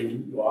schedule,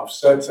 you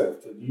offset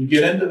that. Do you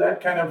get into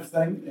that kind of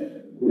thing,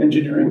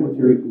 engineering with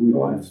your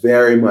clients?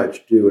 Very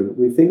much do. And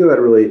we think about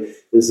it really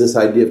is this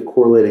idea of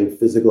correlating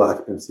physical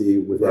occupancy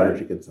with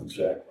energy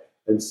consumption. Exactly.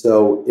 And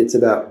so it's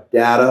about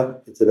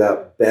data, it's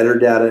about better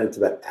data, it's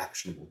about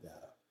actionable data.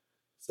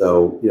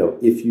 So,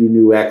 if you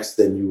knew X,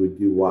 then you would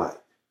do Y.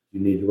 You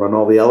need to run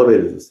all the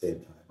elevators at the same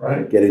time.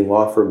 Right. Getting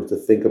law firms to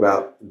think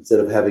about, instead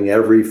of having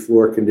every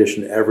floor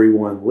condition,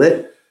 everyone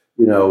lit,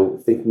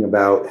 thinking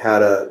about how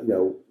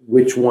to,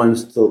 which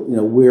ones to,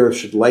 where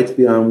should lights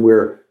be on,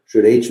 where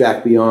should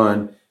HVAC be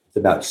on. It's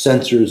about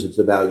sensors, it's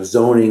about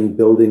zoning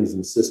buildings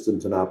and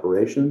systems and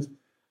operations.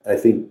 And I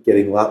think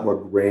getting a lot more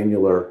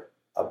granular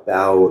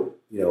about,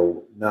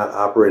 not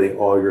operating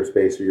all your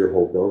space or your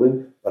whole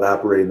building, but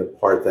operating the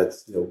part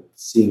that's,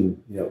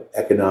 seeing,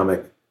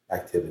 economic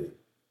activity.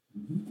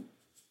 Mm-hmm.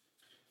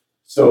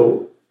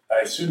 So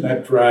I assume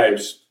that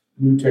drives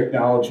new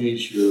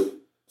technologies, your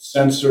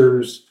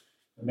sensors,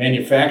 the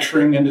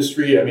manufacturing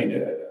industry. I mean,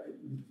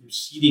 you're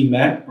seeding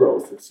that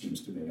growth, it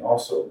seems to me,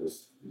 also,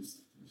 these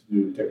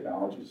new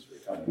technologies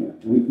are coming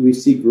in. We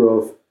see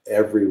growth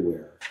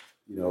everywhere.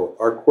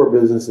 Our core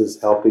business is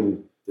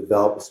helping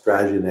develop a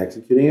strategy and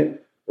executing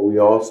it, but we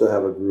also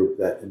have a group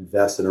that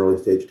invests in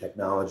early stage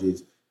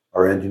technologies.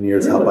 Our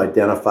engineers help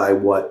identify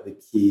what the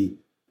key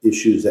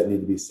issues that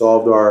need to be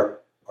solved are.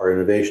 Our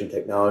innovation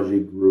technology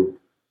group,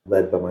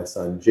 led by my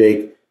son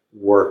Jake,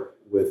 work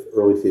with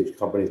early stage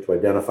companies to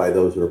identify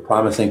those that are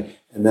promising.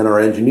 And then our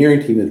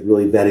engineering team is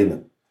really vetting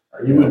them.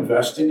 Are you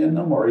investing in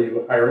them, or are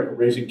you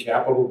raising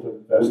capital to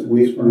invest in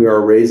these firms? We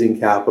are raising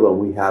capital,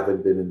 and we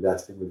haven't been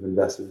investing. We've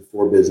invested in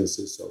 4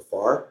 businesses so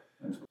far,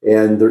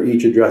 and they're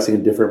each addressing a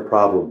different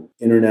problem.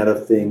 Internet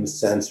of Things,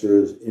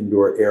 sensors,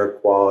 indoor air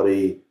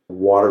quality,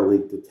 water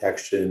leak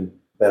detection,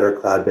 better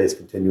cloud-based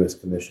continuous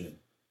commissioning.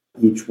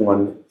 Each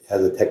one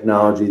has a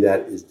technology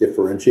that is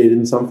differentiated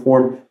in some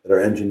form, that our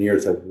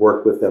engineers have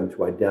worked with them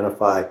to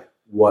identify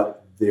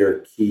what their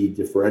key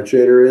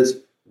differentiator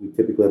is. We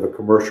typically have a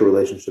commercial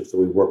relationship, so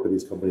we work with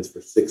these companies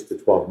for 6 to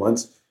 12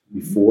 months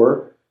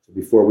before. So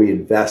before we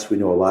invest, we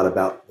know a lot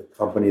about the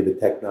company, the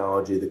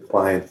technology, the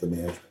clients, the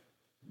management.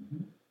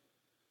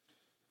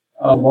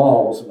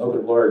 Malls and other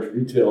large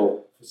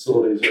retail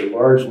facilities are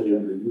largely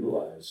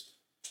underutilized.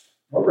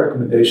 What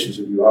recommendations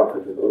have you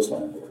offered to those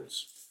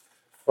landlords?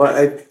 Well,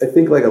 I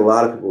think like a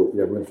lot of people,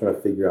 we're trying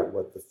to figure out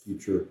what the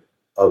future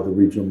of the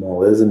regional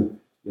mall is. And,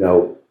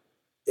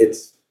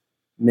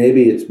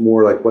 it's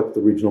more like what's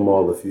the regional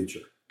mall of the future?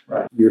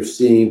 Right. You're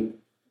seeing,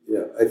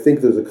 I think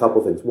there's a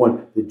couple things.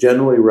 One, they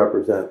generally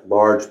represent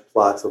large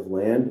plots of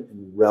land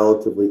in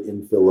relatively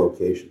infill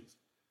locations.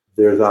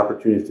 There's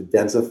opportunities to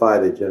densify.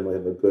 They generally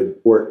have a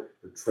good port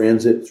or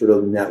transit sort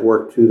of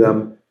network to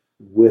them,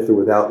 with or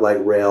without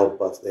light rail.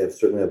 Bus, they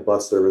certainly have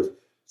bus service.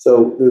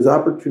 So there's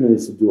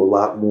opportunities to do a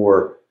lot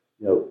more.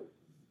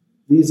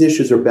 These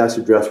issues are best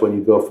addressed when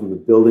you go from the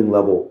building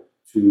level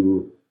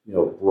to,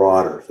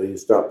 broader. So you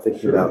start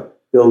thinking about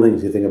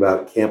buildings, you think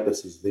about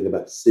campuses, you think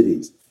about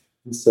cities.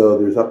 And so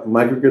there's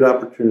microgrid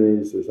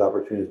opportunities. There's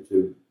opportunities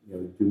to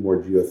do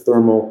more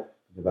geothermal,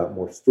 think about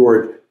more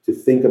storage, to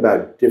think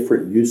about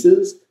different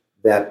uses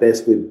that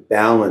basically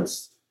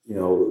balance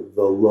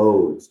the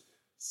loads.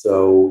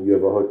 So you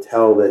have a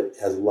hotel that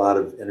has a lot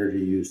of energy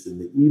use in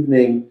the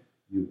evening.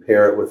 You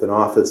pair it with an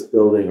office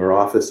building or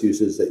office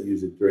uses that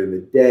use it during the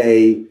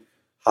day,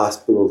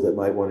 hospitals that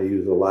might want to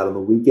use it a lot on the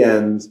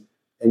weekends,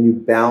 and you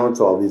balance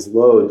all these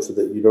loads so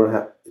that you don't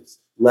have, it's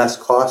less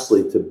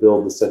costly to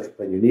build the central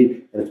plant you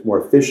need, and it's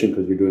more efficient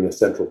because you're doing a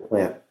central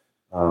plant.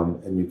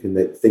 And you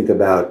can think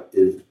about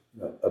is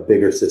a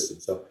bigger system.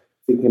 So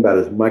thinking about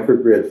it as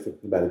microgrids,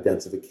 thinking about it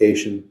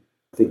densification,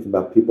 thinking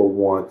about people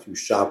want to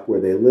shop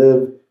where they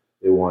live,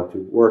 they want to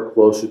work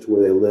closer to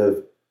where they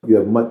live. You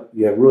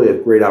have really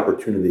great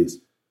opportunities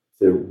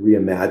to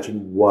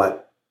reimagine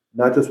what,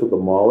 not just what the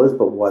mall is,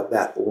 but what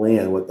that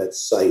land, what that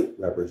site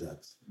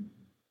represents.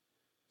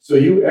 So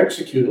you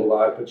execute a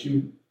lot, but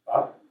you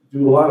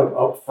do a lot of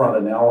upfront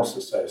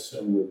analysis, I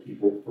assume, with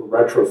people for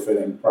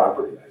retrofitting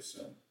property, I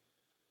assume.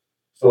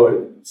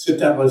 So sit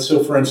down,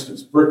 so for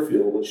instance,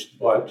 Brookfield, which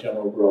bought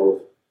General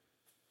Growth,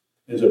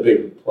 is a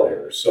big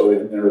player. So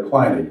in their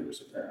client of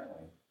yours,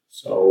 apparently.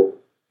 So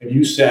have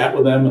you sat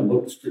with them and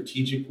looked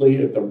strategically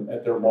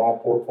at their mall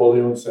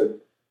portfolio and said,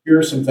 here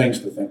are some things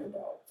to think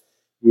about?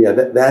 Yeah,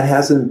 that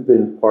hasn't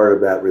been part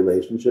of that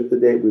relationship to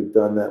date. We've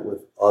done that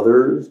with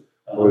others,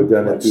 or we've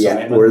done it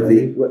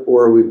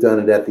or we've done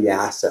it at the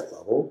asset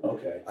level.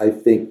 Okay. I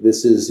think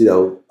this is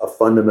a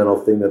fundamental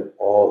thing that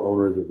all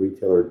owners of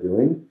retail are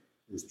doing,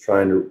 is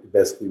trying to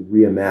basically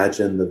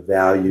reimagine the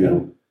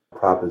value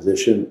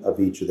proposition of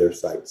each of their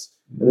sites.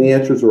 And the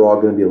answers are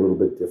all going to be a little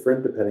bit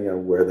different depending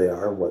on where they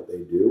are and what they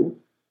do.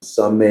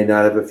 Some may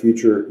not have a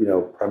future,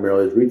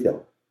 primarily as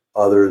retail.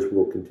 Others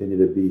will continue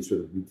to be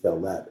sort of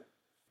retail-led.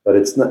 But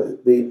it's not,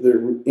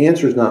 the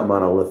answer is not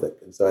monolithic.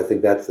 And so I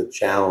think that's the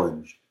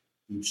challenge.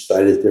 Each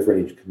site is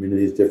different. Each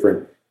community is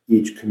different.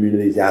 Each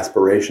community's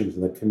aspirations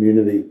and the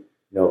community,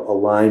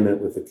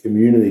 alignment with the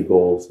community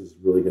goals is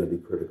really going to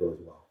be critical as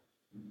well.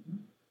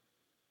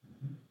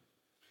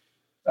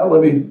 Now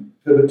let me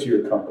pivot to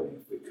your company,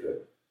 if we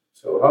could.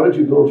 So how did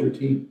you build your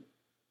team?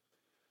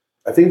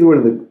 I think one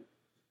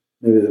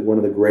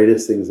of the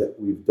greatest things that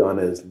we've done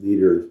as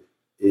leaders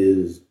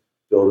is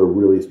build a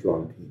really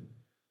strong team.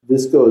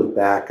 This goes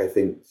back, I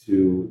think,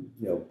 to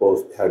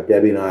both how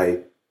Debbie and I,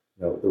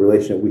 the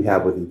relationship we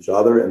have with each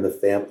other and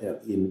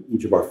the in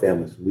each of our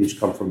families. We each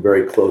come from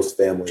very close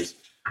families,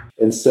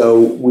 and so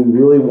we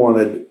really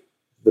wanted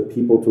the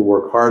people to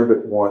work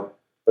hard,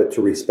 but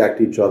to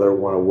respect each other,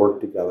 want to work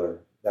together.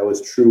 That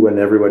was true when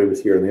everybody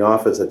was here in the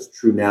office. That's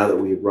true now that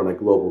we run a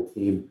global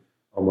team.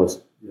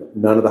 Almost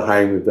none of the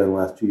hiring we've done in the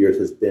last 2 years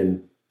has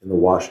been in the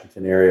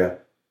Washington area.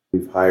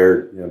 We've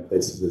hired, in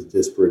places as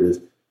disparate as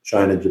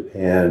China,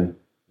 Japan,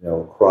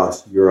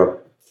 across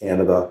Europe,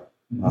 Canada,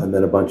 and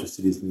then a bunch of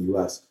cities in the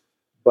U.S.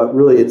 But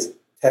really, it's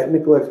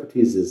technical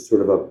expertise is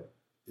sort of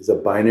a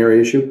binary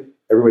issue.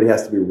 Everybody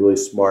has to be really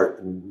smart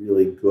and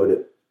really good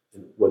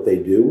at what they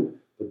do.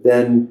 But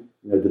then,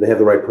 do they have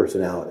the right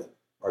personality?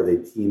 Are they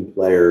team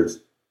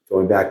players?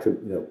 Going back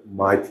to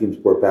my team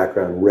sport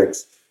background,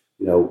 Rick's,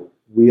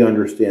 we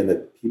understand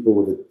that people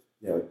with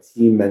a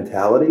team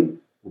mentality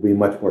will be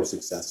much more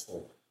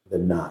successful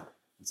than not.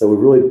 And so we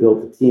really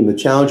built the team. The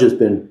challenge has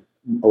been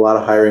a lot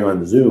of hiring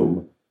on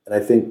Zoom, and I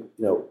think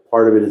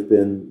part of it has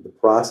been the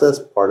process,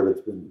 part of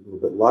it's been a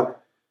little bit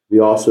luck. We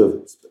also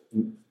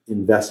have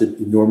invested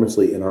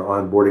enormously in our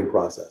onboarding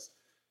process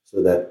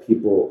so that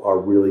people are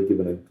really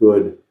given a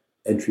good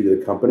entry to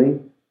the company.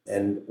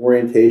 And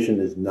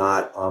orientation is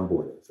not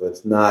onboarding. So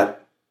it's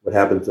not what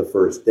happens the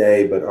first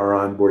day, but our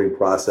onboarding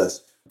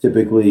process,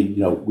 typically,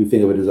 we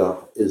think of it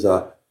as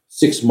a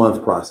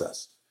 6-month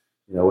process.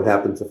 What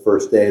happens the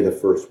first day, the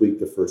first week,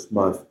 the first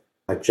month.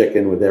 I check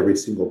in with every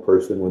single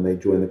person when they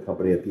join the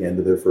company at the end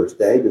of their first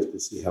day just to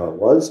see how it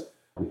was.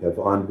 We have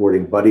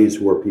onboarding buddies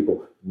who are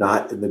people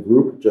not in the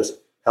group, just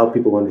help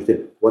people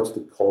understand what's the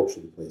culture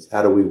of the place,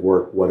 how do we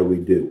work, what do we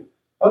do.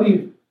 How do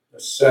you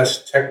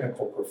assess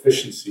technical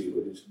proficiency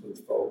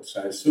with folks?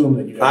 I assume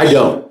that you have I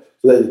don't.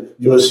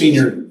 You're a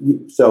senior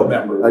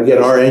member.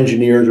 Again, our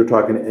engineers are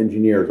talking to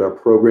engineers, our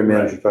program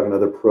managers are talking to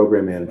other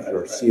program managers,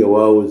 our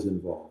COO is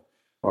involved,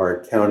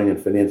 our accounting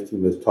and finance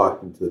team is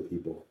talking to the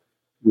people.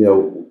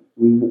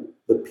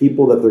 The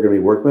people that they're going to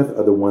be working with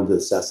are the ones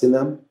assessing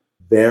them,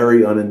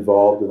 very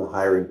uninvolved in the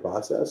hiring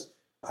process.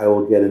 I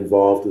will get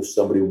involved if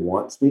somebody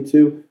wants me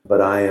to,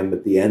 but I am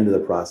at the end of the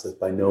process.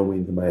 By no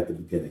means am I at the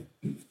beginning.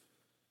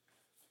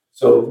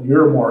 So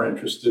you're more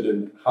interested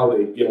in how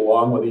they get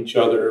along with each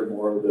other,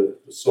 more of the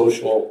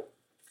social,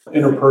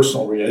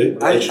 interpersonal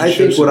relationships. I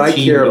think what I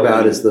care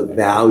about is the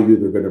value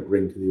they're going to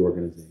bring to the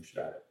organization.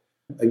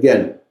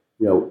 Again,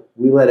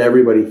 we let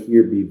everybody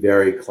here be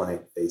very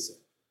client-facing.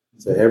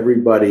 So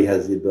everybody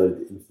has the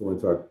ability to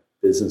influence our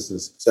business and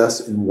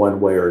success in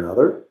one way or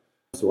another.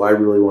 So I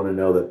really want to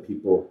know that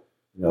people,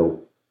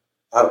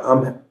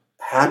 I'm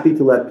happy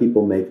to let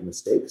people make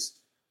mistakes.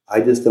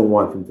 I just don't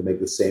want them to make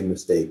the same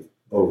mistake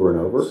over and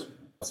over.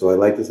 So I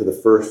like to say the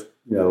first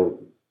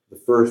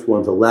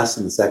one's a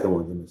lesson, the second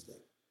one's a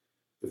mistake.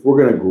 If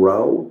we're going to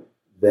grow,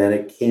 then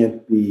it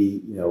can't be,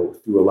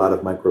 through a lot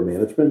of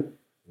micromanagement.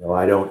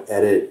 I don't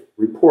edit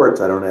reports.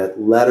 I don't edit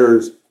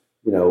letters.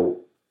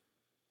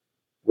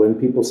 When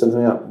people send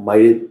something out,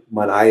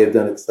 might I have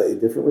done it slightly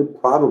differently?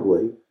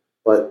 Probably.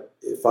 But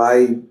if I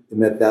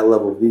am at that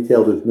level of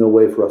detail, there's no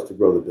way for us to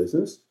grow the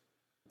business.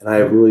 And I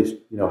have really,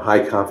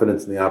 high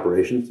confidence in the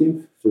operations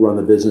team to run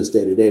the business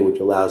day to day, which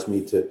allows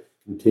me to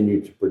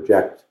continue to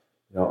project,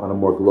 on a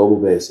more global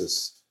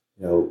basis,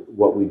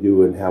 what we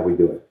do and how we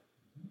do it.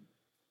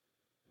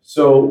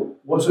 So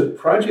was it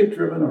project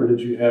driven, or did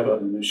you have an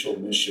initial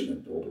mission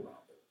and build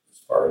around it as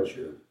far as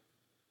your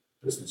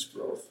business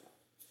growth?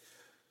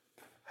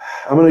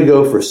 I'm going to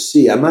go for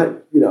C. I'm not,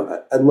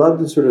 I'd love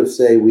to sort of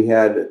say we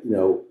had,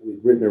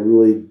 we'd written a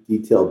really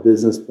detailed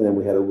business plan.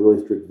 We had a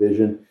really strict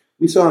vision.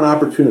 We saw an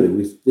opportunity.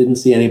 We didn't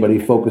see anybody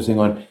focusing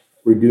on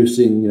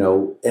reducing,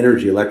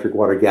 energy, electric,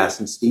 water, gas,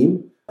 and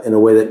steam in a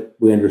way that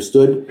we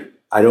understood.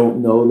 I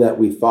don't know that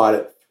we thought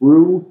it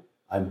through.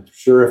 I'm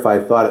sure if I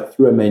thought it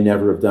through, I may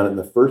never have done it in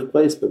the first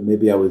place, but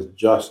maybe I was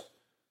just,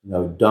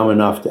 dumb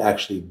enough to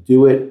actually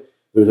do it.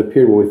 There was a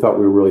period where we thought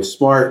we were really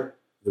smart.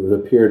 There was a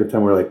period of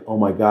time where we're like, oh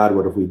my God,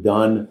 what have we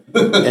done?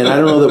 And I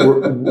don't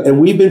know that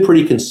we've been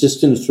pretty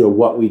consistent as to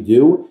what we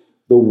do.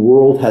 The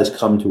world has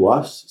come to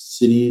us,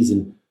 cities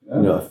and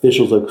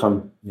officials have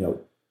come,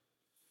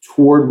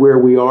 toward where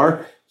we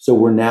are. So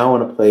we're now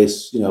in a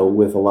place,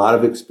 with a lot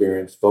of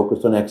experience,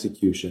 focused on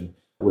execution,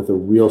 with a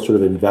real sort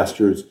of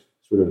investors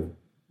sort of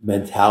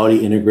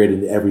mentality integrated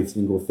into every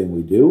single thing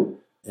we do.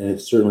 And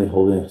it's certainly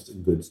holding us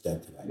in good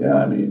stead today.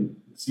 Yeah, it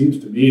seems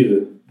to me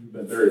that you've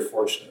been very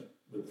fortunate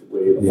with the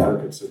way the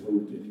markets have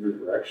moved in your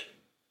direction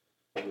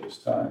over this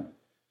time.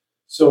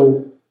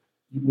 So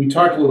we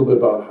talked a little bit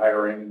about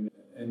hiring,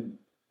 and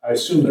I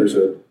assume there's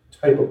a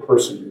type of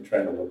person you're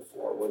trying to look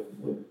for.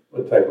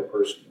 What type of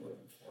person you're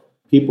looking for?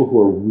 People who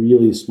are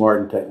really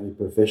smart and technically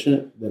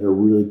proficient that are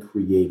really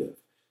creative.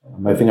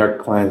 I think our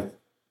clients,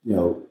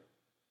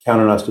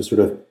 count on us to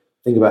sort of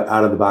think about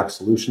out-of-the-box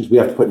solutions. We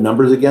have to put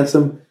numbers against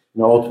them.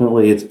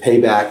 Ultimately, it's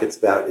payback. It's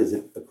about, is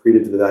it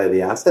accretive to the value of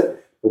the asset?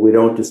 But we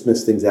don't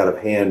dismiss things out of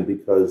hand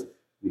because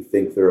we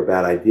think they're a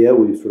bad idea.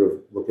 We sort of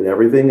look at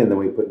everything and then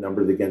we put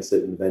numbers against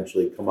it and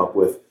eventually come up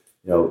with,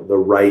 the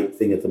right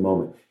thing at the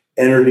moment.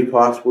 Energy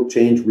costs will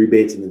change,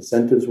 rebates and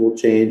incentives will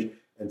change,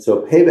 and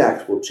so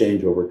paybacks will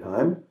change over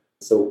time.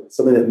 So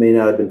something that may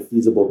not have been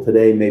feasible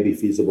today may be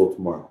feasible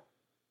tomorrow.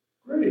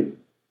 Great.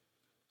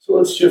 So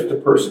let's shift to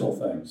personal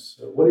things.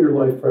 So what are your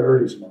life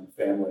priorities among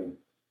family,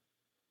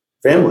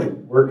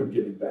 work, and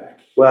giving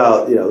back?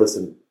 Well,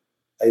 listen,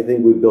 I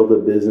think we've built a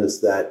business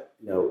that,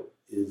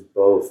 is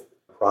both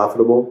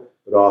profitable,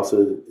 but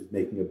also is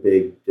making a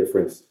big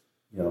difference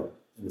in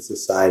the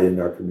society and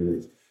in our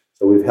communities.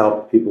 So we've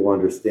helped people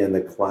understand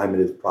that climate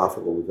is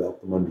profitable. We've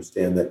helped them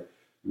understand that,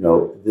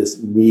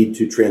 this need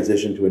to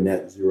transition to a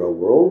net zero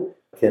world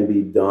can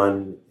be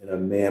done in a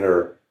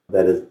manner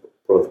that is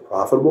both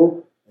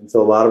profitable. And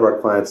so a lot of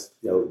our clients,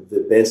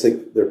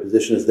 their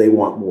position is they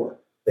want more.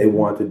 They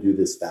want to do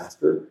this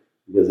faster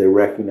because they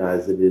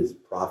recognize it is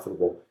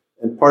profitable.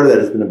 And part of that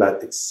has been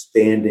about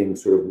expanding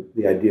sort of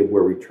the idea of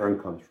where return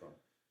comes from,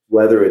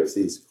 whether it's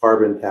these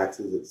carbon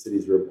taxes that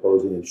cities are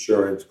imposing,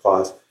 insurance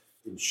costs,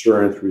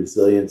 insurance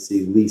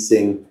resiliency,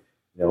 leasing,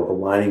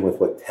 aligning with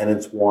what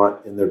tenants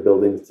want in their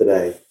buildings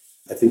today.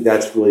 I think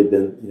that's really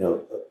been,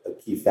 a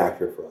key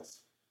factor for us.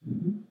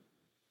 Mm-hmm.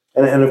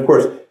 And of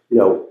course,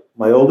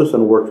 my older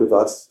son worked with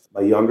us.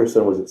 My younger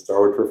son was at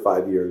Starwood for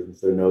 5 years, and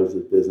so knows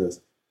his business.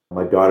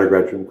 My daughter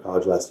graduated from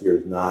college last year,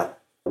 is not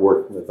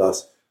working with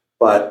us.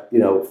 But,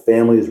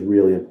 family is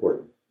really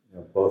important.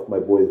 Both my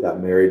boys got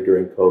married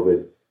during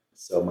COVID.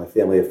 So my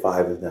family of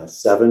 5 is now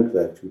 7 because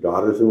I have 2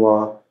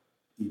 daughters-in-law.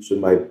 Each of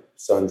my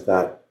sons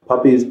got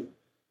puppies.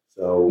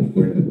 So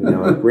we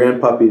now have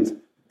grandpuppies.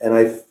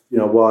 And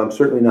while I'm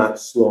certainly not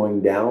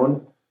slowing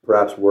down,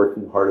 perhaps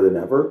working harder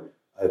than ever,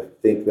 I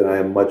think that I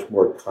am much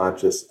more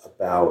conscious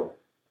about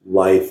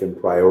life and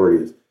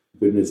priorities. The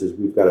good news is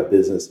we've got a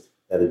business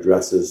that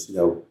addresses,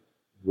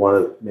 one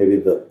of maybe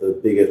the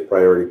biggest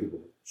priority people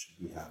should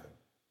be having.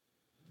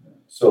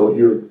 So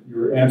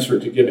your answer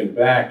to giving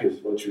back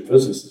is what your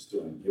business is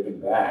doing, giving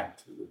back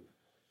to the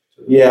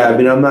yeah, I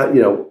mean, I'm not,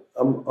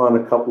 I'm on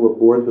a couple of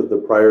boards, but the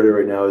priority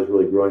right now is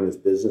really growing this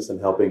business and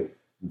helping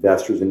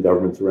investors and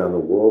governments around the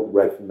world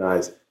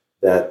recognize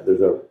that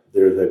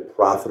there's a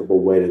profitable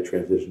way to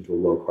transition to a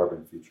low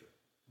carbon future.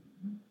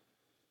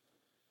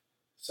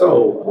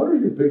 So what are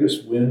your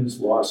biggest wins,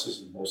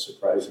 losses, and most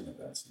surprising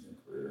events in your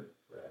career,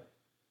 Brad?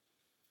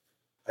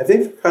 I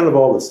think they're kind of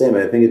all the same.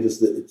 I think it's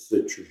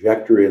the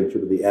trajectory and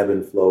sort of the ebb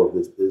and flow of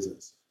this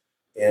business.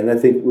 And I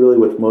think really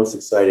what's most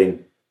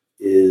exciting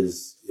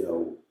is,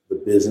 the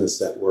business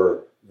that we're,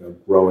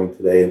 growing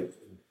today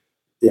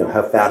and,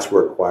 how fast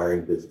we're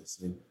acquiring business.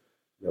 I mean,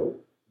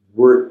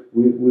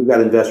 we've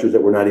got investors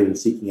that we're not even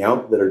seeking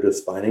out that are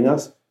just finding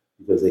us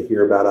because they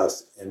hear about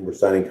us and we're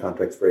signing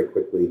contracts very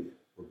quickly.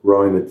 We're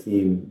growing the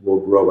team. We'll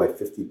grow by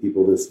 50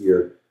 people this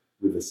year.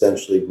 We've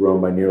essentially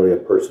grown by nearly a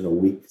person a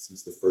week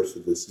since the first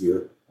of this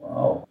year.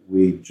 Wow.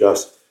 We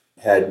just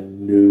had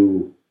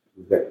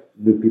we've got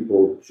new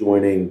people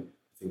joining.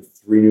 I think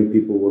 3 new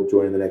people will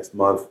join in the next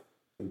month,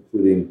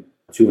 including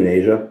 2 in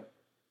Asia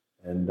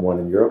and 1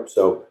 in Europe.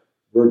 So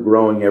we're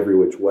growing every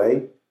which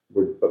way,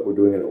 but we're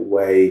doing it in a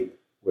way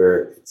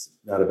where it's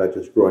not about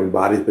just growing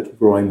bodies, but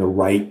growing the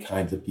right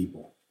kinds of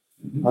people.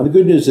 Mm-hmm. The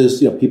good news is,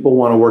 people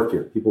want to work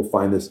here. People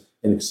find this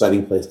an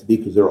exciting place to be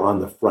because they're on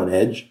the front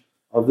edge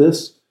of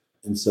this.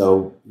 And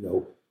so,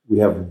 we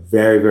have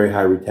very, very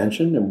high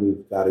retention and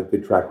we've got a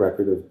good track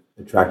record of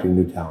attracting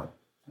new talent.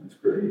 That's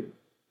great.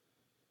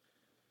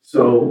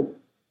 So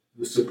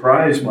the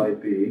surprise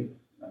might be,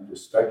 I'm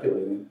just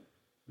speculating,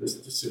 the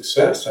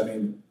success. I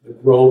mean, the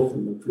growth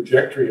and the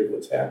trajectory of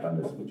what's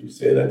happened. Would you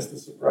say that's the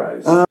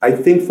surprise? I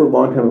think for a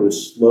long time it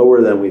was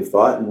slower than we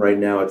thought, and right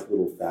now it's a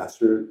little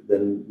faster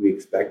than we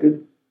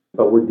expected.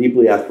 But we're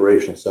deeply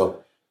aspirational.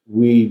 So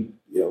we,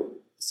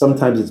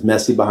 sometimes it's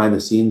messy behind the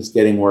scenes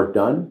getting work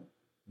done.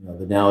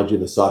 The analogy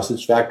of the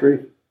sausage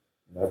factory.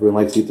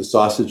 Everyone likes to eat the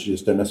sausage, you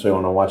just don't necessarily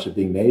want to watch it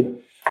being made.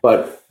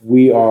 But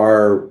we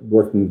are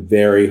working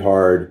very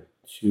hard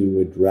to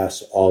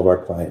address all of our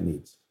client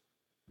needs.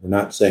 We're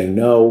not saying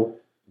no.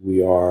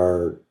 We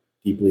are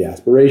deeply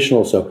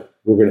aspirational. So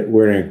we're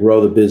going to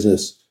grow the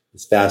business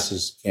as fast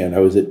as we can. I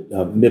was at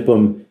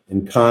MIPIM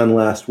in Cannes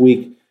last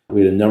week.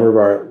 We had a number of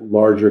our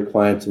larger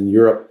clients in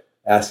Europe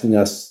asking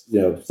us,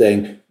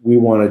 saying, we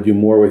want to do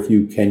more with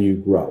you. Can you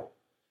grow?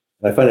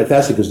 And I find it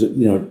fascinating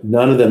because,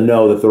 none of them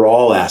know that they're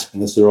all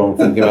asking this. They're all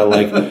thinking about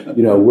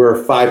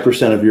we're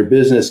 5% of your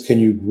business. Can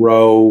you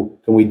grow?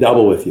 Can we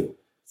double with you?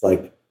 It's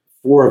like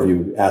 4 of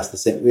you asked the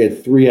same. We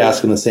had 3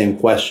 asking the same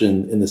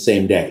question in the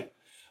same day.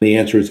 The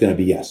answer is going to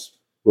be yes.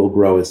 We'll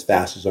grow as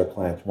fast as our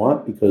clients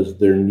want because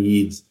their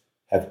needs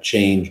have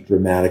changed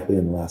dramatically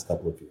in the last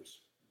couple of years.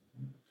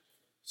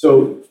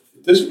 So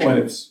at this point,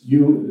 it's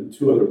you and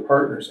 2 other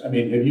partners. I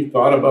mean, have you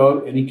thought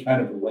about any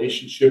kind of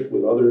relationship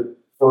with other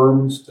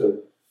firms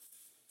to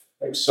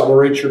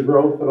accelerate your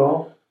growth at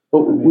all?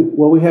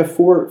 Well, we have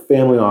 4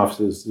 family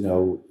offices,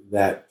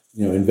 that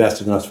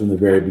invested in us from the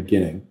very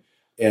beginning,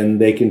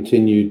 and they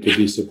continue to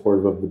be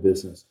supportive of the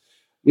business.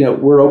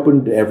 We're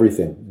open to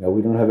everything.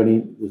 We don't have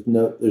any.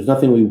 There's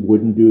nothing we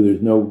wouldn't do.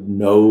 There's no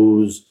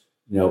no's,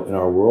 in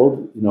our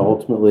world.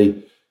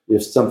 Ultimately,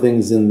 if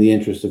something's in the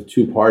interest of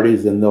 2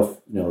 parties, then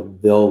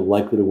they'll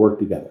likely to work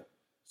together.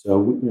 So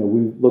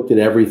we've looked at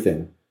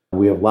everything.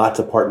 We have lots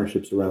of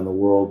partnerships around the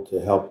world to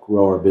help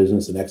grow our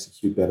business and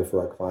execute better for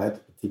our clients,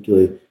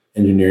 particularly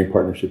engineering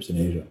partnerships in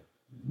Asia.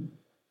 Mm-hmm.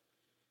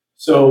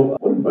 So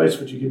what advice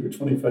would you give your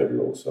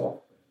 25-year-old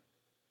self?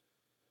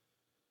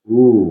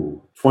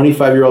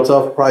 25-year-old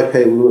self, probably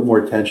pay a little bit more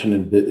attention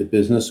in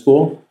business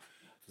school.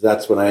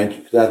 that's when I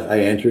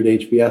entered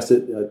HBS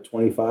at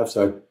 25.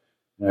 So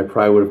I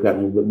probably would have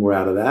gotten a little bit more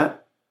out of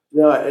that.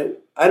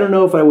 I don't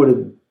know if I would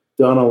have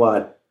done a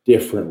lot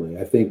differently.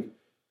 I think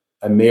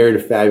I married a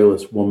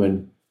fabulous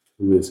woman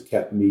who has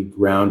kept me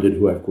grounded,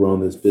 who I've grown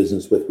this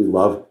business with. We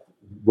love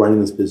running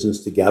this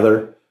business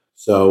together.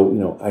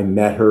 So, I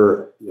met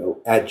her,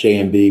 at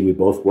JMB. We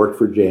both worked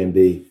for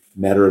JMB,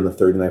 met her on the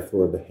 39th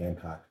floor of the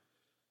Hancock.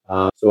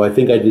 So I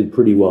think I did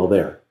pretty well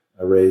there.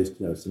 I raised,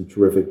 some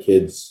terrific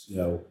kids,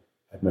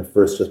 had my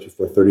first just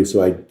before 30.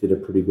 So I did a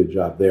pretty good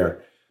job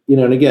there.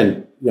 And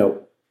again,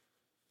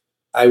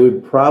 I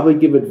would probably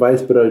give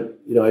advice, but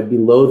I'd be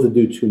loath to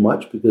do too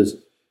much because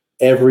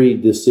every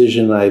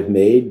decision I've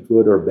made,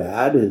 good or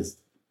bad, has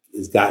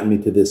gotten me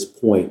to this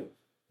point,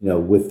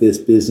 with this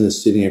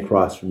business sitting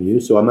across from you.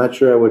 So I'm not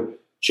sure I would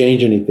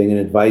change anything. And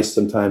advice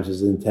sometimes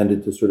is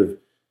intended to sort of,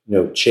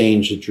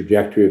 change the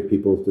trajectory of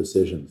people's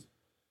decisions.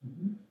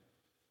 Mm-hmm.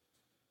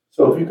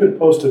 So if you could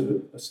post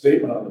a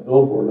statement on the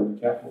billboard on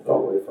the Capitol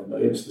Beltway for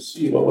millions to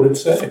see, what would it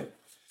say?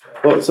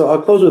 Well, so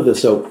I'll close with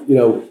this. So,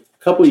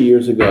 a couple of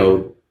years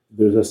ago,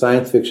 there's a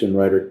science fiction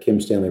writer, Kim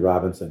Stanley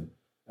Robinson,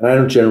 and I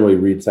don't generally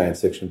read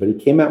science fiction, but he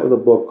came out with a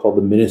book called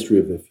The Ministry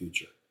of the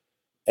Future.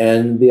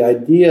 And the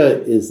idea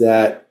is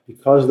that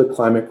because of the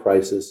climate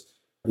crisis,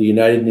 the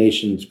United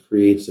Nations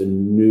creates a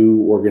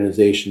new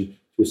organization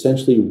to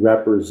essentially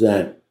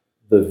represent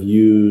the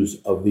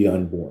views of the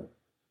unborn.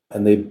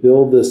 And they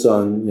build this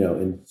on,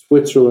 in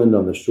Switzerland,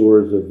 on the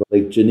shores of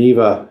Lake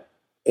Geneva.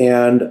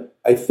 And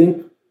I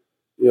think,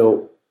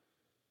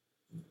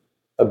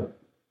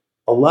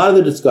 a lot of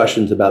the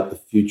discussions about the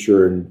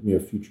future and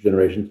future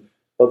generations,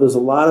 but there's a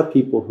lot of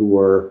people who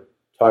are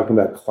talking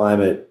about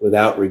climate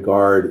without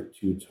regard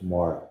to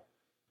tomorrow,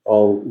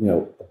 all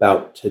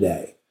about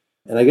today.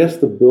 And I guess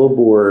the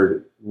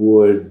billboard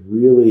would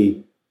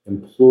really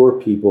implore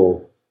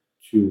people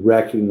to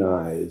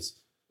recognize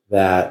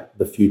that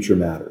the future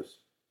matters.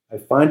 I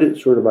find it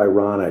sort of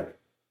ironic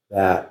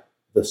that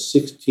the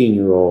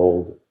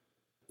 16-year-old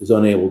is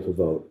unable to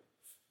vote,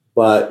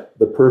 but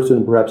the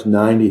person, perhaps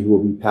 90, who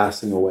will be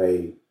passing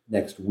away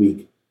next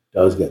week,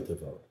 does get to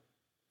vote.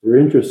 Their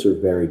interests are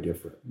very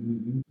different.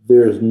 Mm-hmm.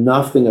 There's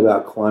nothing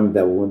about climate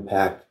that will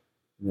impact,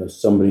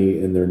 somebody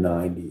in their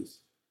 90s.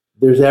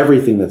 There's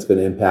everything that's going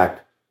to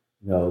impact,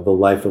 the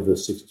life of the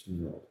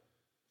 16-year-old.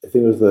 I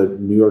think it was the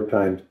New York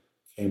Times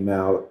came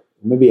out,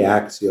 maybe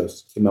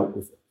Axios came out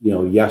with,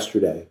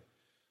 yesterday,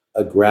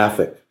 a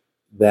graphic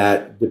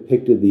that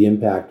depicted the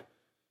impact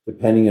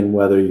depending on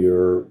whether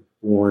you're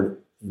born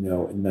in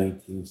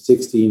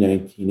 1960,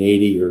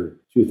 1980, or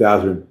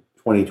 2000,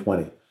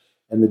 2020.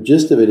 And the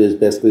gist of it is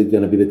basically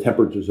going to be the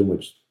temperatures in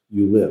which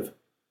you live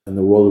and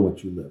the world in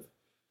which you live.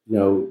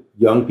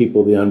 Young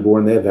people, the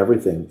unborn, they have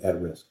everything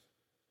at risk.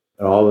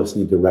 And all of us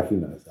need to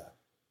recognize that.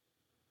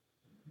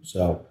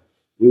 So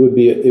it would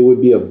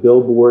be a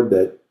billboard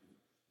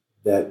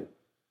that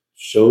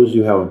shows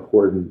you how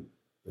important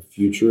the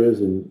future is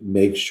and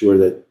makes sure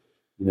that,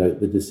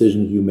 the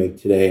decisions you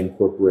make today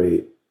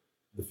incorporate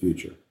the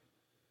future.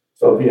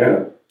 So if you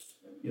had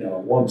a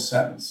one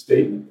sentence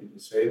statement, could you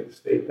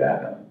state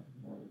that?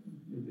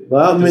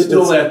 Well,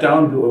 distill that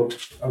down to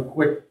a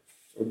quick.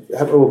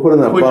 We'll put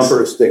on a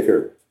bumper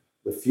sticker.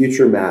 The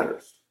future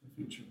matters. The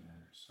future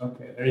matters.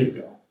 Okay, there you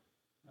go.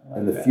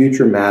 And the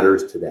future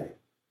matters today.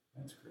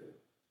 That's great.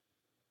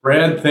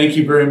 Brad, thank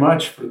you very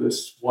much for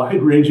this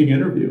wide-ranging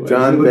interview.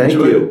 John, thank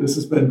you. This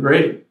has been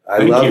great. I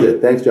loved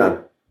it. Thanks,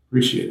 John.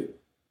 Appreciate it.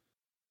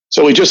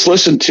 So we just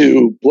listened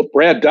to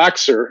Brad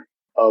Dockser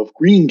of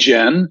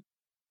GreenGen,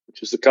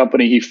 which is the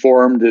company he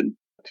formed in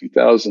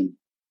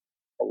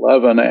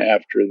 2011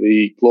 after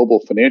the global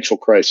financial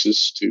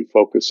crisis to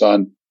focus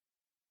on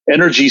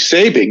energy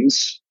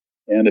savings.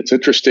 And it's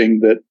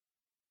interesting that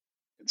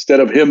instead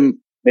of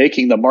him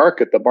making the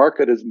market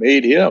has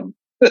made him.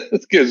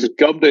 It's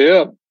come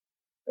to him.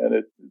 And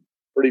it's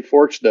pretty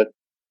fortunate.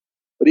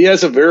 But he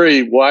has a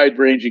very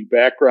wide-ranging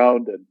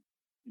background and,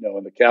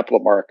 in the capital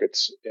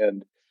markets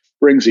and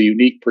brings a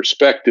unique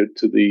perspective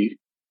to the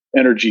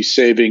energy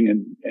saving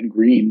and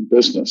green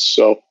business.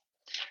 So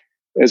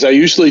as I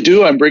usually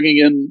do, I'm bringing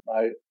in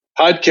my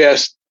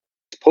podcast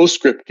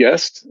postscript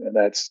guest, and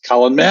that's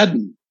Colin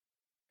Madden.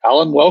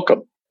 Colin,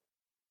 welcome.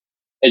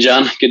 Hey,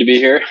 John. Good to be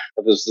here.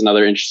 This was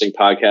another interesting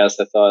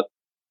podcast. I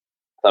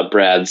thought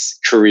Brad's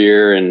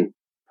career and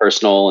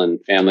personal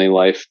and family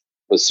life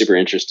was super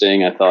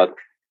interesting. I thought,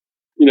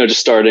 just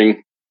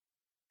starting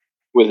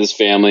with his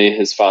family,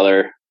 his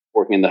father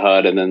working in the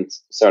HUD and then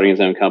starting his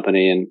own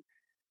company and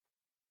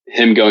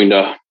him going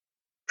to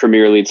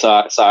Premier League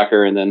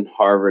soccer and then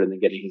Harvard and then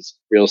getting his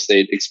real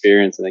estate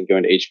experience and then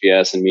going to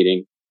HBS and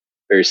meeting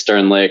Barry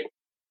Sternlicht,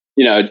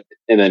 and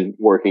then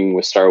working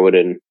with Starwood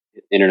in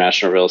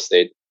international real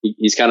estate.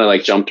 He's kind of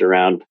like jumped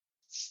around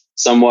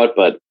somewhat,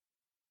 but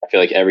I feel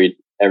like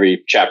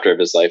every chapter of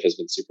his life has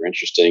been super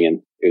interesting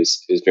and it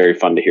was very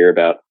fun to hear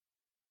about.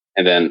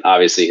 And then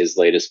obviously his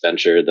latest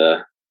venture,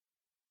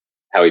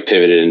 how he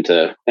pivoted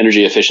into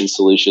energy efficient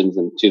solutions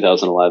in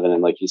 2011.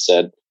 And like you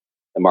said,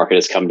 the market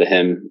has come to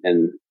him.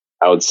 And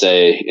I would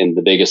say in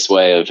the biggest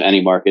way of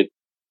any market,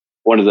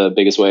 one of the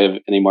biggest way of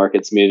any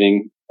markets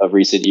moving of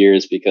recent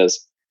years,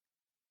 because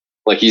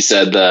like you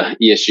said, the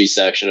ESG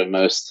section of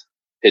most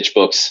pitch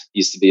books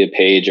used to be a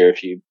page or a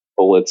few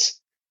bullets.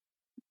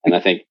 And I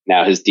think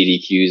now his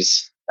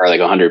DDQs are like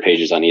 100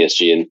 pages on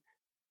ESG, and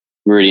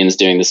Meridian's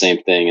doing the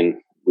same thing. And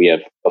we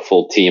have a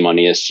full team on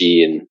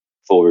ESG and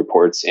full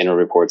reports, annual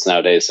reports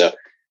nowadays. So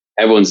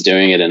everyone's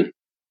doing it. And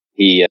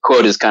he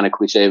quote is kind of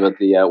cliche, but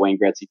the Wayne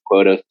Gretzky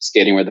quote of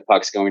skating where the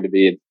puck's going to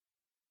be.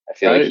 I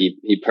feel like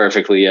he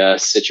perfectly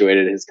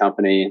situated his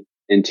company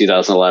in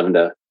 2011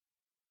 to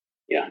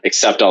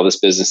accept all this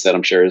business that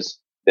I'm sure is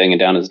banging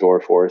down his door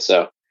for.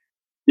 So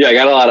yeah, I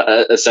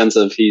got a sense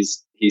of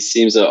he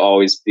seems to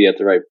always be at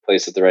the right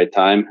place at the right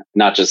time.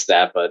 Not just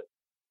that, but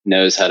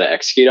knows how to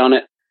execute on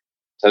it.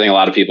 So I think a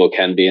lot of people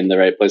can be in the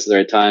right place at the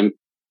right time,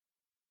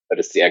 but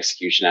it's the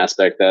execution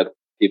aspect that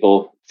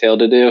people fail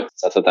to do.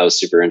 So I thought that was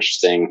super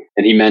interesting.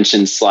 And he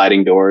mentioned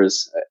sliding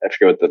doors. I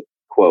forget what the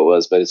quote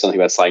was, but it's something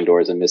about sliding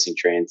doors and missing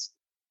trains.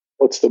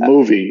 What's the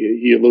movie?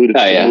 He alluded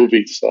to the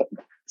movie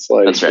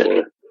sliding That's right.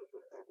 door.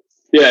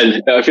 Yeah,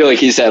 and I feel like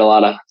he's had a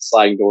lot of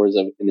sliding doors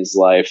in his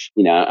life.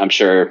 I'm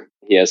sure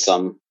he has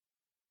some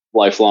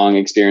lifelong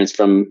experience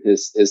from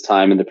his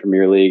time in the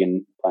Premier League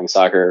and playing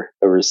soccer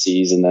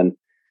overseas, and then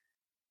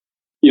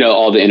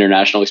all the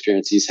international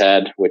experience he's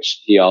had,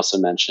 which he also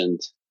mentioned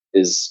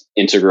is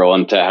integral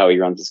into how he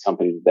runs his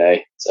company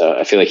today. So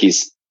I feel like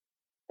he's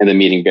in the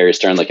meeting Barry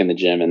Stern like in the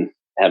gym and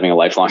having a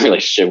lifelong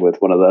relationship with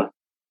one of the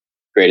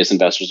greatest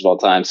investors of all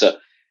time. So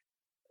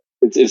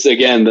it's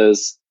again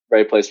those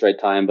right place, right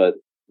time, but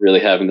really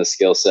having the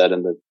skill set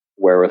and the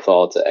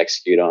wherewithal to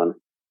execute on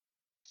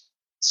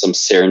some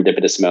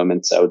serendipitous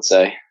moments, I would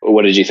say.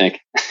 What did you think?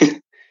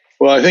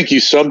 Well, I think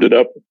you summed it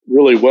up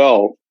really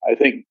well. I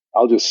think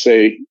I'll just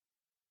say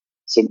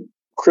some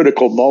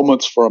critical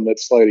moments from that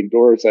sliding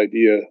doors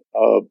idea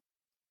of,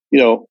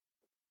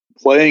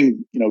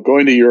 playing,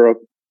 going to Europe,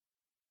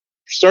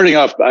 starting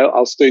off,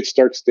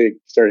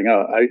 starting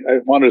out. I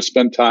wanted to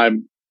spend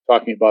time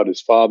talking about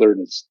his father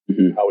and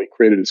how he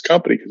created his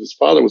company, because his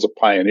father was a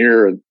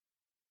pioneer in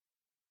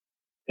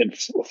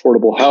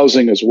affordable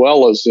housing as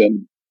well as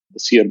in the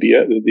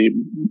CMBS, the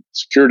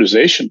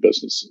securitization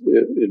business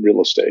in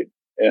real estate,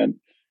 and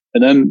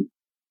then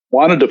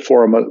wanted to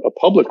form a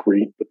public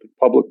REIT, but the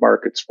public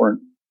markets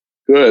weren't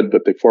good,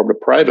 but they formed a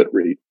private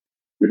REIT.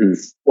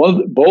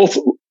 Mm-hmm. Both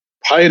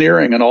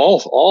pioneering in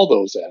all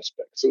those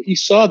aspects. So he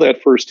saw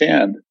that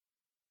firsthand,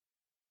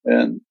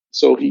 and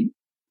so he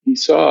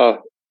saw,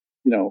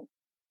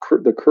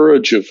 the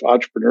courage of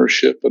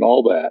entrepreneurship and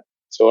all that.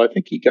 So I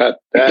think he got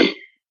that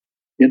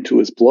into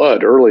his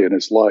blood early in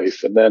his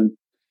life, and then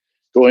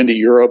going to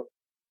Europe,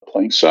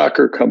 playing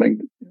soccer, coming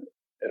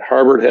at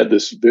Harvard, had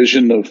this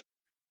vision of,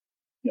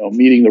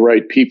 meeting the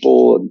right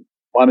people and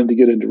wanting to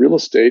get into real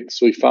estate.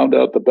 So he found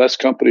out the best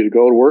company to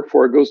go to work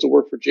for. Goes to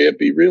work for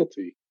JMB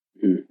Realty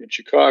in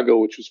Chicago,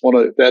 which was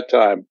at that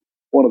time,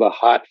 one of the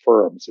hot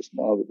firms, if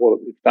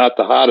not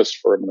the hottest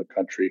firm in the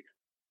country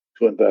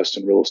to invest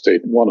in real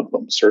estate. One of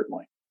them,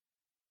 certainly.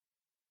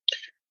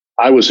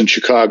 I was in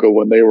Chicago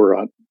when they were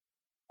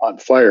on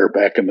fire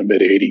back in the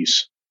mid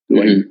 80s,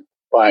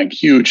 buying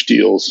huge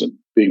deals and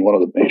being one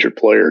of the major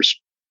players.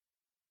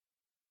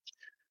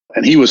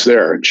 And he was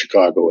there in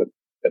Chicago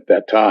at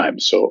that time.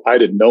 So I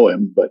didn't know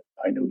him, but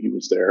I knew he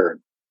was there and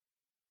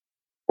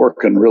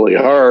working really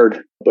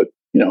hard. But,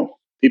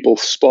 people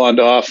spawned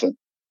off, and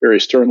Barry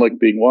Sternlicht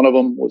being one of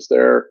them was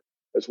there,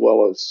 as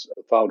well as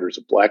the founders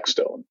of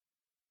Blackstone.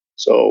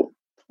 So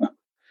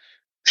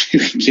you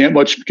can't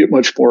get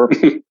much more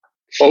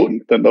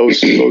potent than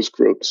those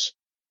groups.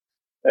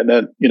 And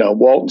then,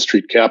 Walton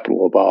Street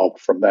Capital evolved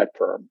from that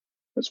firm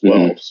as well.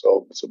 Mm-hmm.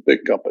 So some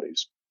big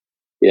companies.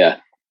 Yeah.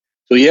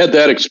 So he had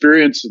that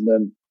experience, and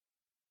then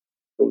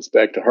goes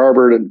back to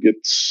Harvard and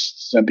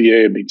gets his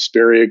MBA and meets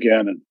Barry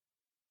again. And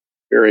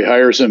Barry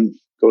hires him,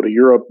 go to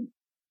Europe.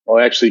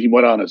 Well, actually, he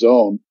went on his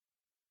own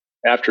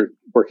after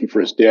working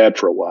for his dad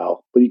for a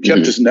while, but he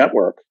kept his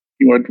network.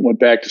 He went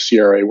back to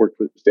CRA, worked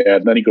with his dad,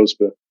 and then he goes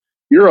to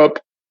Europe,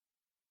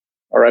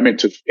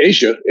 to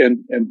Asia,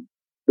 and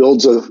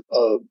builds a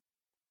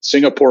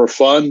Singapore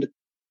fund,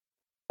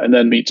 and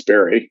then meets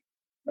Barry,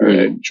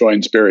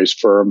 joins Barry's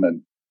firm,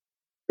 and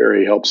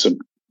Barry helps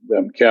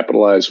them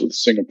capitalize with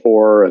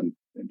Singapore and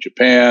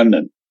Japan,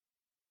 and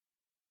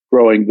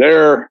growing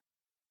there,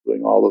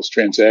 doing all those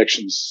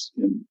transactions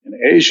in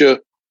Asia.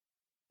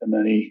 And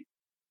then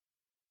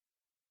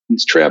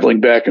he's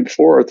traveling back and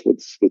forth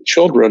with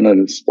children,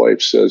 and his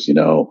wife says,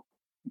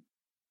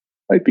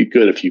 might be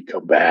good if you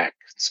come back.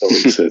 So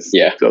he says,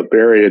 to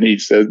Barry, and he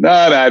says, no,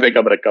 I think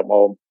I'm going to come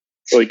home.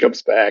 So he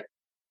comes back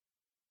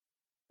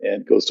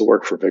and goes to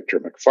work for Victor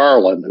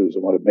McFarlane, who's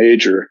a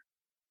major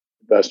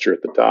investor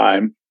at the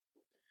time.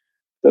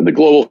 Then the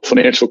global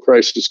financial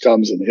crisis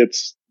comes and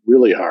hits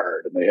really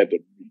hard, and they had to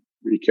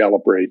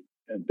recalibrate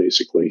and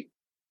basically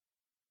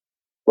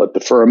let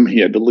the firm. He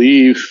had to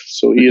leave.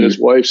 So he and his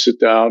wife sit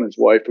down. His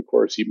wife, of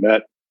course, he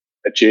met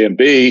at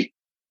JMB.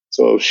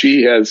 So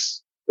she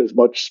has as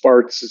much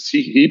smarts as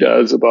he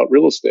does about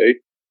real estate.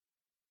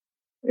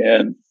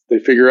 And they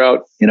figure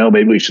out,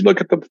 maybe we should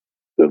look at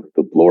the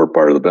lower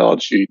part of the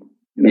balance sheet,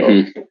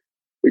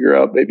 figure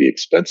out maybe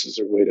expenses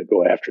are a way to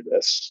go after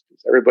this.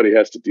 Everybody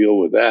has to deal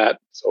with that.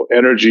 So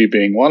energy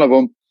being one of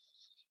them.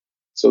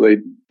 So they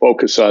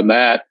focus on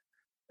that.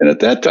 And at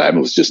that time,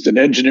 it was just an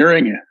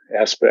engineering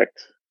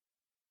aspect.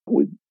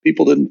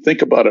 People didn't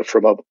think about it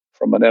from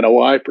an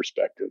NOI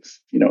perspective,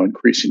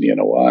 increasing the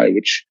NOI,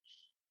 which,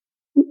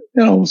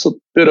 was a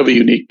bit of a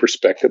unique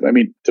perspective. I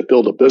mean, to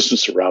build a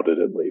business around it,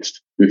 at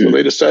least. Mm-hmm. So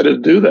they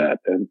decided to do that.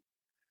 And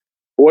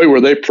boy,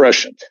 were they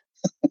prescient.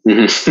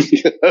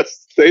 Mm-hmm.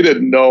 Yes, they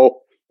didn't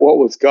know what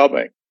was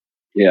coming.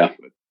 Yeah.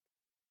 But,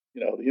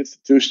 the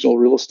institutional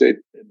real estate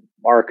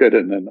market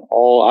and then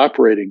all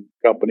operating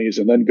companies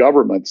and then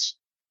governments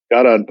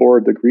got on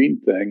board the green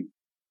thing,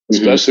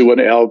 especially when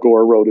Al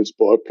Gore wrote his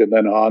book. And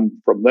then on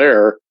from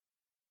there,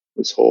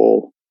 this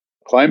whole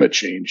climate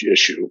change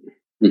issue.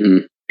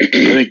 Mm-hmm. I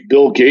think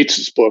Bill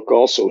Gates' book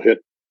also hit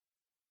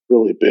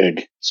really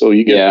big. So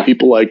you get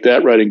people like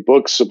that writing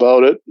books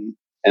about it.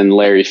 And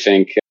Larry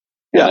Fink.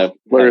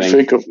 Larry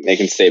Fink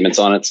making statements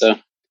on it. So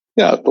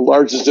the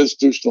largest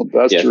institutional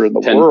investor in the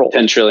world.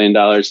 $10 trillion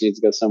needs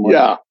to go somewhere.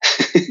 Yeah.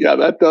 Yeah,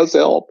 that does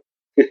help.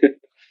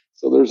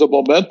 So there's a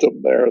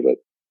momentum there that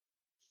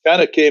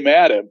kind of came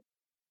at him.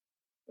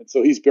 And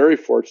so he's very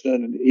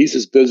fortunate, and he's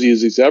as busy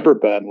as he's ever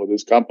been with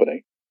his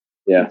company.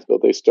 Yeah. So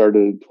they started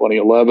in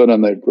 2011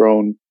 and they've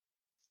grown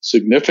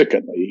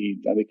significantly.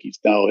 I think he's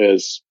now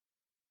has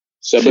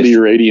 70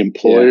 or 80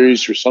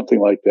 employees or something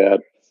like that,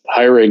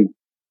 hiring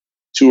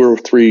 2 or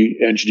 3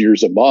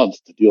 engineers a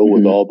month to deal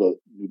with all the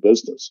new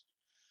business.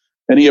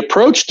 And he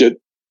approached it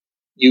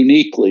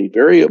uniquely.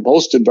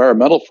 Most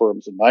environmental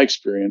firms, in my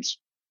experience,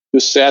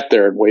 just sat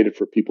there and waited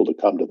for people to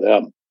come to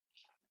them.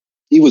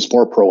 He was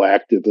more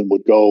proactive and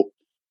would go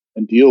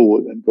and deal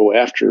with and go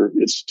after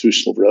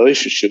institutional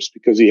relationships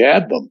because he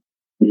had them.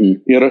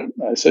 Mm-hmm.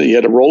 He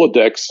had a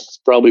Rolodex,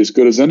 probably as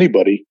good as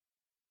anybody,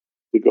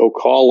 to go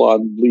call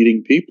on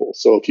leading people.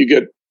 So if you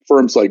get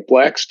firms like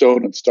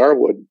Blackstone and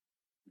Starwood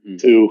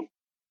to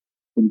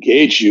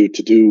engage you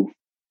to do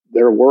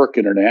their work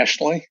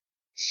internationally,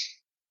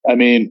 I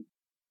mean,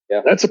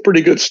 that's a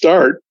pretty good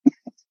start.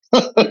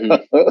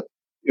 And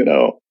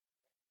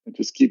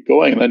just keep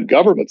going. And then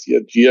governments, you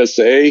had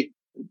GSA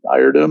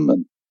hired him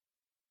and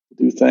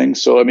do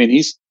things. So, I mean,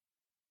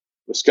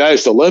 the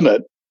sky's the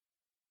limit.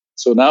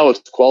 So now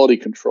it's quality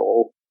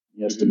control.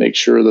 He has to make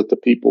sure that the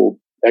people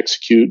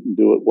execute and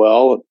do it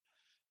well. And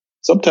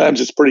sometimes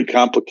it's pretty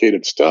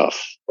complicated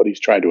stuff, what he's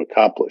trying to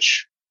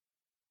accomplish.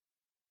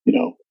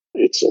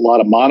 It's a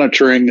lot of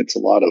monitoring. It's a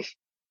lot of,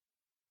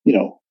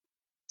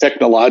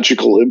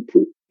 technological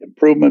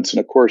improvements. And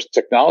of course,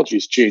 technology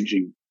is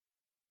changing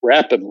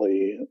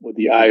rapidly with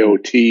the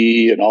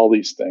IoT and all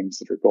these things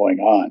that are going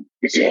on.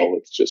 So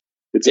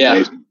it's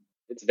amazing.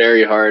 It's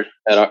very hard.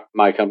 At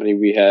my company,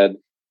 we had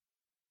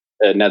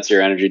a net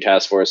zero energy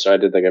task force. So I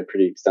did a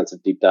pretty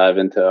extensive deep dive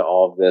into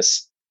all of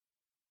this.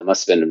 It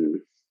must have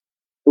been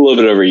a little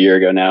bit over a year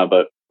ago now,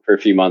 but for a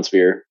few months,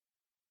 we were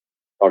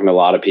talking to a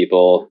lot of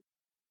people,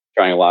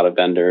 trying a lot of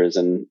vendors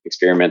and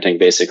experimenting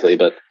basically.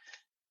 But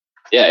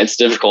yeah, it's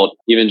difficult.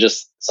 Even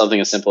just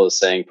something as simple as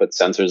saying put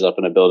sensors up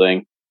in a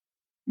building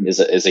is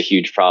a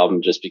huge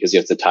problem, just because you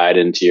have to tie it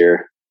into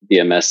your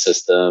BMS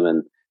system,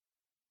 and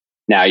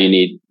now you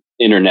need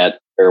internet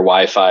or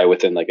Wi-Fi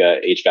within a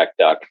HVAC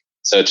duct.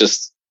 So it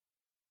just,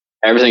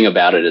 everything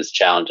about it is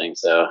challenging.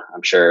 So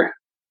I'm sure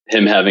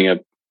him having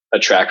a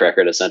track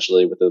record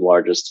essentially with the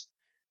largest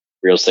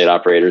real estate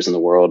operators in the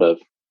world of,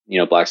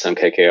 Blackstone,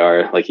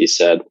 KKR, like you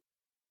said,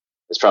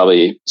 is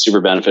probably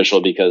super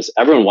beneficial, because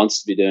everyone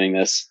wants to be doing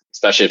this,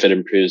 especially if it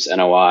improves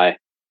NOI.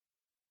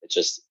 It's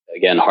just,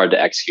 again, hard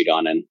to execute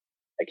on. And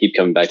I keep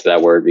coming back to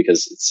that word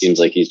because it seems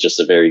like he's just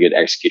a very good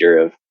executor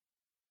of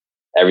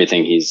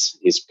everything he's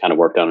kind of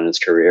worked on in his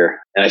career.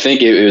 And I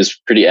think it was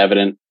pretty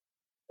evident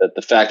that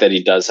the fact that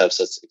he does have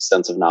such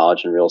extensive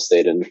knowledge in real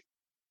estate and,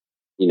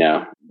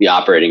 the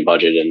operating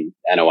budget and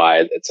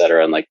NOI, et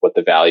cetera, and what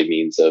the value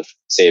means of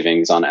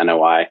savings on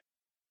NOI.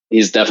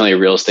 He's definitely a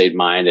real estate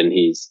mind, and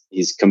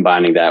he's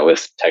combining that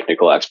with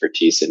technical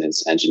expertise in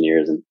his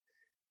engineers and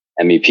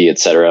MEP, et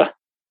cetera.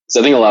 So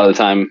I think a lot of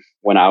the time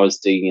when I was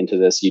digging into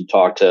this, you'd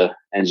talk to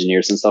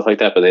engineers and stuff like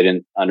that, but they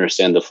didn't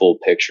understand the full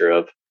picture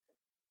of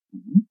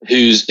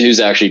who's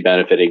actually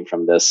benefiting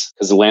from this,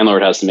 because the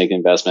landlord has to make the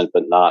investment,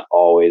 but not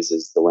always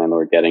is the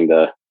landlord getting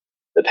the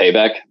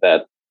payback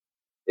that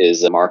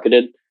is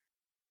marketed.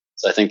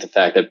 So I think the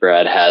fact that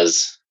Brad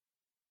has,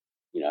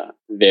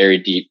 very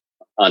deep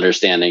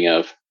understanding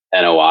of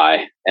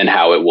NOI and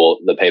how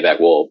the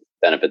payback will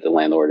benefit the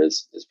landlord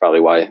is probably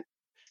why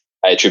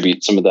I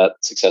attribute some of that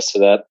success to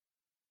that.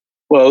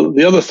 Well,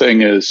 the other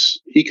thing is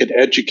he can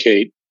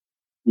educate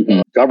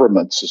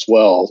governments as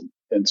well.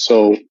 And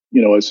so,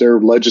 as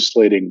they're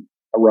legislating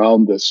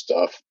around this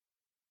stuff,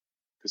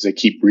 because they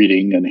keep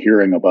reading and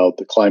hearing about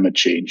the climate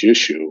change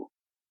issue,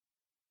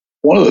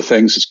 one of the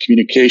things is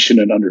communication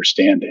and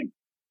understanding.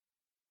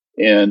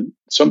 And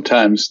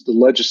sometimes the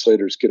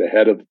legislators get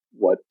ahead of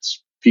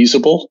what's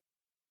feasible.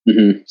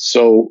 Mm-hmm.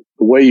 So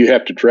the way you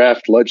have to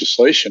draft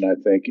legislation, I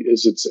think,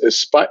 is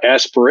it's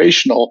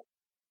aspirational,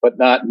 but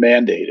not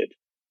mandated.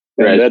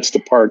 And Right. that's the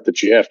part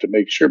that you have to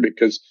make sure,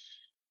 because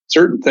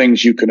certain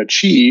things you can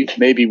achieve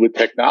maybe with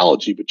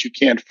technology, but you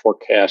can't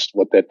forecast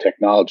what that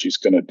technology is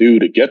going to do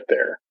to get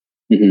there.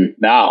 Mm-hmm.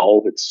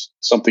 Now it's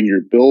something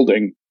you're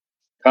building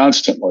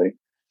constantly.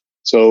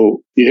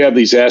 So you have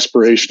these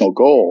aspirational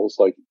goals,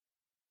 like,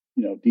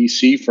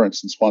 DC, for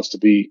instance, wants to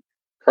be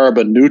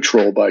carbon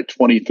neutral by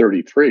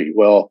 2033.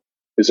 Well,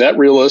 is that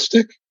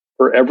realistic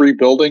for every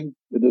building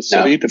in the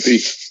city to be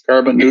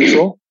carbon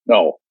neutral?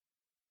 No.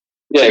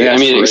 Yeah, I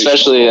mean,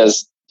 especially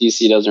as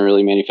DC doesn't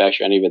really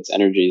manufacture any of its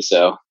energy,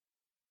 so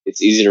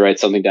it's easy to write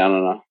something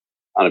down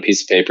on a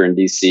piece of paper in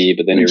DC,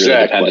 but then you're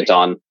really dependent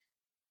on,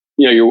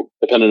 you're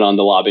dependent on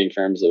the lobbying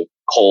firms of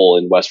coal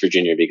in West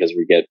Virginia, because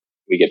we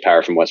get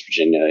power from West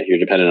Virginia. You're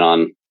dependent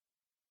on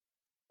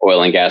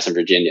oil and gas in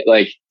Virginia,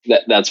 like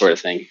that sort of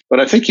thing.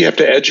 But I think you have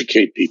to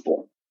educate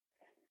people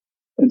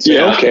and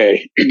say,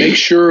 okay, make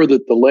sure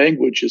that the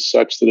language is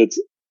such that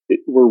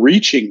we're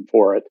reaching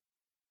for it,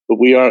 but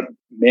we aren't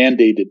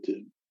mandated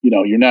to,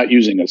 you're not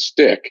using a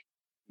stick.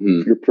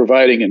 Mm. You're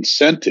providing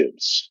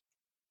incentives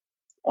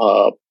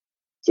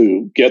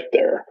to get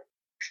there.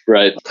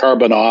 Right.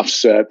 Carbon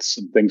offsets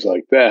and things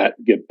like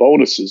that, get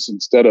bonuses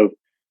instead of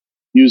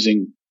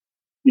using,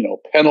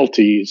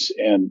 penalties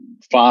and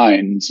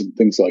fines and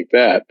things like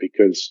that,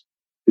 because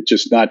it's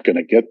just not going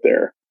to get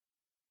there.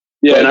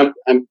 Yeah. And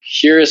I'm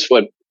curious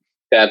what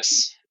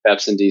BEPS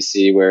in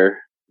DC,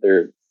 where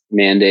they're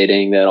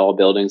mandating that all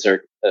buildings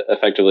are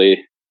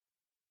effectively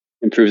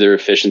improve their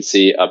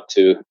efficiency up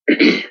to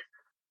the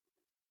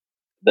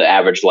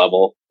average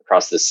level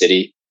across the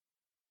city.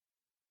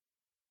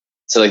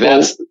 So like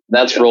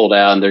that's rolled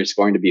out, and there's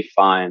going to be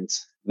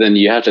fines. Then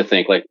you have to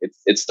think like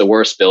it's the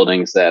worst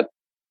buildings that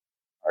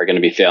are going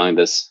to be failing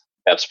this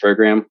BEPS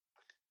program.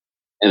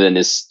 And then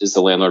is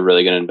the landlord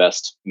really going to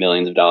invest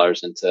millions of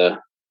dollars into?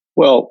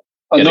 Well,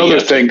 another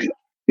thing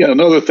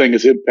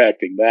is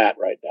impacting that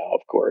right now,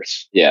 of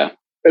course. Yeah.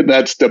 And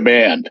that's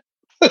demand.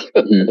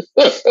 Mm-hmm.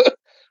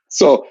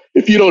 So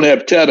if you don't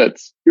have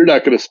tenants, you're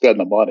not going to spend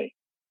the money.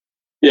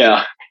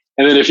 Yeah.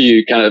 And then if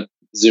you kind of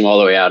zoom all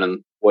the way out,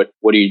 and what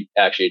are you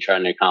actually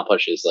trying to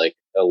accomplish is like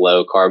a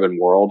low carbon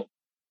world,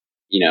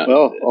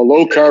 Well, a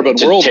low carbon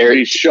world would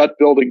be shut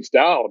buildings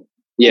down.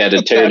 Yeah,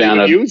 to tear down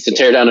a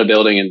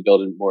building and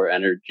build a more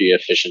energy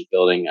efficient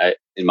building,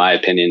 in my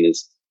opinion,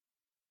 is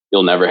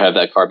you'll never have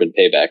that carbon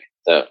payback.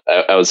 So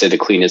I would say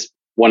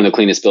one of the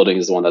cleanest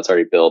buildings is the one that's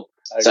already built.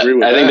 I agree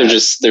with that. I think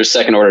there's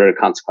second order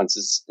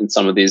consequences in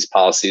some of these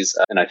policies,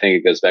 and I think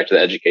it goes back to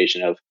the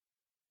education of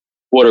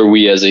what are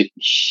we as a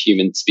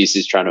human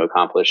species trying to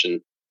accomplish.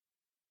 And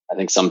I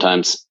think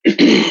sometimes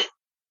a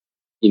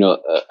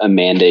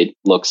mandate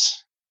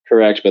looks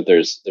correct, but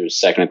there's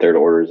second and third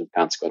orders of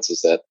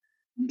consequences that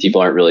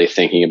people aren't really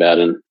thinking about,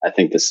 and I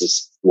think this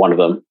is one of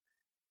them.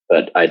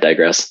 But I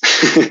digress.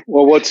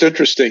 Well, what's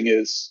interesting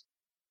is,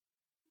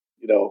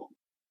 and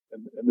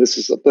this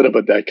is a bit of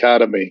a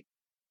dichotomy.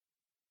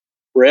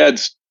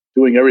 Brad's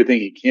doing everything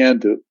he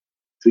can to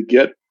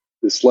get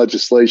this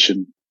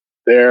legislation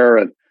there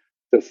and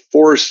to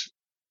force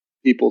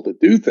people to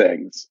do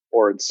things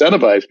or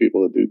incentivize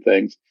people to do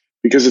things,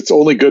 because it's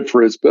only good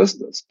for his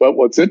business. But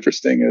what's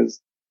interesting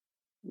is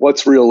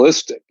what's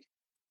realistic.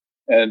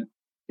 And,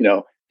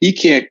 he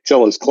can't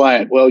tell his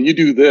client, well, you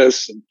do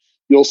this and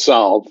you'll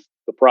solve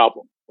the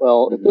problem.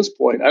 Well, at this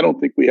point, I don't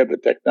think we have the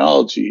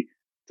technology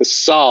to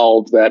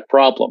solve that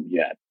problem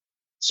yet.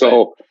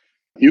 So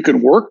you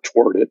can work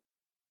toward it.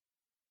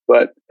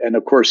 And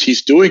of course,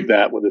 he's doing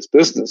that with his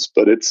business,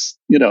 but it's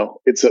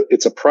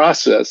a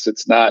process.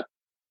 It's not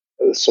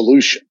a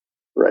solution,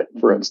 right?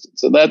 For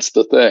instance, and that's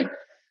the thing.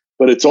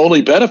 But it's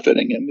only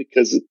benefiting him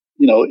because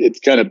it's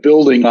kind of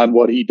building on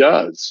what he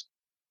does.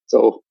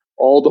 So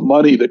all the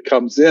money that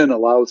comes in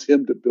allows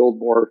him to build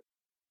more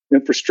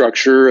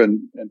infrastructure and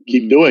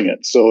keep doing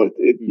it. So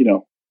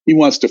he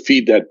wants to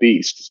feed that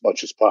beast as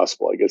much as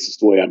possible, I guess is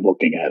the way I'm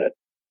looking at it.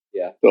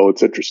 Yeah. So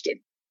it's interesting.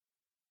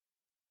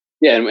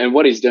 Yeah, and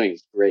what he's doing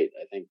is great.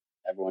 I think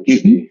everyone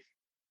should be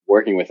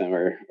working with him,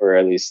 or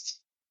at least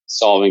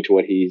solving to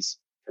what he's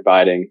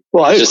providing.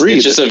 Well, I agree.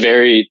 It's just a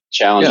very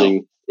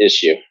challenging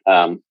issue.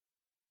 So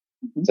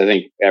I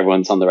think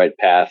everyone's on the right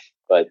path,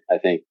 but I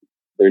think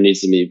there needs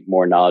to be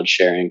more knowledge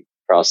sharing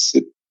across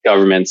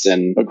governments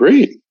and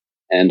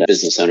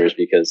business owners,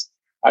 because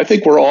I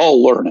think we're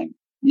all learning.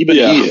 Even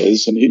he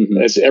is,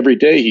 and as every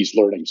day he's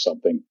learning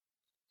something.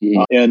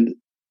 And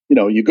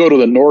you go to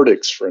the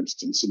Nordics, for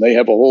instance, and they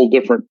have a whole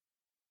different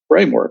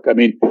framework. I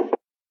mean,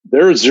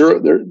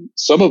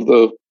 some of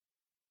the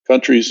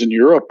countries in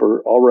Europe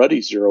are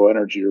already zero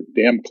energy or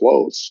damn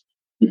close.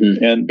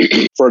 And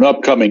for an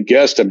upcoming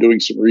guest, I'm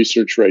doing some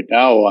research right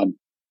now on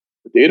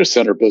the data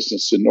center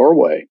business in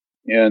Norway.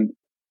 And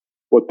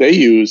what they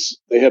use,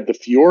 they have the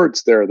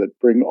fjords there that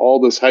bring all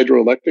this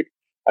hydroelectric.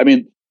 I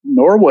mean,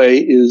 Norway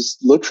is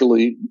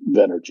literally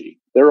energy.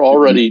 They're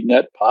already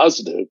net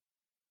positive.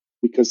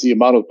 because the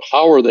amount of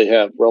power they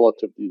have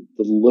relative to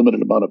the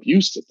limited amount of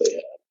use that they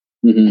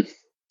have. Mm-hmm.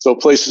 So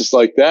places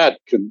like that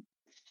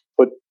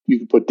you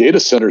can put data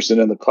centers in,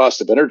 and the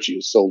cost of energy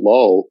is so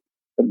low,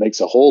 it makes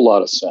a whole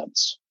lot of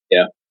sense.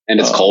 Yeah. And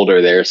it's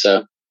colder there.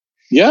 So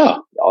yeah,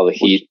 all the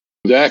heat.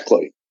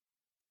 Exactly.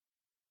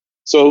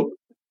 So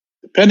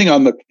depending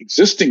on the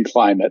existing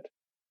climate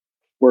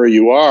where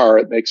you are,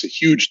 it makes a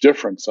huge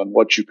difference on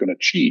what you can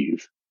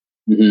achieve.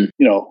 Mm-hmm.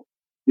 You know,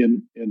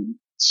 in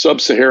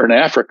sub-Saharan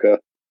Africa,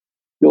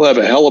 you'll have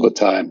a hell of a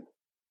time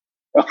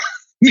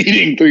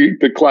meeting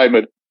the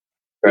climate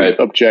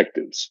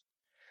objectives.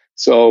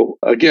 So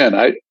again,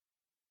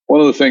 one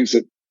of the things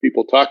that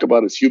people talk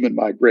about is human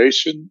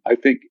migration. I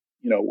think,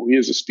 we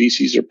as a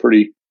species are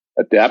pretty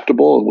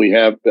adaptable, and we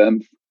have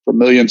been for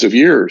millions of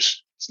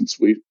years since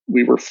we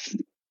were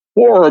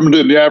formed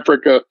in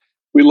Africa.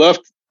 We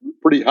left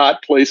pretty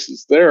hot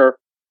places there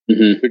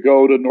to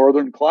go to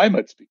northern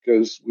climates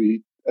because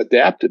we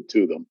adapted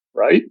to them,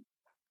 right?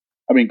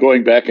 I mean,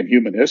 going back in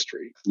human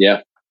history.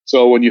 Yeah.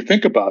 So when you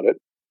think about it,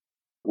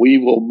 we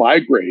will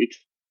migrate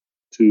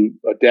to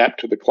adapt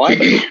to the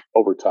climate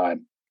over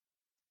time.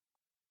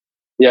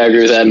 Yeah, I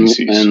agree with that.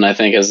 And I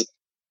think as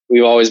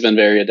we've always been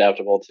very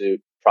adaptable to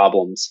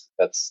problems,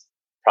 that's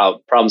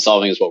problem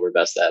solving is what we're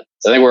best at.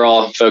 So I think we're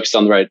all focused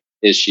on the right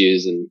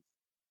issues, and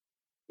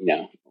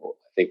I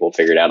think we'll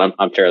figure it out.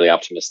 I'm fairly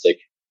optimistic.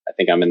 I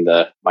think I'm in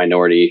the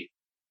minority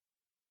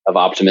of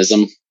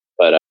optimism,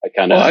 but I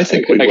kind of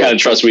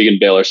trust we can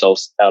bail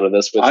ourselves out of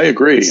this with I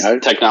agree.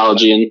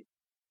 Technology and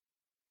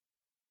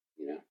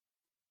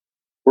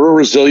we're a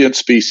resilient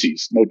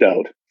species, no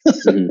doubt.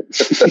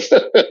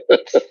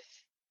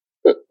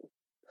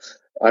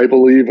 I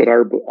believe in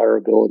our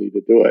ability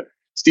to do it.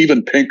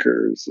 Steven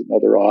Pinker is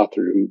another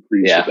author who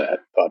agrees with that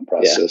thought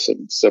process,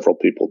 and several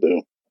people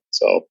do.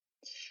 So,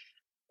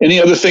 any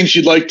other things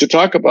you'd like to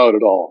talk about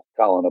at all,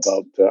 Colin,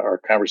 about our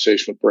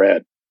conversation with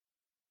Brad?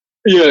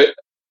 Yeah.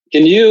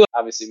 Can you,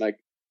 obviously my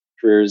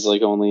career is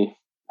like only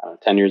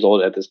 10 years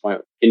old at this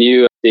point. Can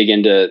you dig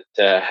into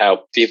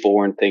how people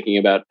weren't thinking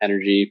about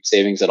energy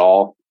savings at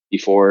all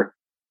before,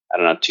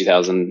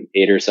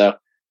 2008 or so?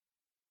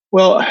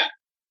 Well,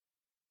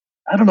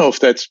 I don't know if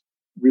that's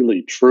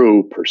really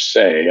true per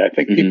se. I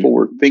think people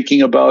were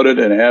thinking about it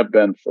and have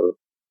been for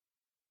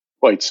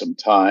quite some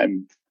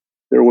time.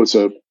 There was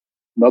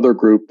another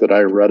group that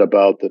I read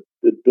about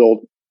that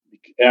built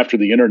after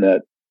the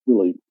internet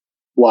really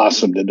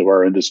blossomed into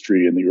our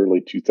industry in the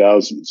early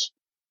 2000s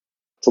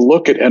to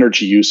look at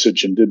energy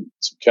usage and did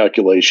some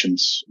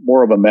calculations,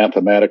 more of a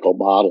mathematical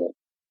model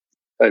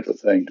type of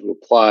thing to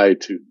apply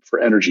for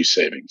energy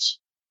savings.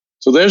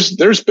 So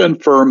there's been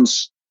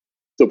firms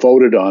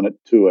devoted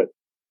to it,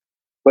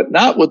 but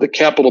not with the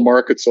capital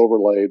markets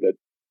overlay that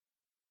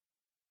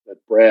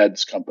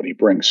Brad's company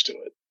brings to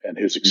it and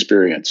his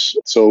experience.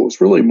 So it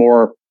was really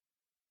more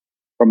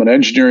from an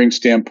engineering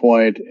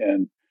standpoint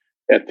and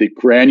at the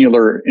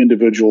granular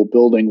individual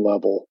building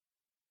level,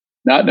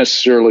 not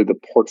necessarily the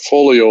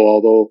portfolio,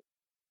 although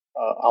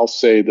I'll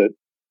say that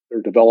there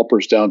are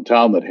developers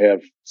downtown that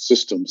have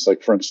systems,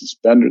 like for instance,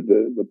 Bender,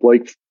 the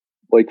Blake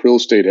Real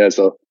Estate has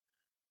a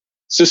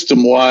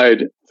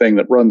system-wide thing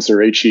that runs their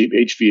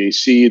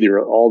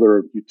HVAC, all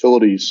their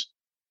utilities.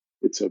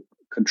 It's a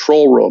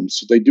control room,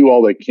 so they do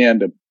all they can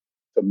to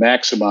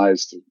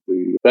maximize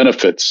the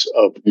benefits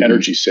of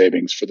energy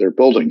savings for their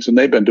buildings, and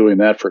they've been doing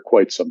that for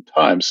quite some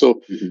time.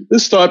 So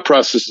this thought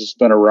process has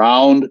been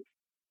around,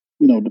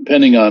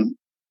 depending on,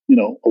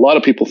 a lot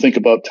of people think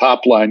about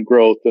top-line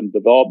growth and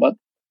development.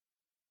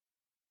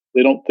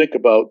 They don't think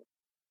about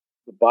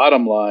the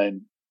bottom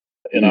line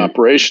in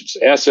operations.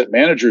 Asset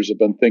managers have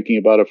been thinking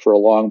about it for a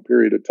long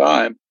period of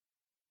time,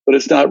 but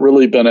it's not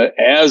really been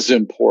as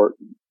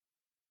important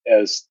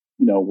as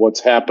what's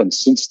happened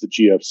since the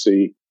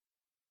GFC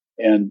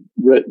and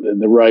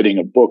the writing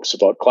of books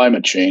about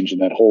climate change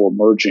and that whole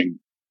emerging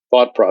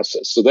thought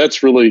process. So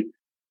that's really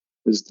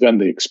has been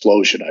the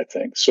explosion, I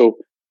think. So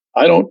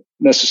I don't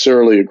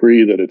necessarily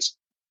agree that it's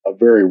a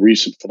very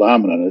recent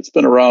phenomenon. It's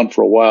been around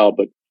for a while,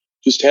 but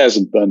just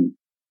hasn't been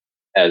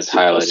as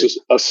highlighted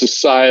a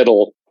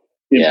societal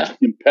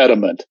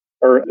impediment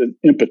or an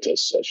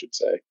impetus, I should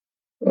say,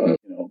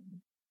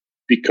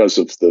 because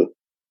of the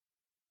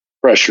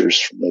pressures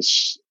from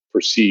this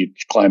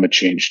perceived climate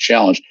change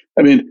challenge.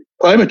 I mean,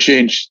 climate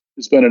change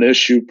has been an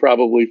issue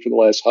probably for the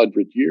last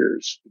 100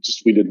 years.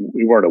 Just we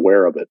weren't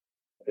aware of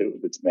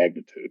its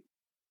magnitude.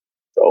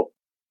 So,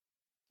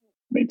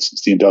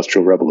 since the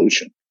Industrial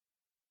Revolution.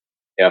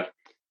 Yeah.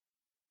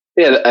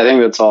 Yeah, I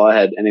think that's all I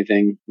had.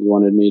 Anything you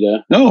wanted me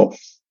to? No,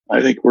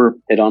 I think we're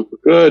hit on.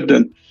 We're good.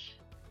 And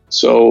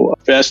so,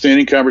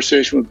 fascinating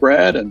conversation with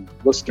Brad, and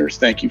listeners,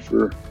 thank you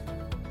for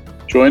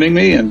joining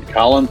me. And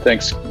Colin,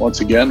 thanks once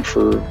again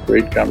for a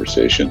great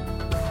conversation.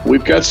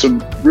 We've got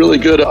some really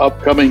good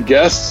upcoming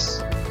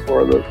guests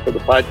for the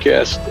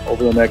podcast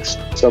over the next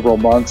several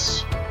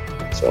months.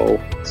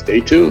 So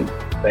stay tuned.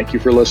 Thank you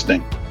for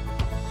listening.